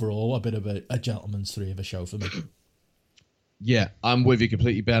been overall a bit of a gentleman's three of a show for me. Yeah, I'm with you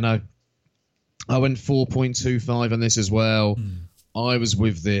completely, Benno. I went 4.25 on this as well. I was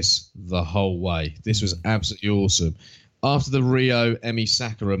with this the whole way. This was absolutely awesome. After the Rio Emi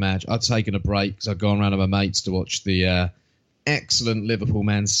Sakura match, I'd taken a break because I'd gone around with my mates to watch the excellent Liverpool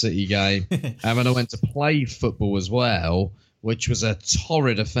Man City game. And then I went to play football as well, which was a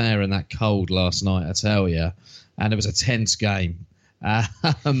torrid affair in that cold last night, I tell you. And it was a tense game.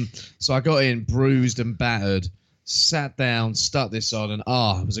 So I got in bruised and battered, sat down, stuck this on, and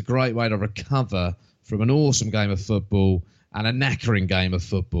it was a great way to recover from an awesome game of football and a knackering game of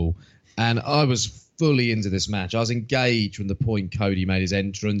football. And I was fully into this match. I was engaged from the point Cody made his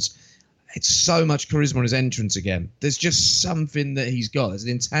entrance. It's so much charisma on his entrance again. There's just something that he's got. There's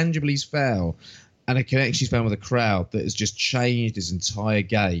an intangible he's found and a connection he's found with the crowd that has just changed his entire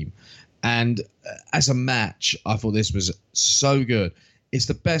game. And as a match, I thought this was so good. It's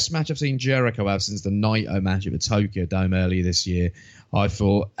the best match I've seen Jericho have since the Naito match at the Tokyo Dome earlier this year, I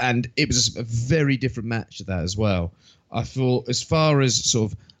thought. And it was a very different match to that as well. I thought as far as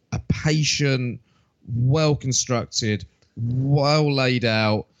sort of a patient, well-constructed, well-laid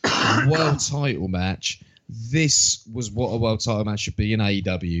out, world title match, this was what a world title match should be in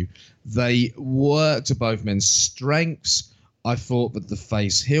AEW. They worked to both men's strengths. I thought that the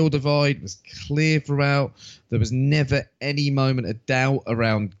face-heel divide was clear throughout. There was never any moment of doubt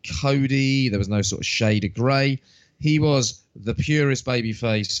around Cody. There was no sort of shade of grey. He was the purest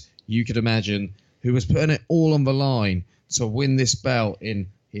babyface you could imagine, who was putting it all on the line to win this belt in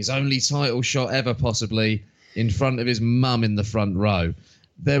his only title shot ever, possibly, in front of his mum in the front row.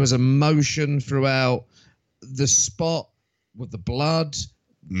 There was emotion throughout. The spot with the blood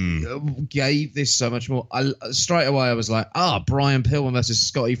gave this so much more. Straight away I was like, Brian Pillman versus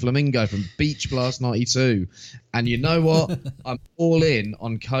Scotty Flamingo from Beach Blast 92. And you know what? I'm all in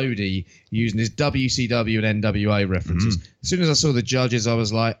on Cody using his WCW and NWA references. As soon as I saw the judges, I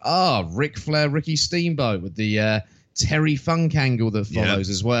was like, Ric Flair, Ricky Steamboat with the Terry Funk angle that follows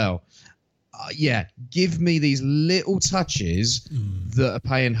as well. Give me these little touches that are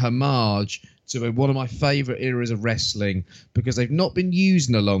paying homage to one of my favourite eras of wrestling, because they've not been used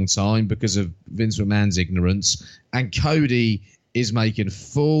in a long time because of Vince McMahon's ignorance, and Cody is making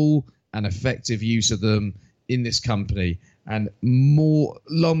full and effective use of them in this company. And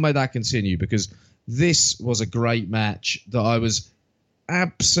long may that continue, because this was a great match that I was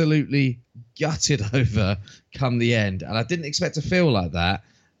absolutely gutted over come the end, and I didn't expect to feel like that,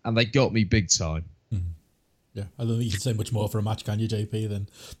 and they got me big time. Yeah, I don't think you can say much more for a match, can you, JP,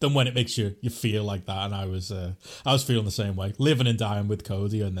 than when it makes you feel like that. And I was feeling the same way, living and dying with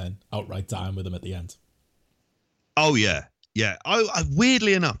Cody, and then outright dying with him at the end. Oh yeah, Yeah, I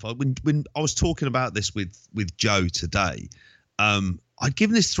weirdly enough, when I was talking about this with Joe today, I'd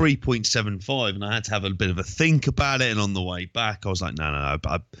given this 3.75, and I had to have a bit of a think about it. And on the way back, I was like, no.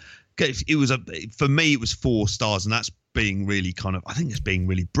 For me, it was 4 stars, and that's being really I think it's being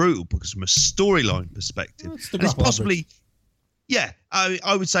really brutal because from a storyline perspective, it's possibly. Yeah,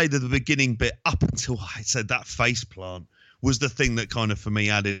 I would say that the beginning bit up until I said that face plant was the thing that kind of for me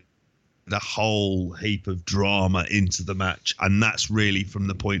added a whole heap of drama into the match, and that's really from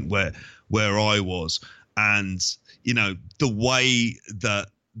the point where I was. And the way that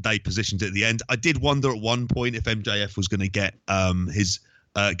they positioned it at the end, I did wonder at one point if MJF was going to get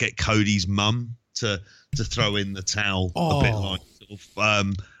get Cody's mum to throw in the towel a bit like sort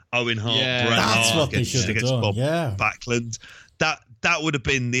of Owen Hart, Bret that's Hart what they should have done. Bob Yeah, Backlund. That would have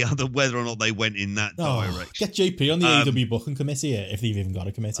been the other, whether or not they went in that direction. Get JP on the AEW booking committee if they've even got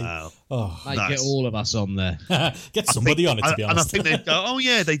a committee. Mate, get all of us on there. Get somebody on it, to be honest. And I think they'd go, oh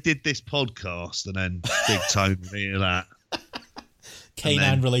yeah, they did this podcast, and then Big Tone hear that.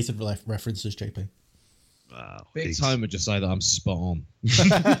 K9 related references, JP. Wow. Big Tone would just say that I'm spot on.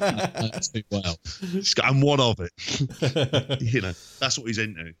 Too well. I'm one of it. That's what he's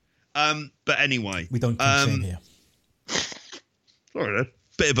into. But anyway. We don't keep shame here. Sorry, a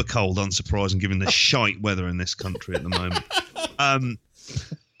bit of a cold, unsurprising, given the shite weather in this country at the moment.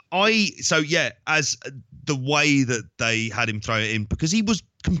 As the way that they had him throw it in, because he was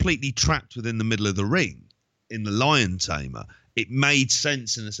completely trapped within the middle of the ring in the Lion Tamer, it made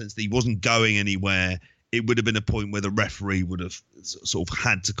sense in the sense that he wasn't going anywhere. It would have been a point where the referee would have sort of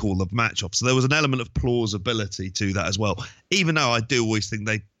had to call the match off. So there was an element of plausibility to that as well. Even though I do always think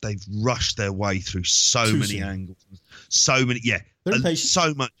they've rushed their way through so many angles, so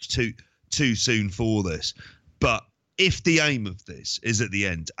much too soon for this. But if the aim of this is at the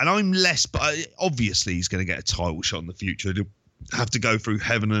end, and but obviously he's going to get a title shot in the future. He'll have to go through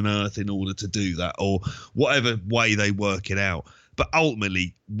heaven and earth in order to do that, or whatever way they work it out. But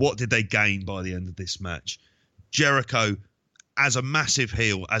ultimately, what did they gain by the end of this match? Jericho, as a massive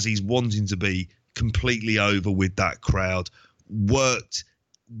heel, as he's wanting to be, completely over with that crowd,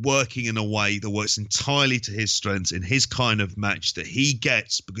 working in a way that works entirely to his strengths in his kind of match that he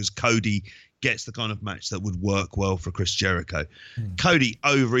gets, because Cody gets the kind of match that would work well for Chris Jericho. Cody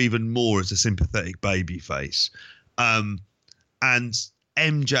over even more as a sympathetic babyface. And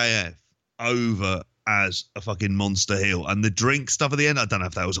MJF over as a fucking monster heel. And the drink stuff at the end, I don't know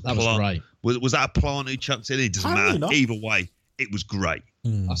if that was a plant. Was that a plant who chucked it in? It doesn't matter. Not. Either way, it was great.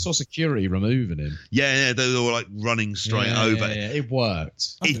 I saw security removing him. Yeah, they were like running straight over. Yeah, it worked.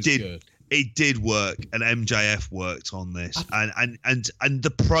 It did. Good. It did work, and MJF worked on this, and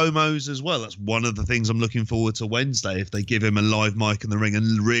the promos as well. That's one of the things I'm looking forward to Wednesday, if they give him a live mic in the ring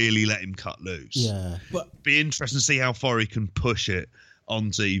and really let him cut loose. Yeah, but be interesting to see how far he can push it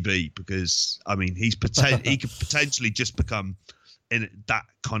on TV, because I mean he could potentially just become in that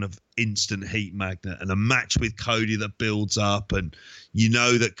kind of instant heat magnet, and a match with Cody that builds up, and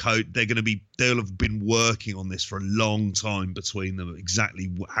that they'll have been working on this for a long time between them, exactly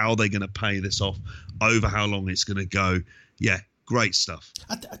how they're going to pay this off, over how long it's going to go. Yeah, great stuff.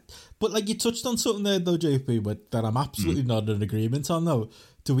 But like you touched on something there though, JP, that I'm absolutely not in agreement on though.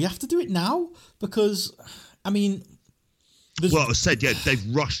 Do we have to do it now? Because I mean, well, I said, they've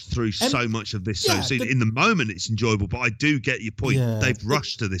rushed through so much of this so soon. In the moment, it's enjoyable, but I do get your point. Yeah, they've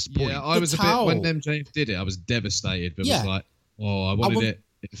rushed to this point. Yeah, I was a bit, when MJF did it, I was devastated, but was like, I wanted it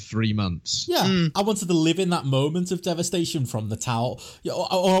in 3 months. Yeah, I wanted to live in that moment of devastation from the towel.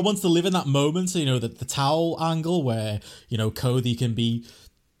 Or I wanted to live in that moment, the towel angle where, Cody can be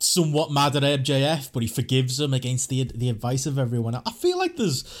somewhat mad at MJF, but he forgives him against the advice of everyone. I feel like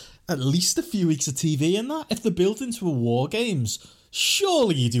there's at least a few weeks of TV in that. If they're built into a War Games,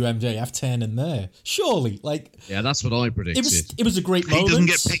 surely you do MJF 10 in there. Surely, that's what I predicted. It was a great moment. He doesn't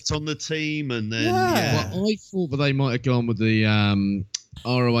get picked on the team, and then Well, I thought that they might have gone with the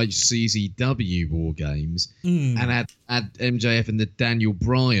ROH CZW War Games and had MJF in the Daniel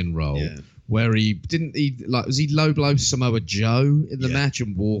Bryan role. Yeah. Where was he low blow Samoa Joe in the match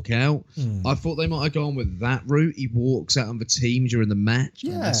and walk out? I thought they might have gone with that route. He walks out on the team during the match,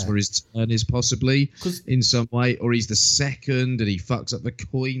 and that's where his turn is possibly in some way, or he's the second and he fucks up the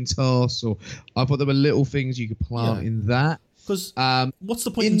coin toss. Or I thought there were little things you could plant in that. Because what's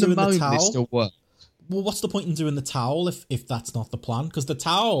the point in doing the towel? It still works. Well, what's the point in doing the towel if that's not the plan? Because the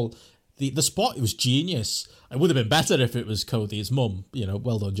towel. The spot, it was genius. It would have been better if it was Cody's mum.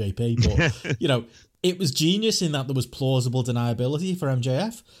 Well done, JP. But it was genius in that there was plausible deniability for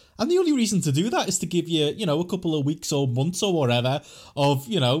MJF. And the only reason to do that is to give you, a couple of weeks or months or whatever of,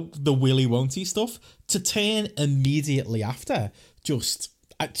 the willy-wonty stuff to turn immediately after. Just,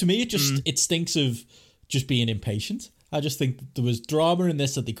 to me, it stinks of just being impatient. I just think that there was drama in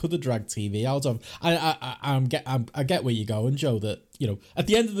this that they could have dragged TV out of. I get where you're going, Joe, that, at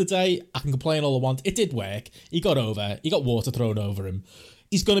the end of the day, I can complain all I want. It did work. He got water thrown over him.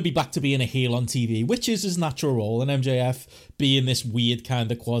 He's going to be back to being a heel on TV, which is his natural role, and MJF being this weird kind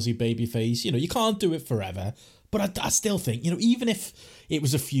of quasi-babyface. You can't do it forever. But I still think, even if it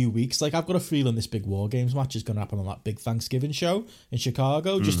was a few weeks, I've got a feeling this big War Games match is going to happen on that big Thanksgiving show in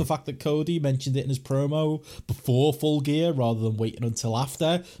Chicago. Just the fact that Cody mentioned it in his promo before Full Gear rather than waiting until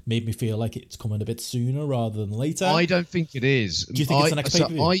after made me feel like it's coming a bit sooner rather than later. I don't think it is. Do you think it's the next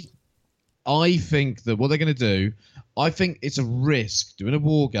pay-per-view? I think that what they're going to do, I think it's a risk doing a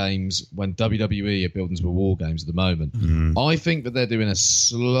War Games when WWE are building to a War Games at the moment. I think that they're doing a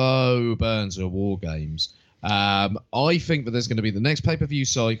slow burn to a War Games. I think that there's going to be the next pay-per-view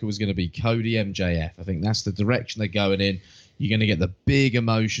cycle is going to be Cody MJF. I think that's the direction they're going in. You're going to get the big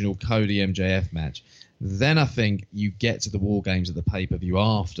emotional Cody MJF match. Then I think you get to the War Games at the pay-per-view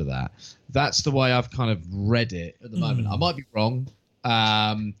after that. That's the way I've kind of read it at the moment. I might be wrong,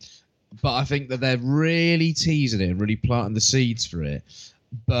 but I think that they're really teasing it and really planting the seeds for it.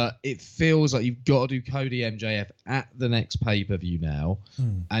 But it feels like you've got to do Cody MJF at the next pay-per-view now.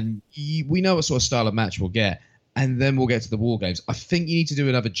 And we know what sort of style of match we'll get. And then we'll get to the War Games. I think you need to do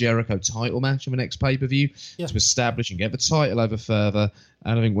another Jericho title match on the next pay-per-view to establish and get the title over further.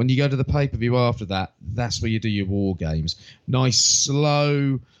 And I think when you go to the pay-per-view after that, that's where you do your War Games. Nice,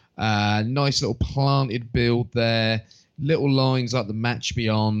 slow, nice little planted build there. Little lines like the match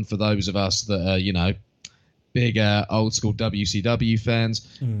beyond for those of us that are, big old school WCW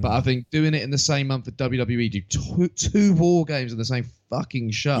fans. But I think doing it in the same month that WWE do two War Games in the same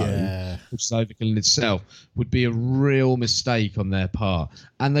fucking show, which is overkill in itself, would be a real mistake on their part.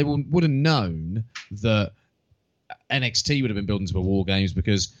 And they would have known that NXT would have been building to a War Games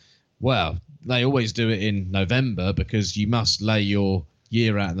because, well, they always do it in November because you must lay your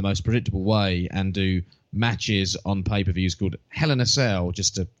year out in the most predictable way and do matches on pay-per-views called Hell in a Cell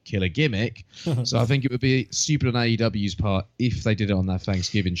just to kill a gimmick. So I think it would be stupid on AEW's part if they did it on that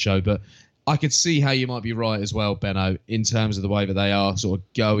Thanksgiving show. But I could see how you might be right as well, Benno, in terms of the way that they are sort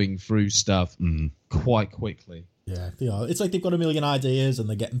of going through stuff quite quickly. Yeah, they are. It's like they've got a million ideas and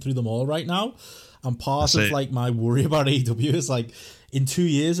they're getting through them all right now. And part of my worry about AEW is in 2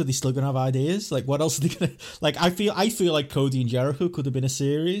 years, are they still going to have ideas? What else are they going to... I feel like Cody and Jericho could have been a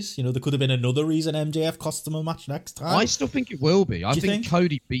series. There could have been another reason MJF cost them a match next time. I still think it will be. I think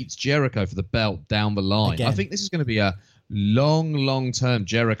Cody beats Jericho for the belt down the line. Again. I think this is going to be a long-term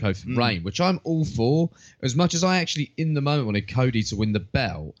Jericho reign, which I'm all for. As much as I actually, in the moment, wanted Cody to win the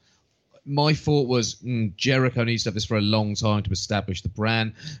belt, my thought was Jericho needs to have this for a long time to establish the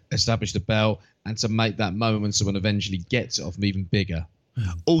brand, establish the belt, and to make that moment when someone eventually gets it off him even bigger.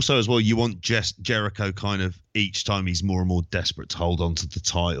 Also, as well, you want Jericho kind of each time he's more and more desperate to hold on to the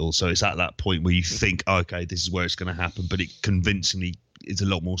title. So it's at that point where you think, okay, this is where it's going to happen, but it convincingly is a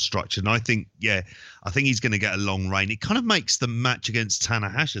lot more structured. And I think he's going to get a long reign. It kind of makes the match against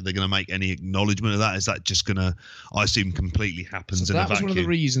Tanahashi. Are they going to make any acknowledgement of that? Is that just going to, I assume, completely happens in a vacuum? That was one of the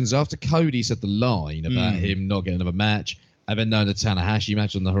reasons after Cody said the line about him not getting another match, and then knowing the Tanahashi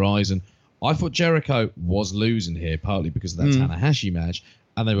match on the horizon, I thought Jericho was losing here, partly because of that Tanahashi match,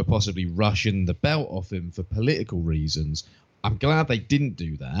 and they were possibly rushing the belt off him for political reasons. I'm glad they didn't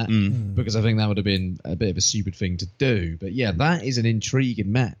do that because I think that would have been a bit of a stupid thing to do. But yeah, that is an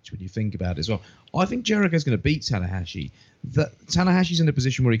intriguing match when you think about it as well. I think Jericho's going to beat Tanahashi. Tanahashi's in a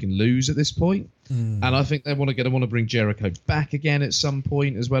position where he can lose at this point. And I think they want to bring Jericho back again at some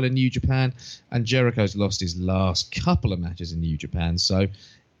point as well in New Japan. And Jericho's lost his last couple of matches in New Japan. So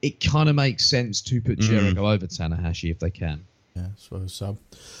it kind of makes sense to put Jericho over Tanahashi if they can. Yeah, I suppose so.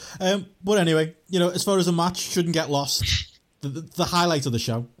 But anyway, as far as the match, shouldn't get lost. The highlight of the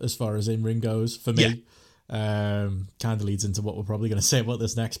show, as far as in-ring goes, for me, kind of leads into what we're probably going to say about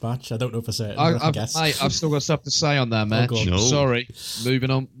this next match. I don't know for certain. I've still got stuff to say on that match. Oh, sorry.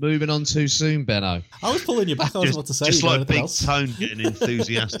 Moving on too soon, Benno. I was pulling you back. I was about to say. Just like Big Tone getting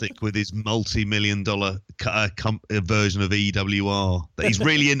enthusiastic with his multi-million-dollar version of EWR that he's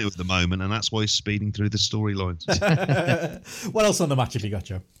really into at the moment, and that's why he's speeding through the storylines. What else on the match have you got,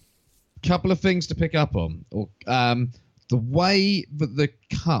 Joe? Couple of things to pick up on. The way that the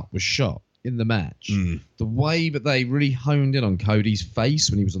cut was shot in the match, the way that they really honed in on Cody's face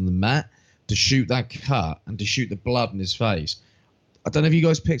when he was on the mat to shoot that cut and to shoot the blood in his face. I don't know if you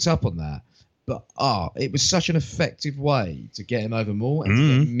guys picked up on that. But it was such an effective way to get him over more and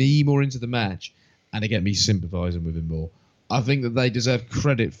to get me more into the match and to get me sympathising with him more. I think that they deserve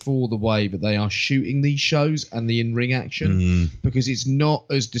credit for the way that they are shooting these shows and the in-ring action because it's not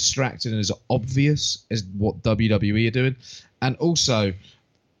as distracting and as obvious as what WWE are doing. And also,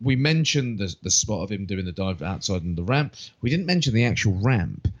 we mentioned the spot of him doing the dive outside on the ramp. We didn't mention the actual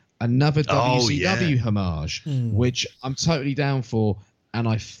ramp. Another WCW homage, which I'm totally down for. And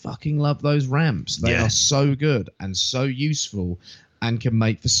I fucking love those ramps. They are so good and so useful and can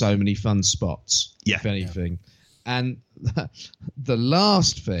make for so many fun spots, if anything. And the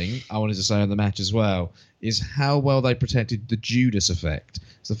last thing I wanted to say on the match as well is how well they protected the Judas effect.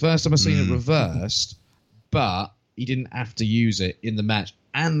 It's the first time I've seen it reversed, but he didn't have to use it in the match.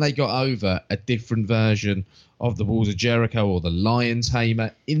 And they got over a different version of the Walls of Jericho or the Lion's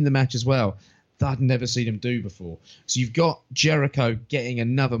Hammer in the match as well that I'd never seen him do before. So you've got Jericho getting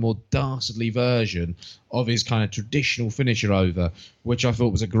another more dastardly version of his kind of traditional finisher over, which I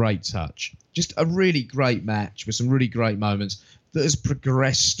thought was a great touch. Just a really great match with some really great moments that has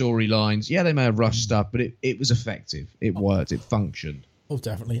progressed storylines. Yeah, they may have rushed stuff, but it was effective. It worked. It functioned. Oh,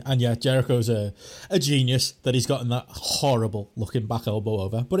 definitely. And yeah, Jericho's a genius that he's gotten that horrible looking back elbow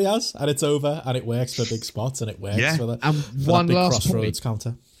over. But he has, and it's over, and it works for big spots, and it works for one big last Crossroads point.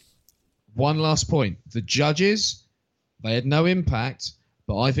 counter. One last point. The judges, they had no impact,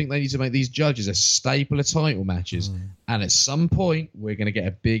 but I think they need to make these judges a staple of title matches. And at some point, we're going to get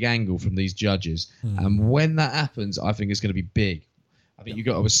a big angle from these judges. And when that happens, I think it's going to be big. I think you've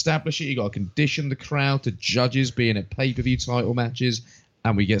got to establish it. You've got to condition the crowd to judges being at pay-per-view title matches,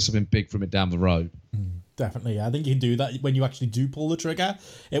 and we get something big from it down the road. Definitely, yeah. I think you can do that when you actually do pull the trigger.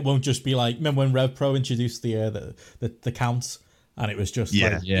 It won't just be like, remember when Rev Pro introduced the counts, and it was just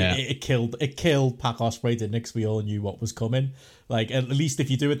it killed Pac Ospreay, didn't it? Because we all knew what was coming. Like, at least if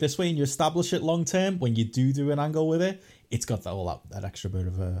you do it this way and you establish it long term, when you do an angle with it, it's got that extra bit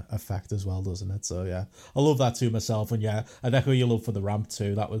of a effect as well, doesn't it? So yeah, I love that too myself. And yeah, I echo your love for the ramp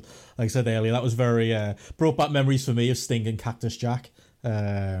too. That was, like I said earlier, that was very brought back memories for me of Sting and Cactus Jack.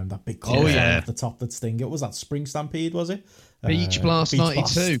 That big at the top that Sting. It was that Spring Stampede, was it? Beach Blast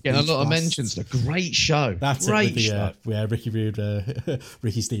 92, getting a lot of mentions. A great show. That's great show. Ricky Rude,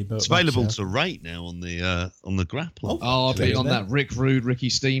 Ricky Steamboat. It's available to rate now on the Grappler. I've been on that Rick Rude, Ricky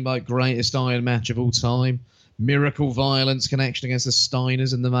Steamboat, greatest Iron match of all time. Miracle Violence connection against the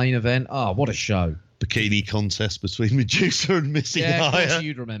Steiners in the main event. What a show. Bikini contest between Medusa and Missy Hyatt. Of course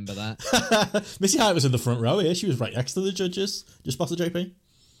you'd remember that. Missy Hyatt was in the front row here. She was right next to the judges. Just past the JP.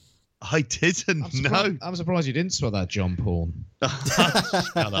 I didn't know. I'm surprised you didn't spell that John Paul.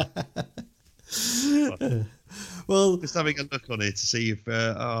 Shut up. Well, just having a look on it to see if...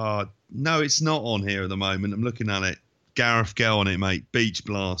 no, it's not on here at the moment. I'm looking at it. Gareth Gale on it, mate. Beach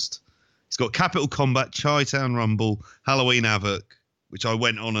Blast. It's got Capital Combat, Chi-Town Rumble, Halloween Havoc, which I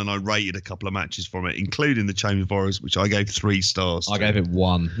went on and I rated a couple of matches from it, including the Chamber of Horrors, which I gave 3 stars. I gave it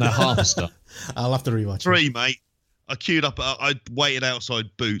 1. No, half a star. I'll have to rewatch 3, mate. I queued up. I waited outside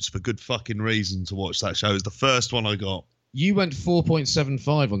Boots for good fucking reason to watch that show. It was the first one I got. You went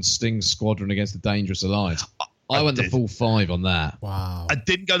 4.75 on Sting's Squadron against the Dangerous Alliance. I went the full 5 on that. Wow. I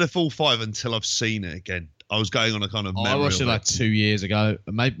didn't go the full 5 until I've seen it again. I was going on a kind of memory. I watched it like 2 years ago,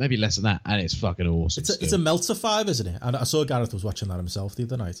 maybe less than that, and it's fucking awesome. It's a Meltzer 5, isn't it? And I saw Gareth was watching that himself the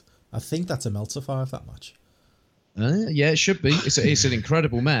other night. I think that's a Meltzer 5, that much. Yeah, it should be. It's an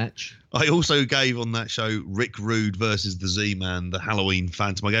incredible match. I also gave on that show Rick Rude versus the Z-Man, the Halloween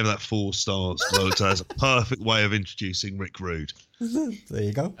Phantom. I gave that 4 stars. So that's a perfect way of introducing Rick Rude. There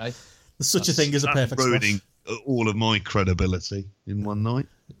you go. Okay. There's such a thing as a perfect ruining all of my credibility in one night.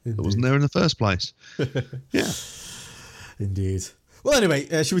 Indeed. I wasn't there in the first place. Yeah. Indeed. Well,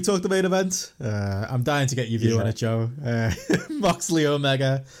 anyway, should we talk the main event? I'm dying to get your view on it, Joe. Moxley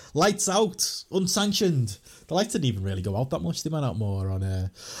Omega, lights out, unsanctioned. The lights didn't even really go out that much. They went out more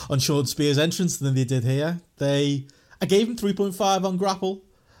on Sean Spears' entrance than they did here. I gave him 3.5 on Grapple.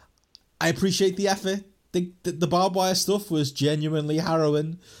 I appreciate the effort. The barbed wire stuff was genuinely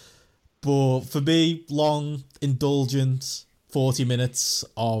harrowing. But for me, long, indulgent 40 minutes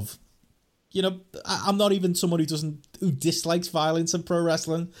of... I'm not even someone who dislikes violence in pro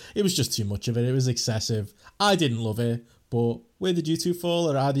wrestling. It was just too much of it. It was excessive. I didn't love it, but where did you two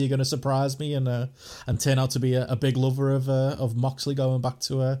fall? Or are you going to surprise me and turn out to be a big lover of Moxley going back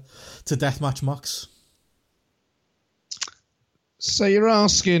to Deathmatch Mox? So you're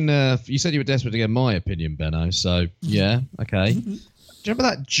asking, you said you were desperate to get my opinion, Benno. So, yeah, okay. Do you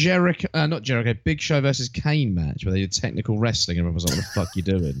remember that Jericho, Big Show versus Kane match where they did technical wrestling and everyone was like, what the fuck you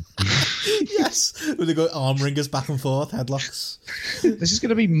doing? Yes, where they go arm ringers back and forth, headlocks. This is going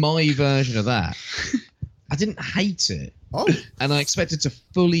to be my version of that. I didn't hate it. Oh. And I expected to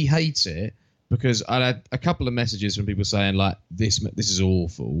fully hate it because I had a couple of messages from people saying, like, this is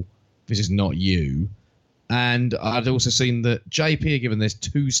awful. This is not you. And I'd also seen that JP had given this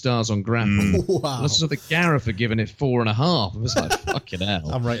 2 stars on Grapple. Wow. And I saw that Gareth had given it 4.5. I was like, fucking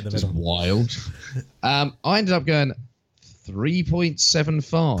hell. I'm right in the This is middle. wild. I ended up going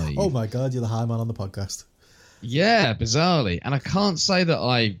 3.75. Oh my God, you're the high man on the podcast. Yeah, bizarrely. And I can't say that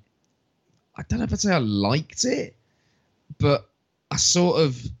I don't know if I'd say I liked it, but I sort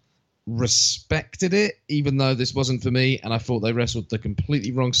of respected it, even though this wasn't for me, and I thought they wrestled the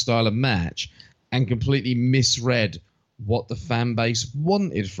completely wrong style of match and completely misread what the fan base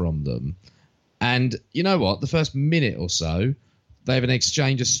wanted from them. And you know what? The first minute or so, they have an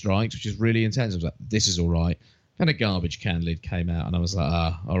exchange of strikes, which is really intense. I was like, this is all right. Then a garbage can lid came out, and I was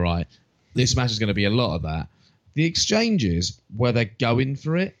like, all right. This match is going to be a lot of that. The exchanges where they're going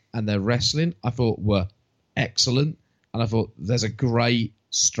for it and they're wrestling, I thought were excellent. And I thought there's a great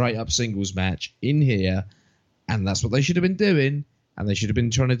straight-up singles match in here, and that's what they should have been doing. And they should have been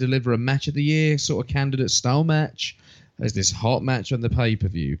trying to deliver a match of the year sort of candidate style match as this hot match on the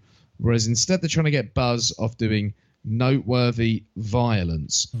pay-per-view. Whereas instead they're trying to get buzz off doing noteworthy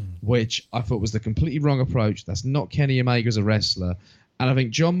violence, which I thought was the completely wrong approach. That's not Kenny Omega as a wrestler. And I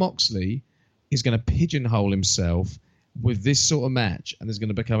think Jon Moxley is going to pigeonhole himself with this sort of match, and there's going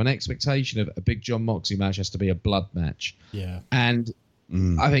to become an expectation of a big Jon Moxley match has to be a blood match. Yeah. And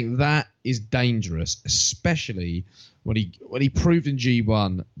I think that is dangerous, especially when he proved in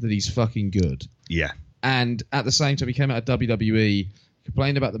G1 that he's fucking good. Yeah. And at the same time, he came out of WWE,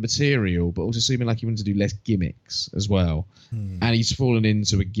 complained about the material, but also seeming like he wanted to do less gimmicks as well. And he's fallen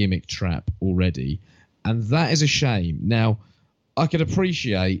into a gimmick trap already. And that is a shame. Now, I can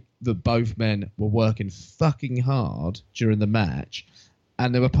appreciate that both men were working fucking hard during the match.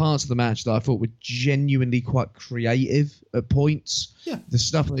 And there were parts of the match that I thought were genuinely quite creative at points. Yeah. The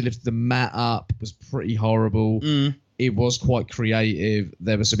stuff when they lifted the mat up was pretty horrible. It was quite creative.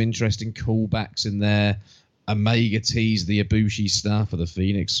 There were some interesting callbacks in there. Omega teased the Ibushi stuff or the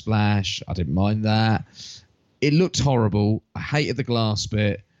Phoenix Splash. I didn't mind that. It looked horrible. I hated the glass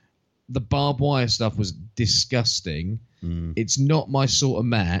bit. The barbed wire stuff was disgusting. It's not my sort of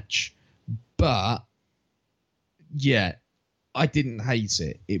match. But, yeah, I didn't hate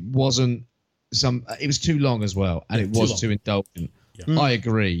it. It wasn't it was too long as well, and it was too indulgent. Yeah. I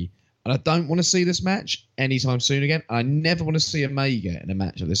agree. And I don't want to see this match anytime soon again. I never want to see Omega in a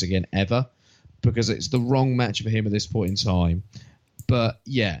match like this again, ever, because it's the wrong match for him at this point in time. But,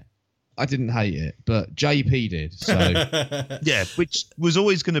 yeah, I didn't hate it, but JP did. So yeah, which was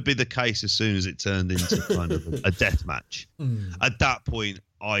always going to be the case as soon as it turned into kind of a death match. At that point,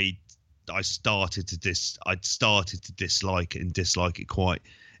 I started to dislike it and dislike it quite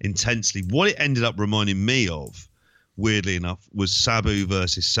intensely. What it ended up reminding me of, weirdly enough, was Sabu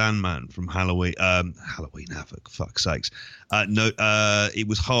versus Sandman from Halloween Havoc. Fuck's sakes! It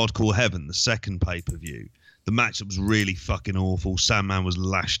was Hardcore Heaven, the second pay-per-view. The matchup was really fucking awful. Sandman was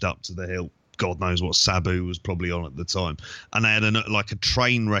lashed up to the hilt. God knows what Sabu was probably on at the time. And they had a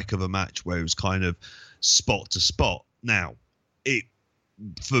train wreck of a match where it was kind of spot to spot. Now,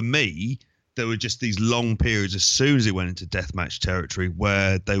 for me, there were just these long periods as soon as it went into deathmatch territory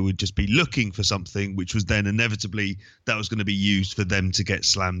where they would just be looking for something which was then inevitably that was going to be used for them to get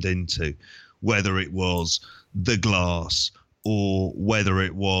slammed into, whether it was the glass or whether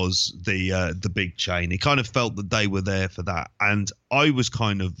it was the big chain. It kind of felt that they were there for that. And I was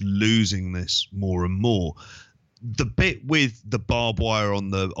kind of losing this more and more. The bit with the barbed wire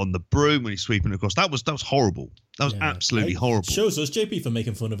on the broom when he's sweeping across, that was horrible. That was absolutely horrible. It shows us JP for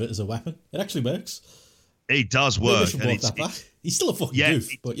making fun of it as a weapon. It actually works. It does work. He's still a fucking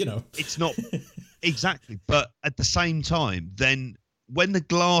goof, but you know. It's not exactly. But at the same time, then when the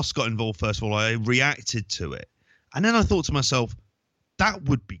glass got involved, first of all, I reacted to it. And then I thought to myself, that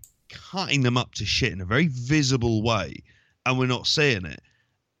would be cutting them up to shit in a very visible way. And we're not seeing it.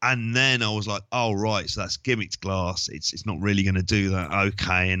 And then I was like, oh, right, so that's gimmicked glass. It's not really going to do that.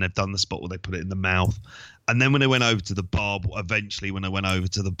 Okay. And they've done the spot where they put it in the mouth. And then when they went over to the barbed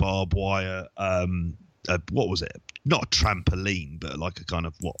wire, what was it? Not a trampoline, but like a kind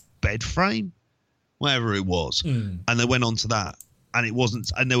of, bed frame? Whatever it was. And they went on to that. And it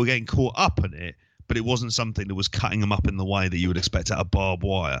wasn't, and they were getting caught up in it, but it wasn't something that was cutting them up in the way that you would expect out of barbed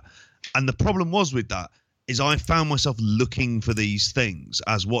wire. And the problem was with that is I found myself looking for these things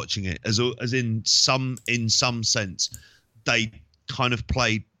as watching it, as in some sense, they kind of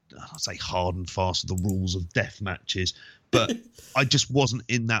played, I'd say, hard and fast the rules of death matches, but I just wasn't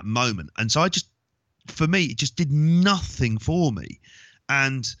in that moment. And so for me, it just did nothing for me.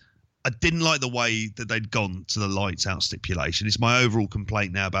 And I didn't like the way that they'd gone to the lights out stipulation. It's my overall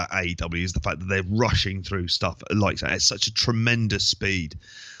complaint now about AEW is the fact that they're rushing through stuff at lights out at such a tremendous speed.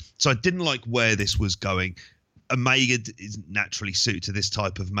 So I didn't like where this was going. Omega isn't naturally suited to this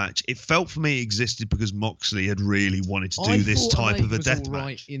type of match. It felt for me it existed because Moxley had really wanted to do this type of a death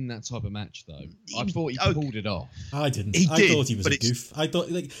match. In that type of match, though, I thought he pulled it off. I didn't. I thought he was a goof. I thought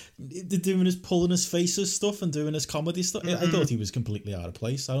doing his pulling his faces stuff and doing his comedy stuff. I thought he was completely out of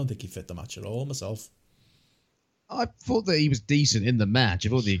place. I don't think he fit the match at all myself. I thought that he was decent in the match. I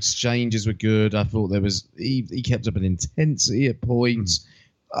thought the exchanges were good. I thought he kept up an intensity at points.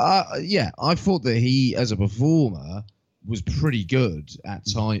 I thought that he, as a performer, was pretty good at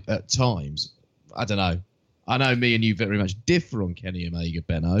times. I don't know. I know me and you very much differ on Kenny Omega,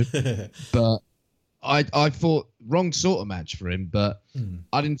 Benno, but I thought wrong sort of match for him. But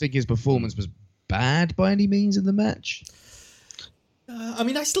I didn't think his performance was bad by any means in the match. I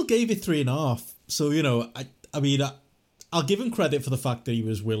mean, I still gave it 3.5. So I'll give him credit for the fact that he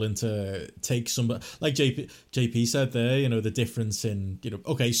was willing to take some, like JP said there, the difference in,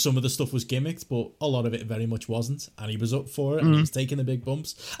 okay, some of the stuff was gimmicked, but a lot of it very much wasn't, and he was up for it, and he was taking the big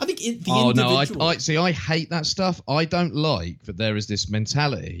bumps. I think I hate that stuff. I don't like that there is this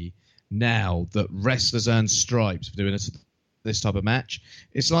mentality now that wrestlers earn stripes for doing this type of match.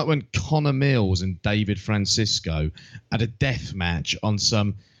 It's like when Connor Mills and David Francisco had a death match on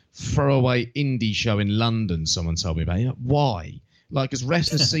some throwaway indie show in London. Someone told me about why, because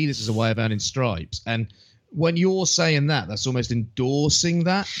wrestlers see this as a way of earning stripes, and when you're saying that's almost endorsing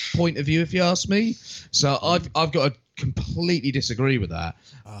that point of view, if you ask me. So I've got to completely disagree with that.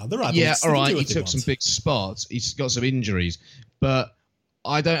 All right, he took some big spots, he's got some injuries, but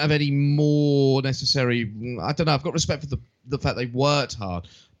I don't have any more necessary. I don't know, I've got respect for the fact they worked hard,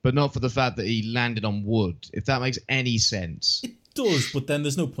 but not for the fact that he landed on wood, if that makes any sense. Does, but then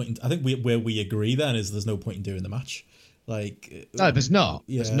there's no point I think where we agree then is there's no point in doing the match. No, there's not.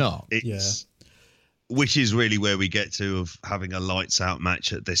 Yeah, there's not. Which is really where we get to of having a lights out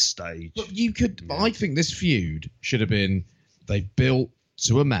match at this stage. But you could. Yeah. I think this feud should have been they built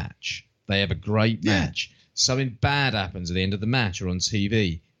to a match. They have a great match. Something bad happens at the end of the match or on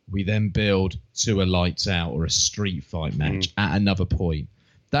TV. We then build to a lights out or a street fight match at another point.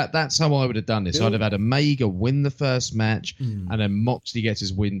 That's how I would have done this. I'd have had Omega win the first match, and then Moxley gets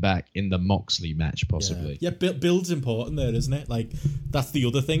his win back in the Moxley match, possibly. Yeah, build's important there, isn't it? That's the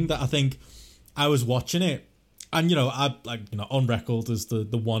other thing that I think I was watching it, and on record as the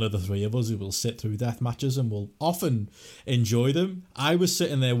one of the three of us who will sit through death matches and will often enjoy them. I was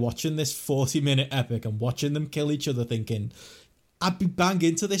sitting there watching this 40-minute epic and watching them kill each other, thinking I'd be bang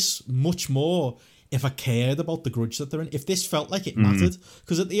into this much more if I cared about the grudge that they're in, if this felt like it mattered.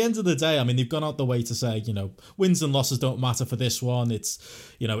 Because at the end of the day, I mean, they've gone out the way to say, wins and losses don't matter for this one. It's,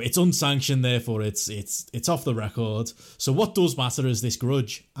 it's unsanctioned, therefore it's off the record. So what does matter is this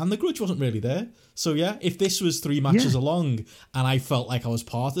grudge. And the grudge wasn't really there. So yeah, if this was 3 matches along and I felt like I was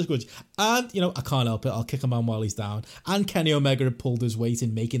part of this grudge, and, I can't help it, I'll kick a man while he's down, and Kenny Omega had pulled his weight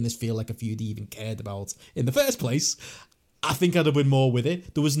in making this feel like a feud he even cared about in the first place, I think I'd have been more with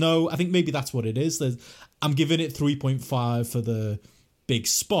it. There was I think maybe that's what it is. I'm giving it 3.5 for the big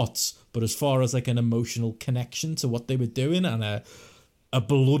spots, but as far as an emotional connection to what they were doing and a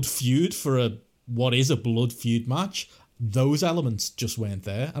blood feud for what is a blood feud match, those elements just weren't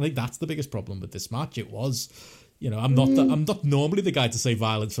there. I think that's the biggest problem with this match. It was, I'm not normally the guy to say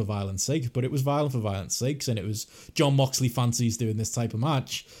violence for violence sake, but it was violent for violence sakes, and it was John Moxley fancies doing this type of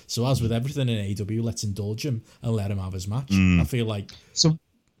match. So as with everything in AEW, let's indulge him and let him have his match. I feel like. So,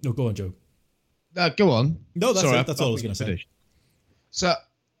 no, go on, Joe. Go on. No, that's it. That's all I was going to say. So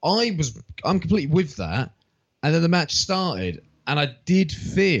I'm completely with that, and then the match started, and I did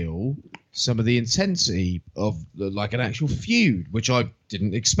feel some of the intensity of an actual feud, which I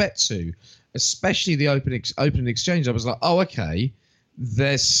didn't expect to. Especially the opening exchange, I was like, oh, okay,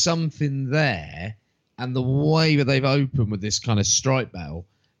 there's something there. And the way that they've opened with this kind of stripe battle,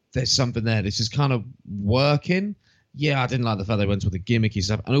 there's something there. This is kind of working. Yeah, I didn't like the fact they went with the gimmicky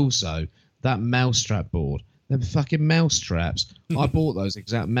stuff. And also, that mousetrap board, them fucking mousetraps. I bought those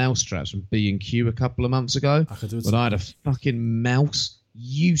exact mousetraps from B&Q a couple of months ago. I had a fucking mouse.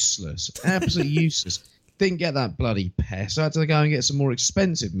 Useless. Absolutely useless. Didn't get that bloody pest. I had to go and get some more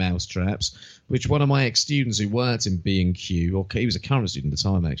expensive mousetraps, which one of my ex-students who worked in B&Q, or he was a current student at the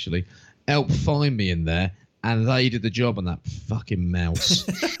time actually, helped find me in there. and they did the job on that fucking mouse,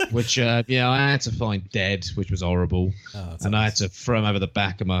 which I had to find dead, which was horrible, and I had to throw him over the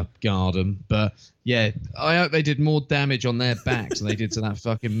back of my garden. But yeah, I hope they did more damage on their backs than they did to that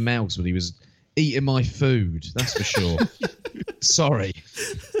fucking mouse when he was eating my food. That's for sure. Sorry.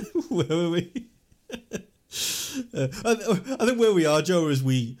 Where were we? I think where we are, Joe, is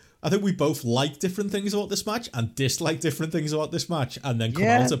I think we both like different things about this match and dislike different things about this match, and then come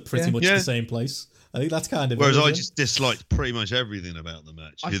out at pretty much the same place. I think that's kind of Whereas it, I just disliked pretty much everything about the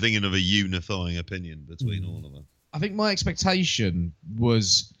match. You're thinking of a unifying opinion between all of them. I think my expectation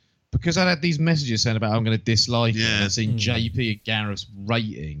was, because I'd had these messages saying about I'm going to dislike it, and I'd seen JP and Gareth's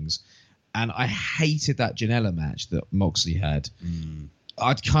ratings, and I hated that Janela match that Moxley had.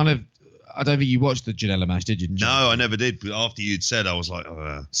 I don't think you watched the Janela match, did you? No, I never did. But after you'd said, I was like,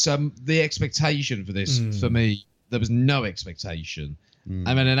 So the expectation for this, for me, there was no expectation. And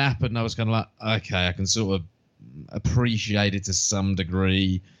then it happened, and I was kind of like, okay, I can sort of appreciate it to some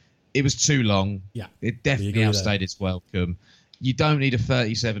degree. It was too long. Yeah. It definitely outstayed its welcome. You don't need a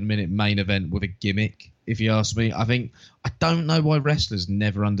 37-minute main event with a gimmick, if you ask me. I don't know why wrestlers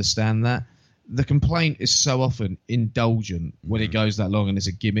never understand that. The complaint is so often indulgent when it goes that long and it's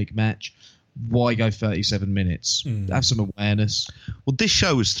a gimmick match. Why go 37 minutes? Have some awareness. Well, this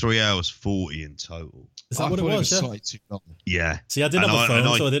show was 3 hours 40 in total. Is that what it was? Slightly too long. Yeah. See, I didn't have a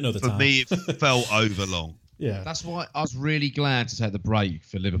phone, so I didn't know the time. For me, it felt over long. Yeah. That's why I was really glad to take the break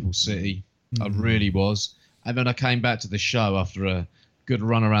for Liverpool City. I really was. And then I came back to the show after a good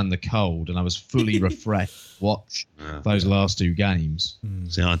run around the cold, and I was fully refreshed to watch those last two games.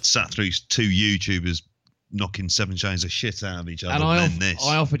 See, I'd sat through two YouTubers knocking 7 chains of shit out of each other. And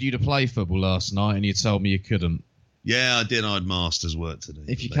I offered you to play football last night, and you told me you couldn't. Yeah, I did. I had masters work to do.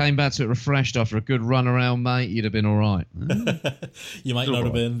 If you came back to it refreshed after a good run around, mate, you'd have been all right. You might not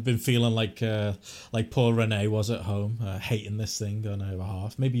have been feeling like poor Renee was at home, hating this thing on her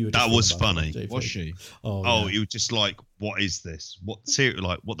behalf. Maybe you were. That was funny. Was she? Oh, you were just like, what is this? What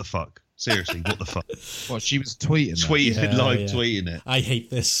the fuck? Seriously, what the fuck? What, she was tweeting tweeting it. I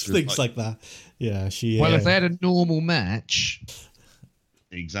hate this. Things like that. Yeah, she. Well, if they had a normal match,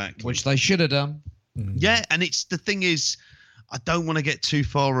 exactly, which they should have done. Yeah, and the thing is, I don't want to get too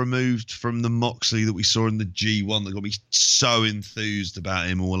far removed from the Moxley that we saw in the G1 that got me so enthused about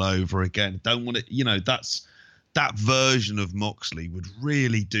him all over again. Don't want to, that version of Moxley would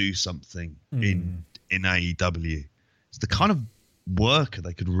really do something in AEW. It's the kind of worker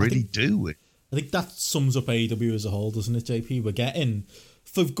they could really do with. I think that sums up AEW as a whole, doesn't it, JP? We're getting,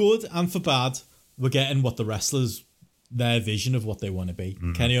 for good and for bad, we're getting what the wrestlers, their vision of what they want to be.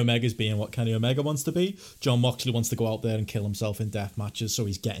 Kenny Omega's being what Kenny Omega wants to be. John Moxley wants to go out there and kill himself in death matches, so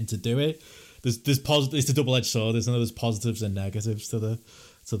he's getting to do it. There's it's a double-edged sword, isn't there? There's positives and negatives to the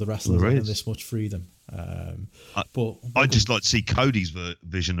wrestlers having this much freedom. I'd just like to see Cody's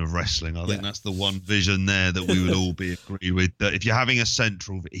vision of wrestling. I think that's the one vision there that we would all be agree with. That if you're having a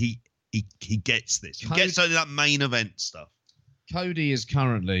central, he gets this. He gets only that main event stuff. Cody is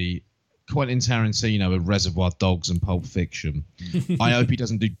currently Quentin Tarantino with Reservoir Dogs and Pulp Fiction. I hope he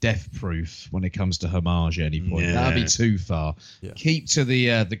doesn't do Death Proof when it comes to homage at any point. Yeah. That'd be too far. Yeah. Keep to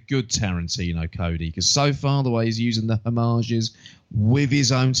the good Tarantino, Cody, because so far the way he's using the homages with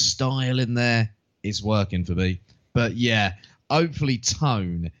his own style in there is working for me. But yeah, hopefully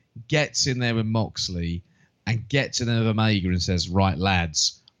Tone gets in there with Moxley and gets in there with Omega and says, right,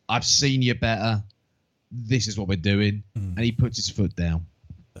 lads, I've seen you better. This is what we're doing. And he puts his foot down.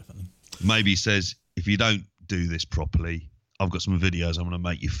 Definitely. Maybe he says, if you don't do this properly, I've got some videos I'm going to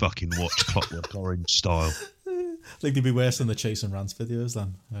make you fucking watch Clockwork Orange style. I think they'd be worse than the Chase and Rants videos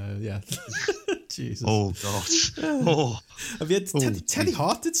then. Yeah. Jesus. Oh, God. Oh. Have you had, Teddy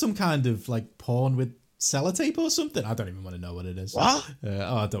Hart did some kind of like porn with sellotape or something. I don't even want to know what it is. What?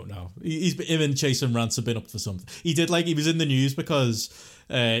 I don't know. Him and Chase and Rants have been up for something. He did he was in the news because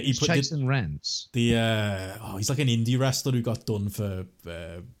he put Chase and Rants. He's like an indie wrestler who got done for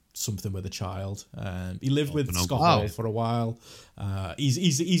something with a child. He lived with Scott Hall for a while.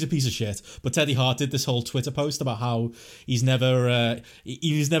 He's a piece of shit. But Teddy Hart did this whole Twitter post about how he's never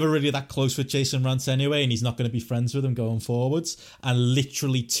he was never really that close with Jason Rance anyway, and he's not going to be friends with him going forwards. And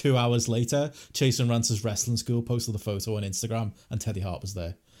literally 2 hours later, Jason Rance's wrestling school posted a photo on Instagram, and Teddy Hart was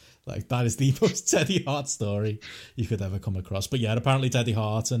there. Like, that is the most Teddy Hart story you could ever come across. But yeah, apparently Teddy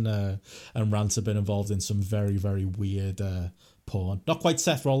Hart and Rance have been involved in some very, very weird porn. Not quite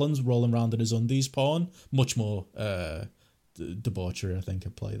Seth Rollins rolling around in his undies porn. Much more debauchery, I think,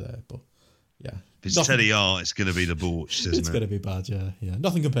 at play there. But Yeah. If it's Teddy Hart, it's going to be debauched, isn't it? It's going to be bad, yeah.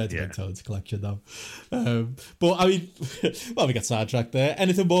 Nothing compared to Big Toad's collection, though. But, I mean, well, we got sidetracked there.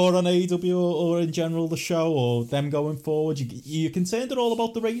 Anything more on AEW or in general the show or them going forward? You concerned at all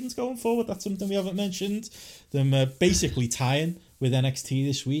about the ratings going forward? That's something we haven't mentioned. Them basically tying with NXT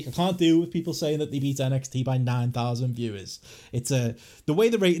this week. I can't deal with people saying that they beat NXT by 9,000 viewers. It's the way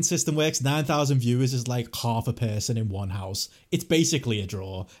the rating system works, 9,000 viewers is like half a person in one house. It's basically a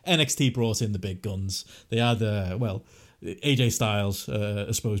draw. NXT brought in the big guns. They had, AJ Styles,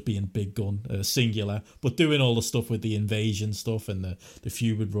 I suppose, being big gun, singular, but doing all the stuff with the invasion stuff and the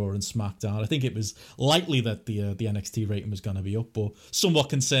feud with Raw and SmackDown. I think it was likely that the NXT rating was going to be up, but somewhat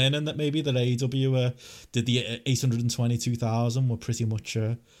concerning that maybe that AEW did the 822,000 were pretty much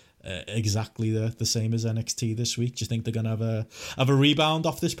exactly the same as NXT this week. Do you think they're going to have a rebound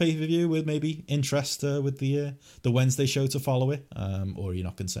off this pay-per-view with maybe interest with the Wednesday show to follow it, or are you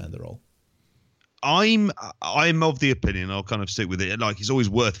not concerned at all? I'm of the opinion, I'll kind of stick with it, like it's always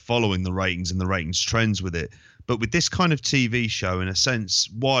worth following the ratings and the ratings trends with it. But with this kind of TV show, in a sense,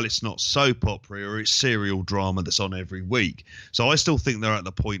 while it's not soap opera or it's serial drama that's on every week, so I still think they're at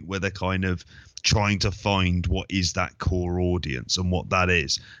the point where they're kind of trying to find what is that core audience and what that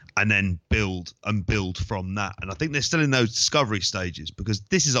is, and then build from that. And I think they're still in those discovery stages because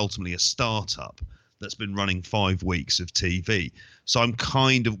this is ultimately a startup that's been running 5 weeks of TV. So I'm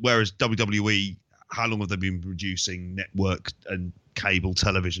kind of, whereas WWE, how long have they been producing network and cable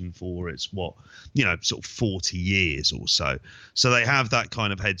television for? It's sort of 40 years or so. So they have that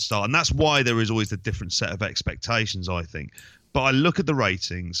kind of head start. And that's why there is always a different set of expectations, I think. But I look at the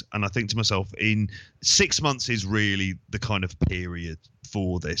ratings and I think to myself, in 6 months is really the kind of period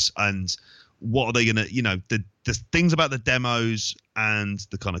for this. And what are they going to, the things about the demos and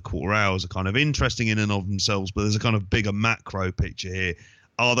the kind of quarter hours are kind of interesting in and of themselves, but there's a kind of bigger macro picture here.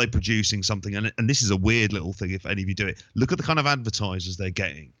 Are they producing something? And this is a weird little thing if any of you do it. Look at the kind of advertisers they're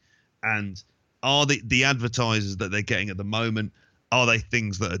getting. And are the advertisers that they're getting at the moment, are they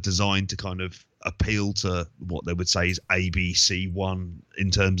things that are designed to kind of appeal to what they would say is ABC1 in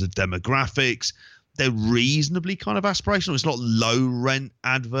terms of demographics? They're reasonably kind of aspirational. It's not low rent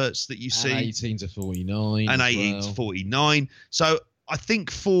adverts that you see. 18 to 49. And 18 to 49. So I think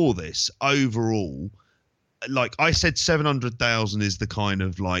for this overall, like I said, 700,000 is the kind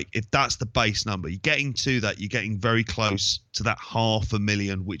of like, if that's the base number, you're getting to that, you're getting very close to that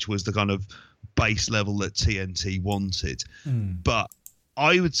 500,000, which was the kind of base level that TNT wanted. But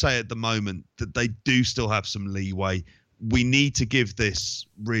I would say at the moment that they do still have some leeway. We need to give this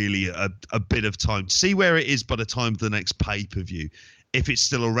really a bit of time to see where it is by the time of the next pay-per-view. If it's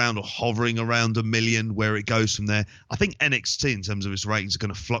still around or hovering around 1 million, where it goes from there. I think NXT, in terms of its ratings, are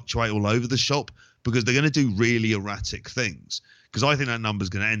going to fluctuate all over the shop because they're going to do really erratic things. Because I think that number is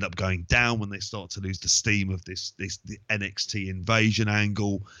going to end up going down when they start to lose the steam of the NXT invasion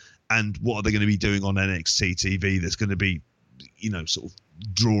angle. And what are they going to be doing on NXT TV that's going to be, sort of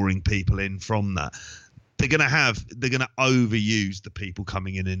drawing people in from that? They're going to overuse the people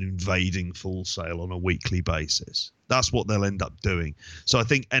coming in and invading Full Sail on a weekly basis. That's what they'll end up doing. So I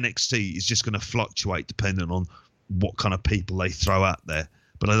think NXT is just going to fluctuate depending on what kind of people they throw out there.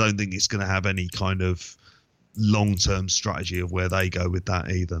 But I don't think it's going to have any kind of long-term strategy of where they go with that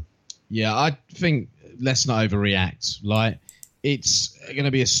either. Yeah, I think let's not overreact. Like, it's going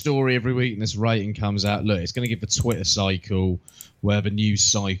to be a story every week and this rating comes out. Look, it's going to give the Twitter cycle, where the news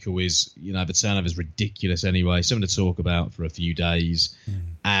cycle is, the turnover is ridiculous anyway. Something to talk about for a few days.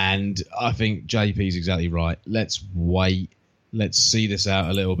 And I think JP's exactly right. Let's wait. Let's see this out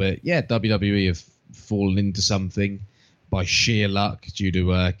a little bit. Yeah, WWE have fallen into something by sheer luck due to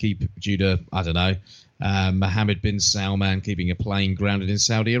Mohammed bin Salman keeping a plane grounded in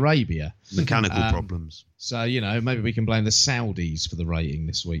Saudi Arabia. Mechanical problems. So, maybe we can blame the Saudis for the rating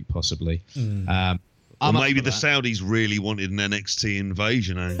this week, possibly. Or maybe the Saudis really wanted an NXT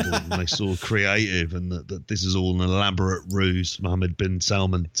invasion angle and they saw creative and that this is all an elaborate ruse for Mohammed bin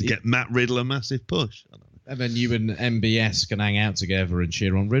Salman to get Matt Riddle a massive push. I don't know. And then you and MBS can hang out together and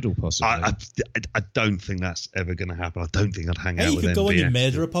cheer on Riddle, possibly. I don't think that's ever going to happen. I don't think I'd hang out with MBS. You could go on your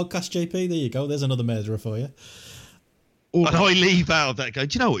murderer podcast, JP. There you go. There's another murderer for you. And I leave out of that going,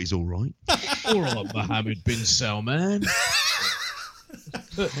 do you know what? He's all right. All right, Mohammed bin Salman.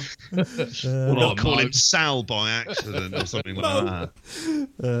 Not call him Sal by accident or something like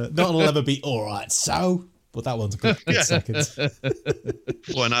that. Not will ever be all right, so. But that one's a good second.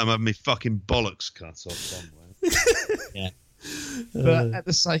 Well, I know I'm having my fucking bollocks cut off somewhere. Yeah. But at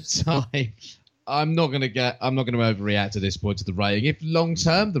the same time, I'm not going to overreact at this point to the rating. If long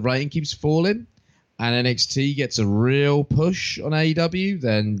term the rating keeps falling and NXT gets a real push on AEW,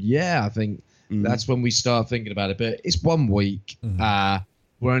 then yeah, I think that's when we start thinking about it. But it's 1 week.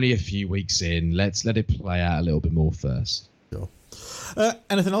 We're only a few weeks in. Let's let it play out a little bit more first. Sure.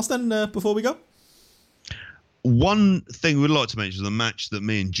 Anything else then before we go? One thing we'd like to mention is the match that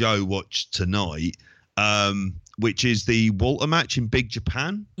me and Joe watched tonight, which is the Walter match in Big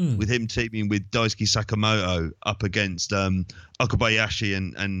Japan, with him teaming with Daisuke Sakamoto up against Okabayashi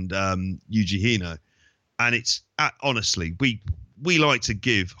and Yuji Hino. And it's honestly, we like to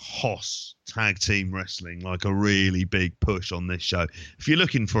give Hoss tag team wrestling like a really big push on this show. If you're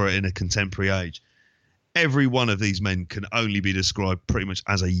looking for it in a contemporary age, every one of these men can only be described pretty much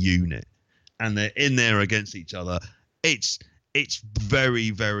as a unit. And they're in there against each other. It's very,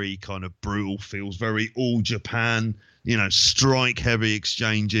 very kind of brutal, feels very all Japan, strike heavy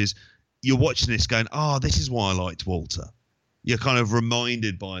exchanges. You're watching this going, this is why I liked Walter. You're kind of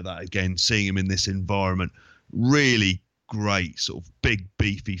reminded by that again, seeing him in this environment. Really great sort of big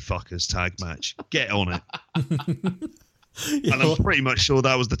beefy fuckers tag match. Get on it. And I'm pretty much sure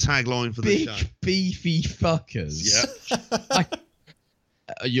that was the tagline for the show. Big beefy fuckers. Yeah.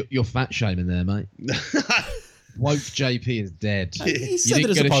 You're fat shaming there, mate. Woke JP is dead. He You said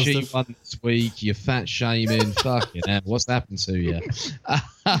didn't it as a get a positive. sheet one this week. You're fat shaming. Fucking hell. What's happened to you?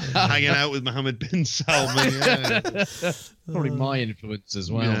 Hanging out with Mohammed bin Salman. Yeah, Probably my influence as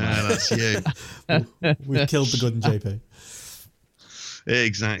well, yeah, mate. that's you. We've killed the good in JP.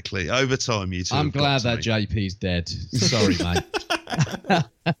 Exactly. Over time, you two. I'm have got glad to that make- JP's dead. Sorry, mate.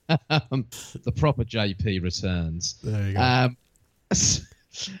 The proper JP returns. There you go.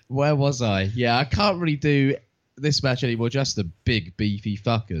 Where was I? Yeah, I can't really do this match anymore. Just the big beefy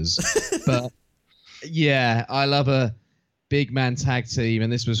fuckers. But yeah, I love a big man tag team,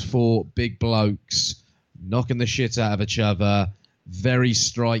 and this was 4 big blokes knocking the shit out of each other. Very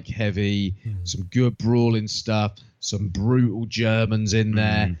strike heavy, some good brawling stuff, some brutal Germans in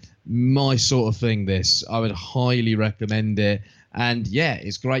there. My sort of thing, this. I would highly recommend it. And yeah,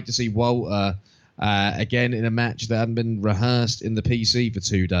 it's great to see Walter again in a match that hadn't been rehearsed in the PC for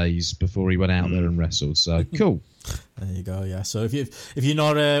 2 days before he went out there and wrestled. So cool. There you go. Yeah. So if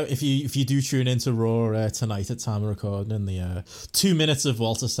you do tune into Raw tonight at time of recording, the 2 minutes of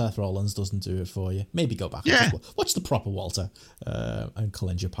Walter Seth Rollins doesn't do it for you. Maybe go back. Yeah. And watch the proper Walter and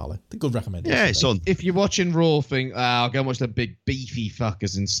Kalinja Pala. The good recommendation. Yeah, it's on. If you're watching Raw, think I'll go and watch the big beefy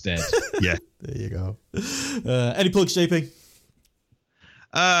fuckers instead. Yeah. There you go. Any plugs, JP?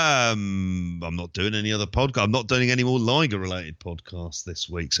 I'm not doing any other podcast. I'm not doing any more Liger related podcasts this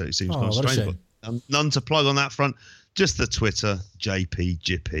week, so it seems kind of what a strange. shame. But none to plug on that front. Just the Twitter, JP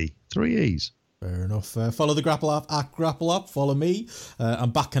Jippy, 3 E's. Fair enough. Follow the Grapple App at Grapple App. Follow me.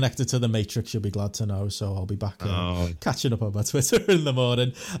 I'm back connected to the Matrix, you'll be glad to know. So I'll be back catching up on my Twitter in the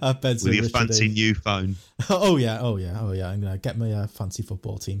morning at Benson With your Richard fancy A. new phone. Oh yeah. I'm gonna get my fancy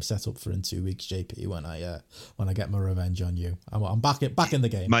football team set up for in 2 weeks, JP. When I get my revenge on you, I'm back in the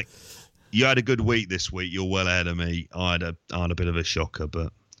game, Mate, you had a good week this week. You're well ahead of me. I had a bit of a shocker,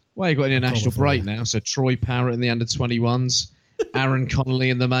 but Well, you've got an international Cool, break now. So Troy Parrott in the under-21s. Aaron Connolly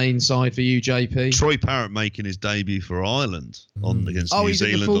in the main side for you, JP. Troy Parrott making his debut for Ireland against New he's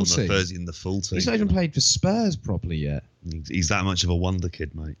in the Zealand full on the team. Thursday in the full team. He's not even played for Spurs properly yet. He's that much of a wonder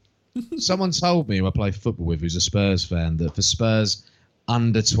kid, mate. Someone told me who I play football with, who's a Spurs fan, that for Spurs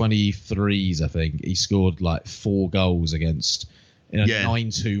under-23s, I think, he scored like 4 goals against in a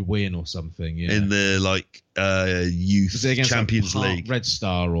 9-2 win or something. Yeah. In the youth Was it against Champions League. Red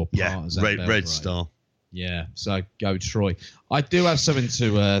Star or Partizan Red Belgrade? Star. Yeah, so go Troy. I do have something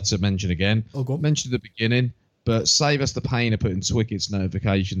to mention again. Oh, go on. Mentioned at the beginning, but save us the pain of putting Twickets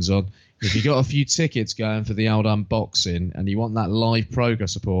notifications on. If you got a few tickets going for the old unboxing and you want that live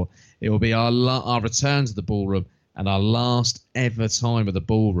progress support, it will be our return to the ballroom and our last ever time at the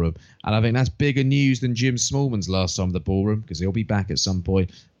ballroom. And I think that's bigger news than Jim Smallman's last time at the ballroom, because he'll be back at some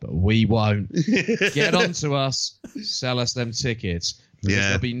point, but we won't. Get on to us, sell us them tickets. Because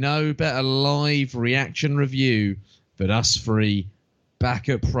there'll be no better live reaction review than us three back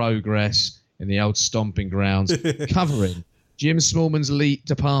at Progress in the old stomping grounds, covering Jim Smallman's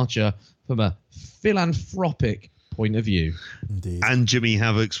departure from a philanthropic point of view. Indeed. And Jimmy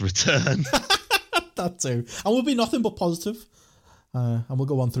Havoc's return. That too. And we'll be nothing but positive. And we'll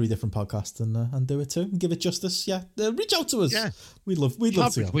go on 3 different podcasts and do it too and give it justice. Yeah, reach out to us. Yeah, we'd love to.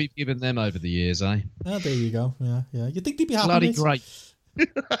 Coverage we've given them over the years, eh? Yeah, there you go. Yeah. You think they'd be happy? Bloody mate? great.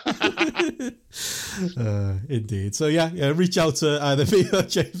 Indeed. So reach out to either me or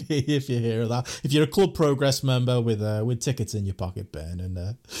JP if you hear that. If you're a Club Progress member with tickets in your pocket, Ben,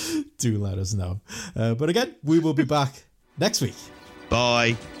 and do let us know. But again, we will be back next week.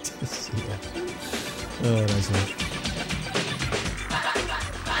 Bye. See ya. Oh, nice one.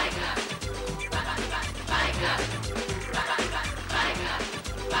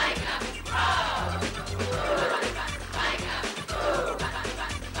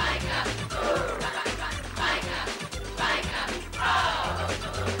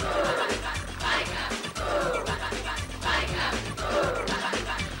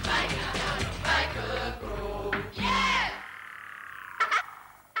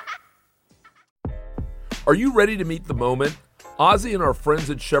 Are you ready to meet the moment? Ozzy and our friends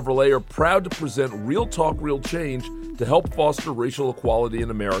at Chevrolet are proud to present Real Talk, Real Change to help foster racial equality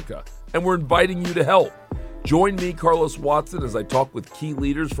in America. And we're inviting you to help. Join me, Carlos Watson, as I talk with key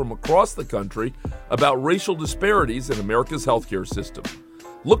leaders from across the country about racial disparities in America's healthcare system.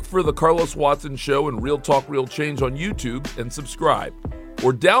 Look for The Carlos Watson Show and Real Talk, Real Change on YouTube and subscribe.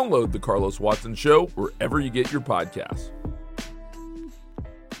 Or download The Carlos Watson Show wherever you get your podcasts.